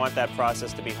because you want that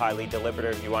process to be highly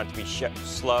deliberative. You want it to be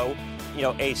slow.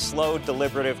 A slow,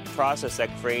 deliberative process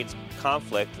that creates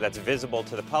conflict that's visible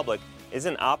to the public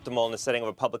isn't optimal in the setting of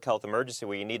a public health emergency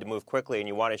where you need to move quickly and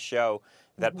you want to show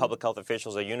that public health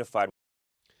officials are unified.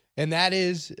 And that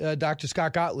is Dr.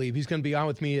 Scott Gottlieb. He's going to be on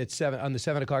with me at 7 on the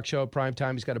 7 o'clock show at prime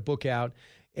time. He's got a book out.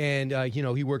 And,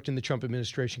 he worked in the Trump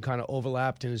administration, kind of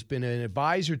overlapped, and has been an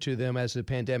advisor to them as the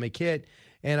pandemic hit.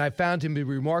 And I found him to be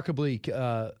remarkably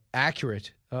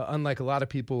accurate, unlike a lot of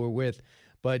people we're with.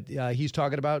 But he's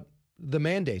talking about the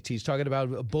mandates. He's talking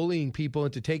about bullying people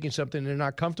into taking something they're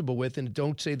not comfortable with, and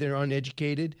don't say they're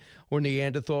uneducated or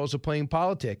Neanderthals or playing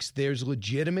politics. There's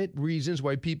legitimate reasons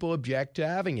why people object to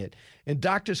having it. And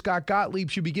Dr. Scott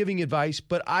Gottlieb should be giving advice,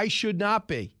 but I should not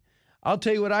be. I'll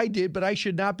tell you what I did, but I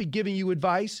should not be giving you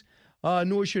advice,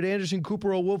 nor should Anderson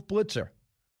Cooper or Wolf Blitzer.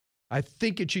 I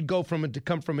think it should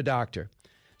come from a doctor.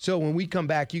 So when we come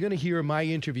back, you're going to hear my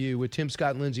interview with Tim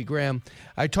Scott and Lindsey Graham.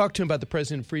 I talked to him about the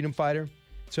President Freedom Fighter.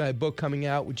 So I have a book coming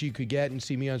out, which you could get and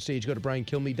see me on stage. Go to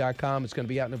briankilmeade.com. It's going to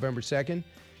be out November 2nd.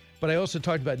 But I also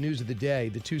talked about news of the day,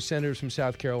 the two senators from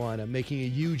South Carolina making a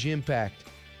huge impact.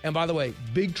 And by the way,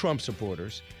 big Trump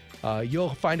supporters. You'll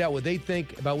find out what they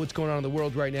think about what's going on in the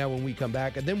world right now when we come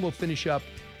back. And then we'll finish up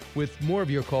with more of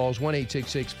your calls,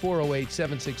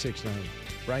 1-866-408-7669.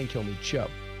 Brian Kilmeade Show.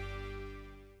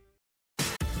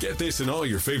 Get this and all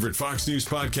your favorite Fox News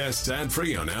podcasts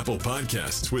ad-free on Apple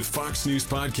Podcasts with Fox News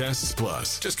Podcasts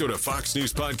Plus. Just go to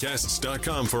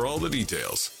foxnewspodcasts.com for all the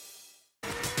details.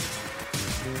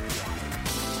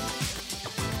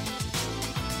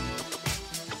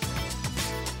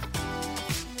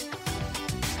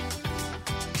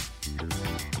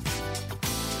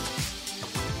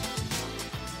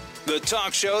 The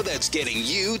talk show that's getting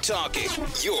you talking.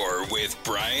 You're with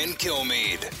Brian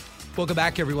Kilmeade. Welcome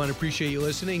back, everyone. Appreciate you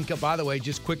listening. By the way,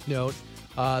 just quick note,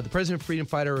 the President Freedom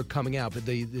Fighter are coming out, but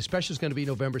the special is going to be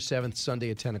November 7th, Sunday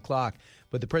at 10 o'clock.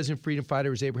 But the President Freedom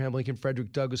Fighter is Abraham Lincoln,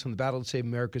 Frederick Douglass on the battle to save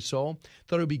America's soul.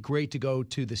 Thought it would be great to go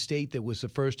to the state that was the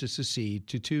first to secede,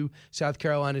 to two South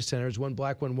Carolina senators, one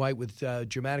black, one white, with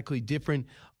dramatically different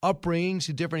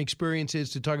upbringings, different experiences,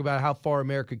 to talk about how far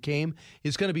America came.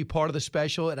 It's going to be part of the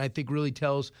special, and I think really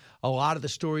tells a lot of the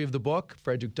story of the book,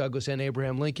 Frederick Douglass and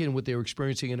Abraham Lincoln, what they were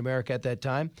experiencing in America at that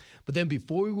time. But then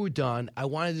before we were done, I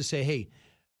wanted to say, hey,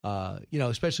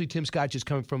 especially Tim Scott just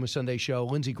coming from a Sunday show,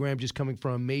 Lindsey Graham just coming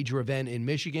from a major event in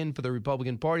Michigan for the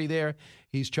Republican Party there.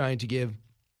 He's trying to give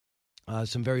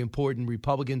some very important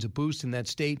Republicans a boost in that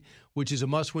state, which is a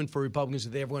must-win for Republicans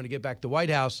if they ever want to get back to the White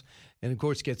House. And, of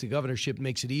course, gets the governorship,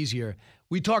 makes it easier.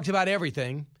 We talked about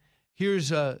everything.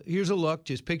 Here's a look.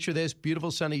 Just picture this.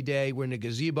 Beautiful sunny day. We're in a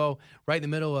gazebo right in the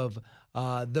middle of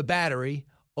the Battery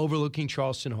overlooking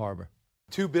Charleston Harbor.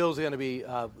 Two bills are going to be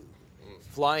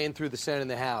flying through the Senate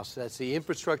and the House. That's the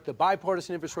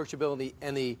bipartisan infrastructure bill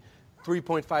and the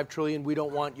 $3.5 trillion we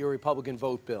don't want your Republican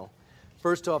vote bill.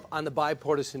 First off, on the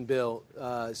bipartisan bill,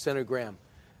 Senator Graham,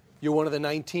 you're one of the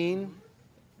 19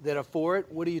 that are for it.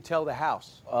 What do you tell the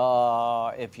House?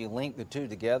 If you link the two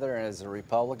together, as a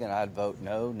Republican, I'd vote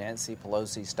no. Nancy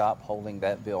Pelosi, stop holding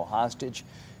that bill hostage.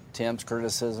 Tim's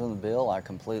criticism of the bill, I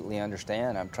completely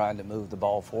understand. I'm trying to move the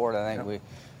ball forward. I think we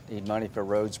need money for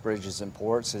roads, bridges, and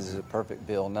ports. Is it a perfect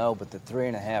bill? No. But the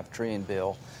 $3.5 trillion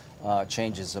bill,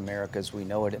 changes America as we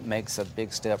know it. It makes a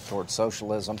big step towards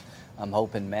socialism. I'm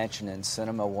hoping Manchin and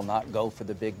Sinema will not go for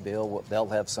the big bill. They'll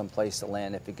have some place to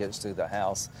land if it gets through the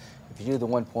House. If you do the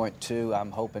 1.2,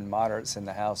 I'm hoping moderates in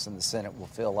the House and the Senate will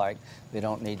feel like they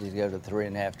don't need to go to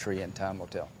 $3.5 trillion. Time will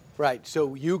tell. Right.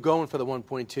 So you going for the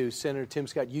 1.2. Senator Tim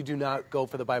Scott, you do not go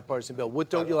for the bipartisan bill. What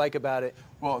don't you like about it?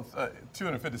 Well,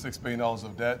 $256 billion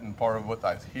of debt, and part of what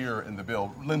I hear in the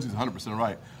bill, Lindsay's 100%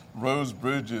 right. Roads,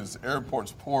 bridges,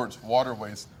 airports, ports,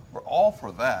 waterways, we're all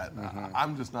for that.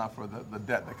 I'm just not for the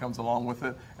debt that comes along with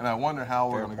it. And I wonder how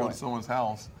we're going to go to someone's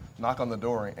house, knock on the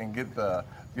door, and get the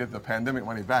pandemic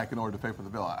money back in order to pay for the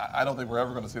bill. I don't think we're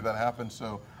ever going to see that happen.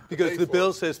 So because the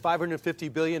bill says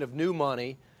 $550 billion of new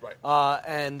money, right,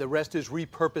 and the rest is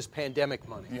repurposed pandemic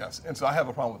money. Yes, and so I have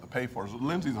a problem with the pay for it. So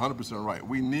Lindsay's 100% right.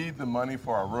 We need the money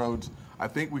for our roads. I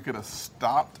think we could have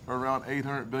stopped around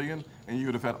 $800 billion, and you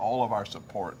would have had all of our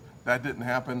support. That didn't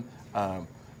happen.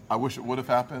 I wish it would have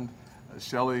happened.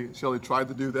 Shelley tried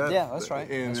to do that. Yeah, that's right.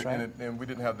 And we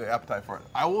didn't have the appetite for it.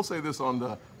 I will say this on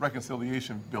the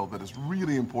reconciliation bill that is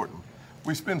really important.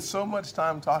 We spend so much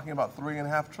time talking about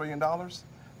 $3.5 trillion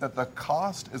that the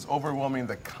cost is overwhelming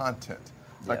the content.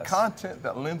 The content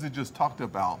that Lindsay just talked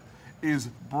about is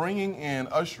ushering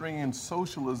in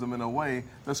socialism in a way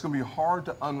that's going to be hard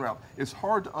to unwrap. It's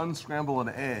hard to unscramble an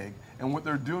egg. And what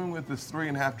they're doing with this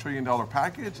 $3.5 trillion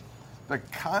package, the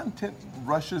content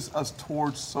rushes us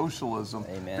towards socialism.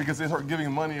 Amen. Because they start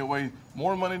giving money away,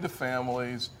 more money to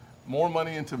families, more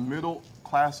money into middle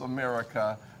class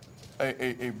America,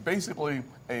 basically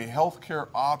a healthcare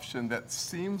option that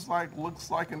seems like, looks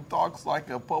like, and talks like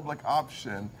a public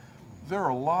option. There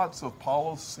are lots of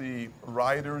policy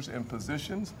writers in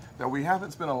positions that we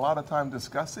haven't spent a lot of time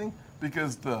discussing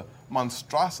because the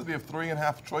monstrosity of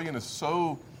 $3.5 trillion is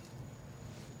so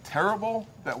terrible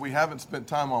that we haven't spent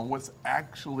time on what's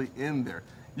actually in there.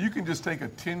 You can just take a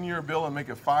 10-year bill and make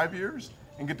it 5 years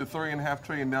and get the $3.5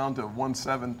 trillion down to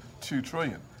 $1.72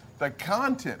 trillion. The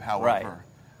content, however,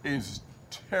 is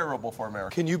terrible for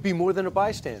America. Can you be more than a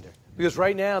bystander? Because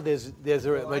right now there's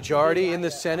a majority in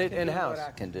the Senate and House. What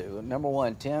I can do. Number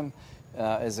one, Tim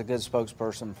is a good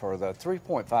spokesperson for the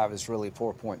 3.5 is really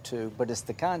 4.2, but it's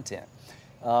the content.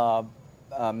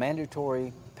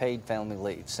 Mandatory paid family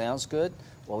leave. Sounds good?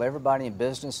 Well, everybody in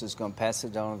business is going to pass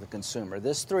it on to the consumer.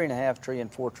 This $3.5 trillion,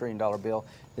 $4 trillion bill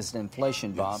is an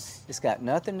inflation bomb. Yes. It's got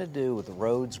nothing to do with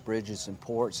roads, bridges, and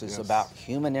ports. It's about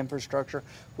human infrastructure,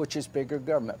 which is bigger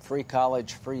government. Free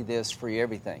college, free this, free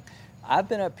everything. I've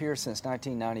been up here since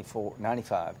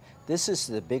 1995. This is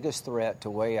the biggest threat to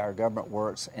the way our government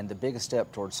works and the biggest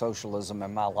step towards socialism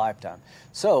in my lifetime.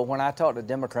 So when I talk to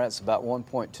Democrats about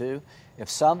 1.2, if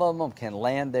some of them can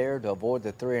land there to avoid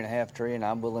the $3.5 trillion,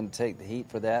 I'm willing to take the heat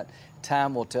for that.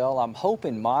 Time will tell. I'm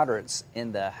hoping moderates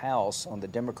in the House on the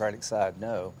Democratic side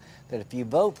know that if you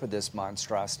vote for this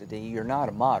monstrosity, you're not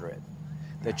a moderate,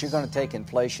 that you're going to take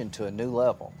inflation to a new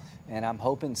level. And I'm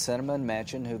hoping Sinema and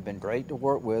Manchin, who've been great to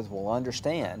work with, will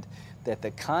understand that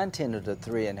the content of the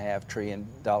 $3.5 trillion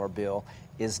bill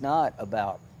is not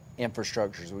about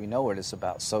infrastructure as we know it. It's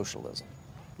about socialism.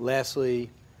 Lastly,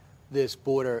 this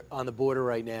border, on the border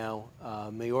right now,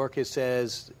 Mayorkas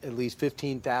says at least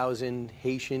 15,000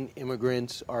 Haitian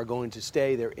immigrants are going to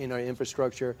stay. They're in our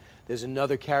infrastructure. There's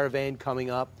another caravan coming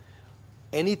up.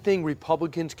 Anything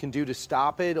Republicans can do to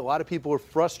stop it? A lot of people are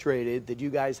frustrated that you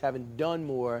guys haven't done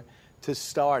more to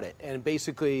start it. And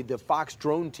basically, the Fox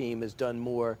drone team has done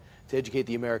more to educate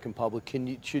the American public.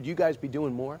 Should you guys be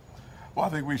doing more? Well, I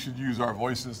think we should use our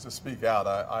voices to speak out.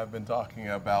 I've been talking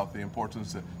about the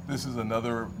importance that this is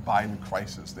another Biden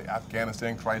crisis, the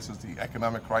Afghanistan crisis, the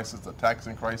economic crisis, the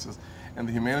taxing crisis, and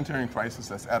the humanitarian crisis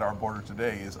that's at our border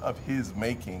today is of his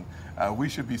making. We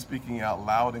should be speaking out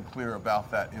loud and clear about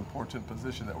that important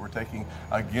position that we're taking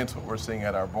against what we're seeing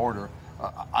at our border.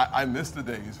 I miss the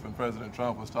days when President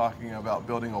Trump was talking about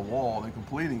building a wall and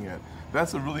completing it.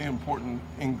 That's a really important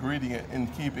ingredient in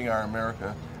keeping our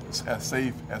America as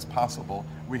safe as possible.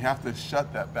 We have to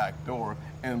shut that back door.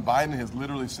 And Biden has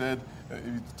literally said, if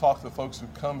you talk to folks who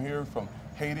come here from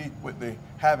Haiti, what they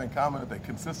have in common, they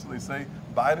consistently say,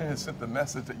 Biden has sent the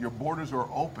message that your borders are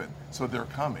open, so they're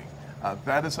coming.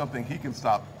 That is something he can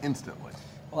stop instantly.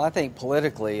 Well, I think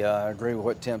politically, I agree with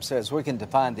what Tim says. We can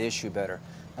define the issue better.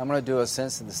 I'm going to do a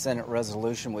sense of the Senate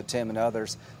resolution with Tim and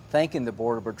others, thanking the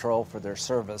Border Patrol for their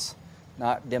service,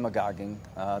 not demagoguing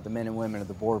the men and women of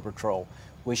the Border Patrol.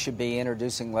 We should be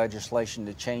introducing legislation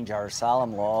to change our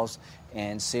asylum laws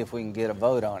and see if we can get a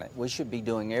vote on it. We should be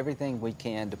doing everything we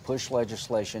can to push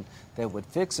legislation that would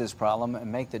fix this problem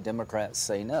and make the Democrats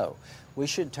say no. We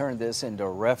should turn this into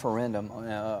a referendum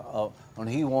on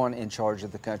who you want in charge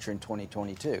of the country in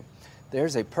 2022.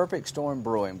 There's a perfect storm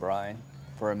brewing, Brian,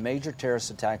 for a major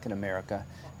terrorist attack in America,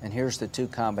 and here's the two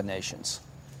combinations.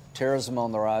 Terrorism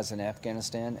on the rise in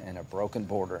Afghanistan and a broken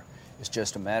border. It's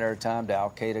just a matter of time till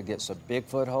al-Qaeda gets a big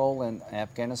foothold in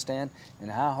Afghanistan.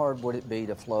 And how hard would it be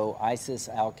to flow ISIS,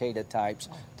 al-Qaeda types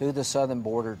through the southern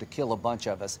border to kill a bunch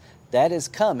of us? That is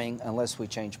coming unless we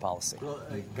change policy. Well,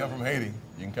 you can come from Haiti.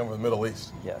 You can come from the Middle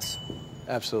East. Yes.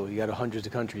 Absolutely. You got hundreds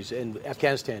of countries. In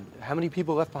Afghanistan, how many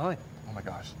people left behind? Oh, my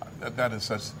gosh. That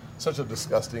is such a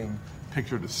disgusting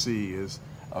picture to see, is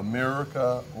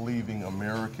America leaving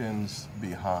Americans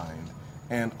behind.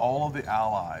 And all of the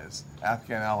allies,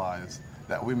 Afghan allies,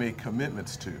 that we made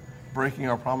commitments to, breaking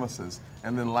our promises.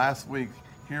 And then last week,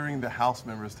 hearing the House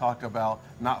members talk about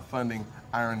not funding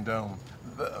Iron Dome,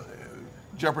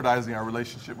 jeopardizing our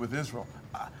relationship with Israel.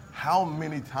 How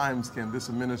many times can this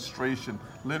administration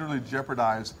literally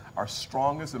jeopardize our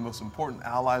strongest and most important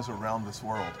allies around this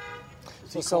world?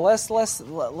 So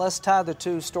let's tie the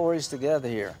two stories together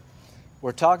here.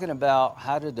 We're talking about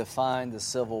how to define the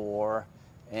Civil War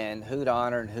and who to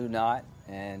honor and who not,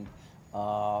 and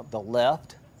the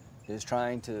left is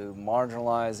trying to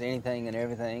marginalize anything and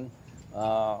everything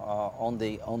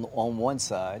on one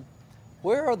side.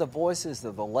 Where are the voices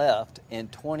of the left in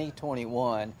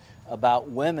 2021 about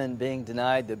women being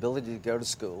denied the ability to go to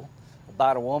school,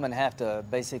 about a woman have to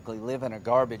basically live in a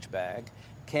garbage bag,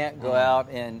 can't go out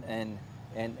and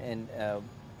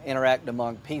interact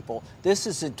among people? This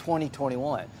is in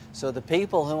 2021. So the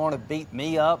people who want to beat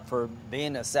me up for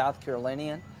being a South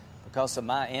Carolinian because of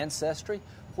my ancestry,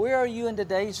 where are you in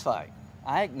today's fight?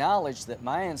 I acknowledge that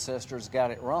my ancestors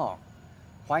got it wrong.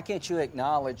 Why can't you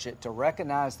acknowledge it? To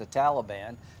recognize the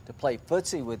Taliban, to play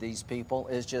footsie with these people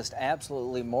is just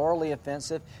absolutely morally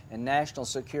offensive and national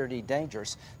security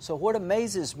dangerous. So what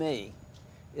amazes me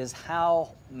is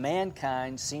how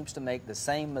mankind seems to make the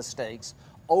same mistakes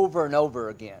over and over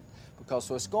again. Because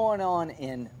what's going on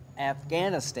in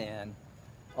Afghanistan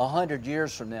 100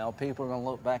 years from now, people are going to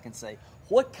look back and say,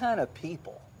 what kind of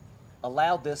people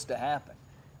allowed this to happen?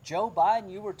 Joe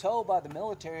Biden, you were told by the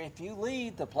military, if you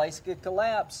leave, the place could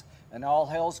collapse and all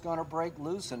hell's going to break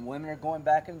loose and women are going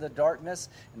back into the darkness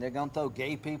and they're going to throw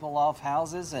gay people off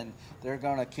houses and they're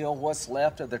going to kill what's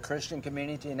left of the Christian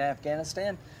community in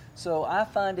Afghanistan. So I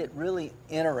find it really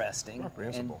interesting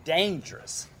and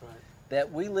dangerous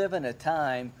that we live in a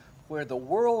time where the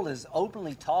world is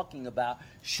openly talking about,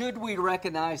 should we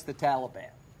recognize the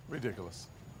Taliban? Ridiculous.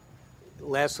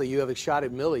 Lastly, you have a shot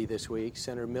at Milley this week,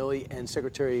 Senator Milley and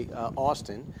Secretary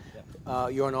Austin.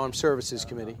 You're on Armed Services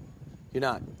Committee. You're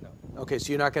not? No. Okay, so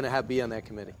you're not going to be on that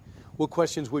committee. What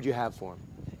questions would you have for him?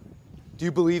 Do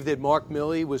you believe that Mark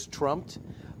Milley was trumped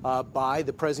by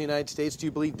the President of the United States? Do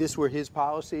you believe this were his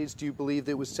policies? Do you believe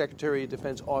that it was Secretary of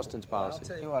Defense Austin's policy? I'll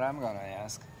tell you what I'm going to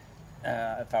ask,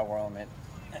 if I were on it.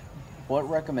 What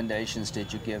recommendations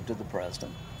did you give to the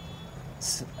President?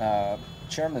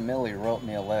 Chairman Milley wrote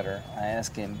me a letter. I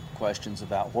asked him questions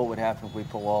about what would happen if we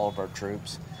pull all of our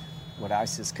troops. Would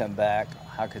ISIS come back?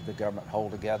 How could the government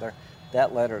hold together?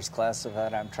 That letter is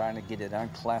classified. I'm trying to get it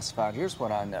unclassified. Here's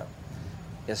what I know.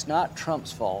 It's not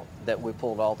Trump's fault that we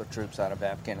pulled all the troops out of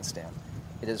Afghanistan.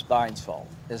 It is Biden's fault.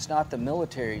 It's not the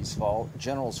military's fault,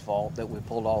 general's fault, that we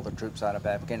pulled all the troops out of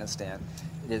Afghanistan.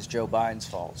 It is Joe Biden's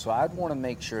fault. So I'd want to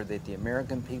make sure that the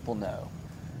American people know,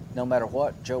 no matter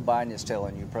what Joe Biden is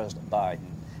telling you, President Biden,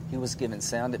 he was given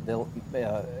sound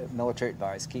military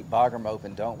advice, keep Bagram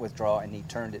open, don't withdraw, and he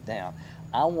turned it down.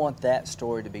 I want that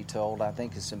story to be told. I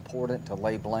think it's important to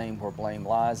lay blame where blame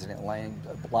lies, and it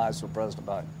lies with President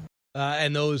Biden.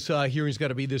 And those hearings got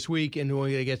to be this week, and we're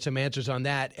going to get some answers on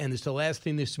that. And it's the last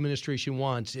thing this administration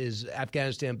wants is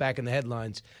Afghanistan back in the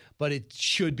headlines. But it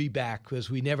should be back because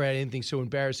we never had anything so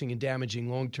embarrassing and damaging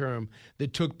long-term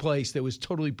that took place that was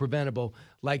totally preventable,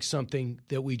 like something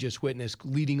that we just witnessed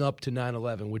leading up to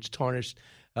 9/11, which tarnished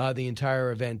the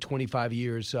entire event 25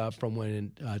 years from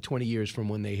when, 20 years from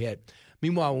when they hit.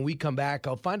 Meanwhile, when we come back,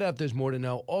 I'll find out if there's more to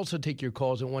know. Also take your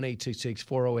calls at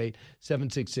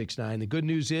 1-866-408-7669. The good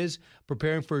news is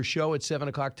preparing for a show at 7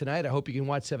 o'clock tonight. I hope you can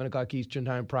watch 7 o'clock Eastern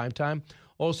Time, prime time.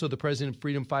 Also, the President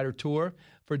Freedom Fighter Tour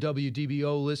for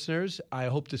WDBO listeners. I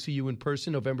hope to see you in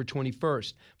person November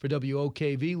 21st. For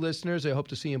WOKV listeners, I hope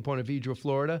to see you in Ponte Vedra,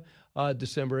 Florida,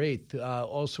 December 8th.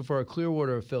 Also for our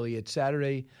Clearwater affiliate,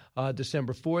 Saturday,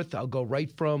 December 4th. I'll go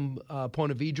right from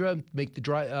Ponte Vedra, make the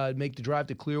drive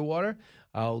to Clearwater.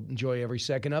 I'll enjoy every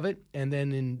second of it. And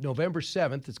then in November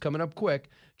 7th, it's coming up quick,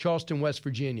 Charleston, West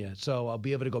Virginia. So I'll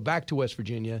be able to go back to West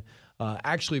Virginia,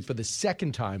 actually for the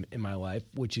second time in my life,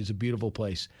 which is a beautiful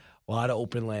place. A lot of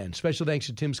open land. Special thanks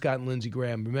to Tim Scott and Lindsey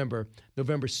Graham. Remember,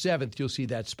 November 7th, you'll see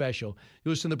that special.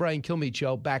 You'll listen to the Brian Kilmeade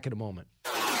Show. Back in a moment.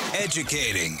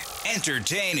 Educating,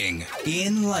 entertaining,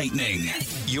 enlightening.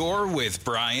 You're with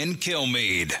Brian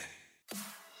Kilmeade.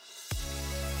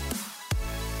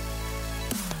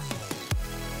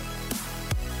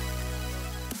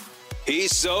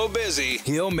 He's so busy,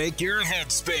 he'll make your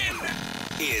head spin.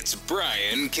 It's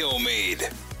Brian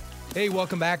Kilmeade. Hey,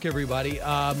 welcome back, everybody.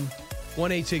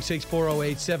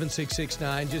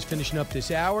 1-866-408-7669. Just finishing up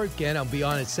this hour. Again, I'll be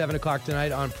on at 7 o'clock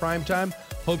tonight on primetime.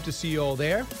 Hope to see you all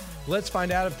there. Let's find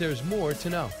out if there's more to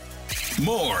know.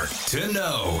 More to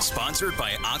know. Sponsored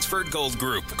by Oxford Gold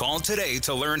Group. Call today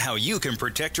to learn how you can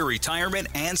protect your retirement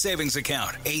and savings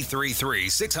account.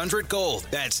 833-600-GOLD.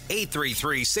 That's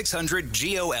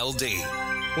 833-600-GOLD.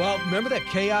 Well, remember that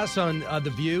chaos on The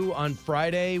View on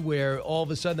Friday where all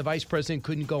of a sudden the vice president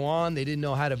couldn't go on? They didn't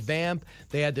know how to vamp.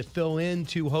 They had to fill in.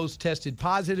 2 hosts tested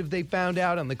positive, they found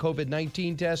out, on the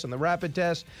COVID-19 test, on the rapid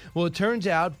test. Well, it turns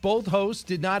out both hosts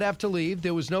did not have to leave.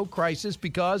 There was no crisis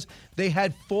because they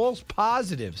had false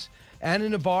positives. Anna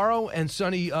Navarro and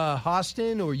Sonny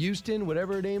Houston,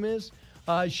 whatever her name is,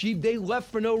 they left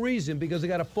for no reason because they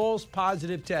got a false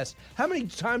positive test. How many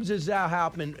times does that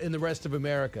happen in the rest of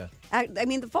America? I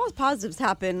mean, the false positives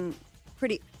happen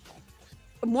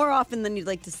more often than you'd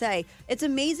like to say. It's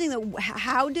amazing that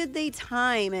how did they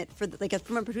time it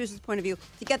from a producer's point of view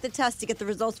to get the test, to get the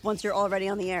results once you're already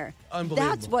on the air? Unbelievable.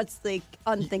 That's what's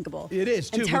unthinkable. It is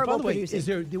too. And terrible by the way,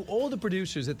 producing. all the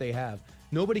producers that they have?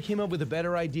 Nobody came up with a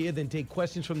better idea than take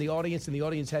questions from the audience, and the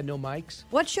audience had no mics.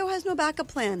 What show has no backup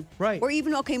plan? Right. Or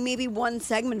even, maybe one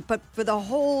segment, but for the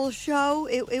whole show,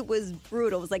 it was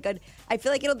brutal. It was I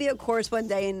feel like it'll be a course one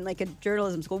day in a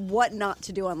journalism school, what not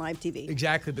to do on live TV.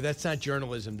 Exactly, but that's not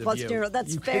journalism, The View.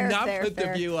 That's you fair, cannot fair, put fair.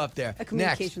 The View up there. A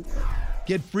communications. Next,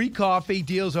 get free coffee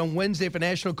deals on Wednesday for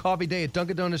National Coffee Day at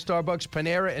Dunkin' Donuts, Starbucks,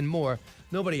 Panera, and more.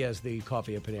 Nobody has the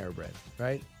coffee at Panera Bread,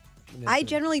 right? I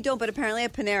generally don't, but apparently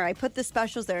at Panera, I put the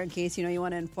specials there in case, you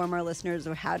want to inform our listeners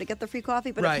of how to get the free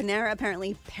coffee. But at Panera,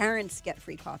 apparently parents get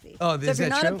free coffee. Oh, so if you're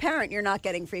not true? a parent, you're not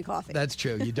getting free coffee. That's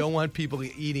true. You don't want people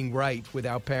eating right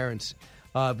without parents.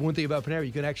 One thing about Panera,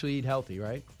 you can actually eat healthy,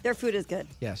 right? Their food is good.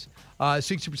 Yes.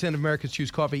 60% of Americans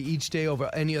choose coffee each day over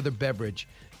any other beverage.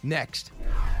 Next.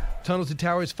 Tunnel to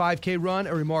Towers 5K run,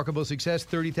 a remarkable success.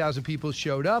 30,000 people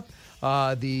showed up.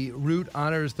 The route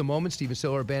honors the moment. Steven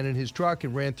Stiller abandoned his truck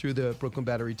and ran through the Brooklyn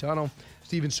Battery Tunnel.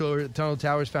 Steven Stiller Tunnel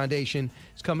Towers Foundation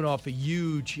is coming off a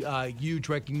huge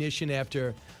recognition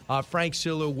after Frank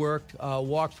Stiller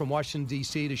walked from Washington,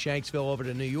 D.C. to Shanksville over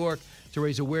to New York to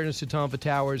raise awareness to Tunnel to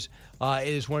Towers. It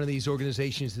is one of these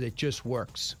organizations that just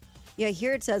works. Yeah,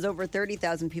 here it says over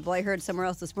 30,000 people. I heard somewhere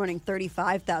else this morning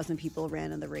 35,000 people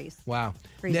ran in the race. Wow.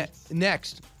 Crazy.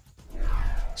 Next.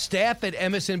 Staff at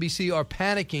MSNBC are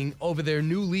panicking over their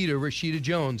new leader, Rashida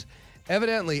Jones.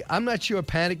 Evidently, I'm not sure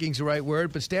panicking is the right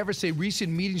word, but staffers say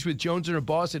recent meetings with Jones and her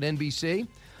boss at NBC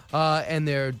and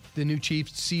the new chief,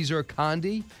 Cesar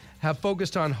Condi, have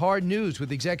focused on hard news,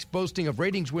 with execs boasting of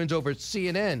ratings wins over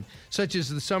CNN, such as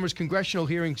the summer's congressional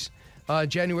hearings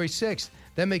January 6th.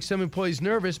 That makes some employees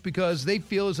nervous because they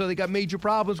feel as though they got major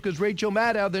problems because Rachel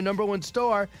Maddow, their number one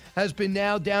star, has been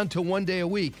now down to 1 day a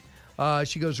week.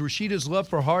 She goes, Rashida's love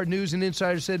for hard news, an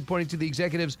insider said, pointing to the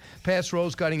executive's past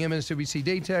roles guiding MSNBC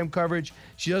daytime coverage.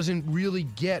 She doesn't really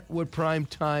get what prime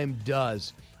time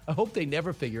does. I hope they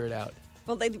never figure it out.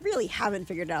 Well, they really haven't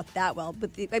figured it out that well.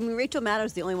 But Rachel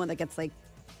Maddow's the only one that gets some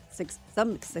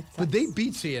success. But they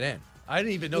beat CNN. I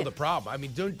didn't even know the problem.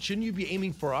 Shouldn't you be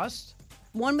aiming for us?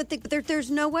 One would think, but there's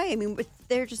no way.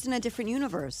 They're just in a different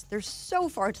universe. They're so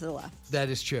far to the left. That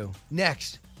is true.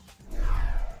 Next,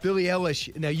 Billie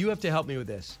Eilish. Now, you have to help me with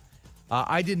this.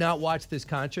 I did not watch this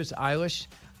contest. Eilish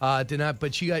did not,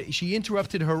 but she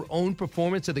interrupted her own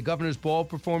performance at the Governor's Ball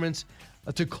performance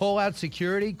to call out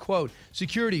security. Quote,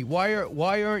 security,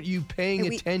 why aren't you paying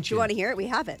attention? Do you want to hear it? We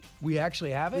have it. We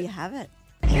actually have it? We have it.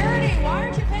 Security, why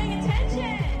aren't you paying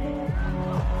attention?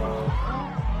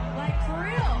 Like, for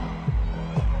real.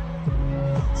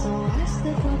 So I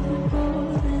step up and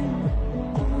go then.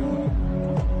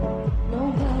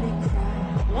 Nobody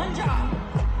cried. One job,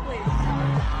 please.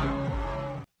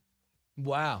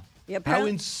 Wow. Yeah, how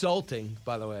insulting,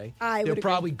 by the way. They're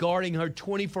probably guarding her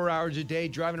 24 hours a day,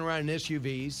 driving around in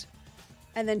SUVs.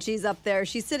 And then she's up there.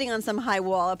 She's sitting on some high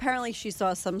wall. Apparently, she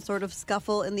saw some sort of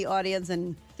scuffle in the audience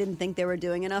and didn't think they were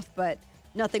doing enough, but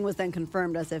nothing was then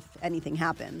confirmed as if anything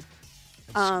happened.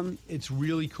 It's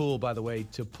really cool, by the way,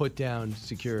 to put down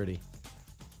security.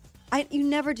 You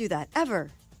never do that, ever.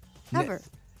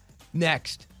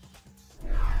 Next.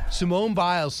 Simone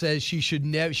Biles says she should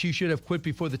have quit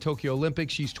before the Tokyo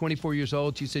Olympics. She's 24 years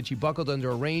old. She said she buckled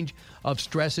under a range of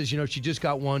stresses. She just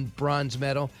got one bronze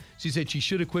medal. She said she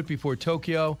should have quit before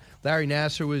Tokyo. Larry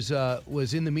Nassar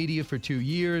was in the media for 2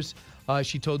 years.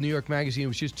 She told New York Magazine it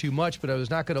was just too much, but I was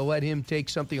not going to let him take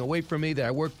something away from me that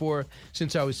I worked for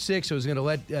since I was 6. I was going to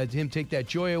let him take that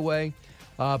joy away.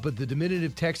 But the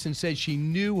diminutive Texan said she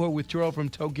knew her withdrawal from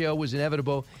Tokyo was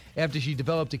inevitable after she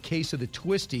developed a case of the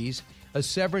twisties, a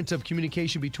severance of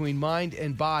communication between mind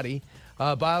and body.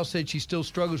 Biles said she still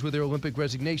struggles with her Olympic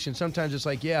resignation. Sometimes it's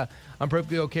like, yeah, I'm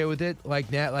perfectly okay with it. Like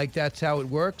that's how it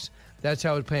works. That's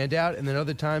how it panned out. And then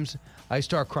other times I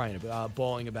start crying,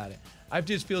 bawling about it. I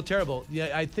just feel terrible.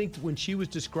 Yeah, I think when she was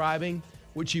describing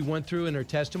what she went through in her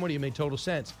testimony, it made total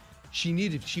sense. She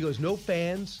goes, no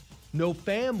fans, no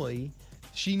family.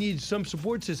 She needs some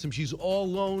support system. She's all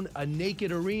alone, a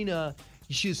naked arena.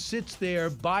 She just sits there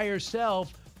by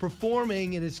herself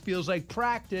performing, and it feels like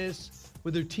practice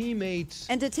with her teammates.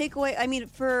 And to take away, I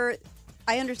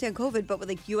understand COVID, but with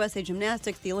like USA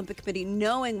Gymnastics, the Olympic Committee,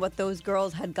 knowing what those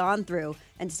girls had gone through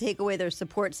and to take away their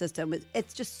support system,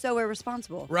 it's just so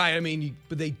irresponsible. Right.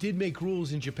 But they did make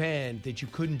rules in Japan that you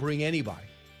couldn't bring anybody.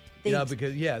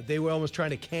 Because they were almost trying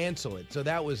to cancel it. So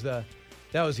that was the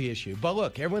issue. But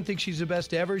look, everyone thinks she's the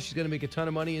best ever. She's going to make a ton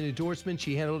of money in endorsements.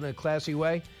 She handled it in a classy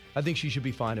way. I think she should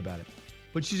be fine about it.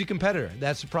 But she's a competitor.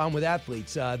 That's the problem with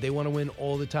athletes. They want to win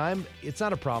all the time. It's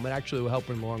not a problem. It actually will help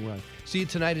her in the long run. See you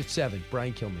tonight at 7.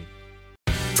 Brian Kilmeade.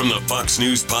 From the Fox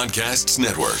News Podcasts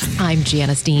Network. I'm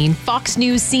Janice Dean, Fox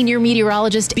News senior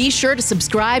meteorologist. Be sure to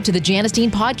subscribe to the Janice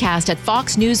Dean podcast at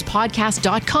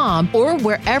foxnewspodcast.com or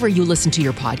wherever you listen to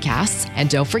your podcasts. And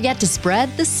don't forget to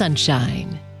spread the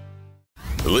sunshine.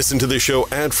 Listen to the show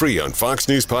ad-free on Fox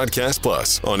News Podcast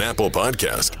Plus, on Apple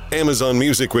Podcast, Amazon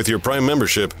Music with your Prime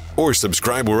membership, or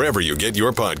subscribe wherever you get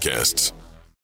your podcasts.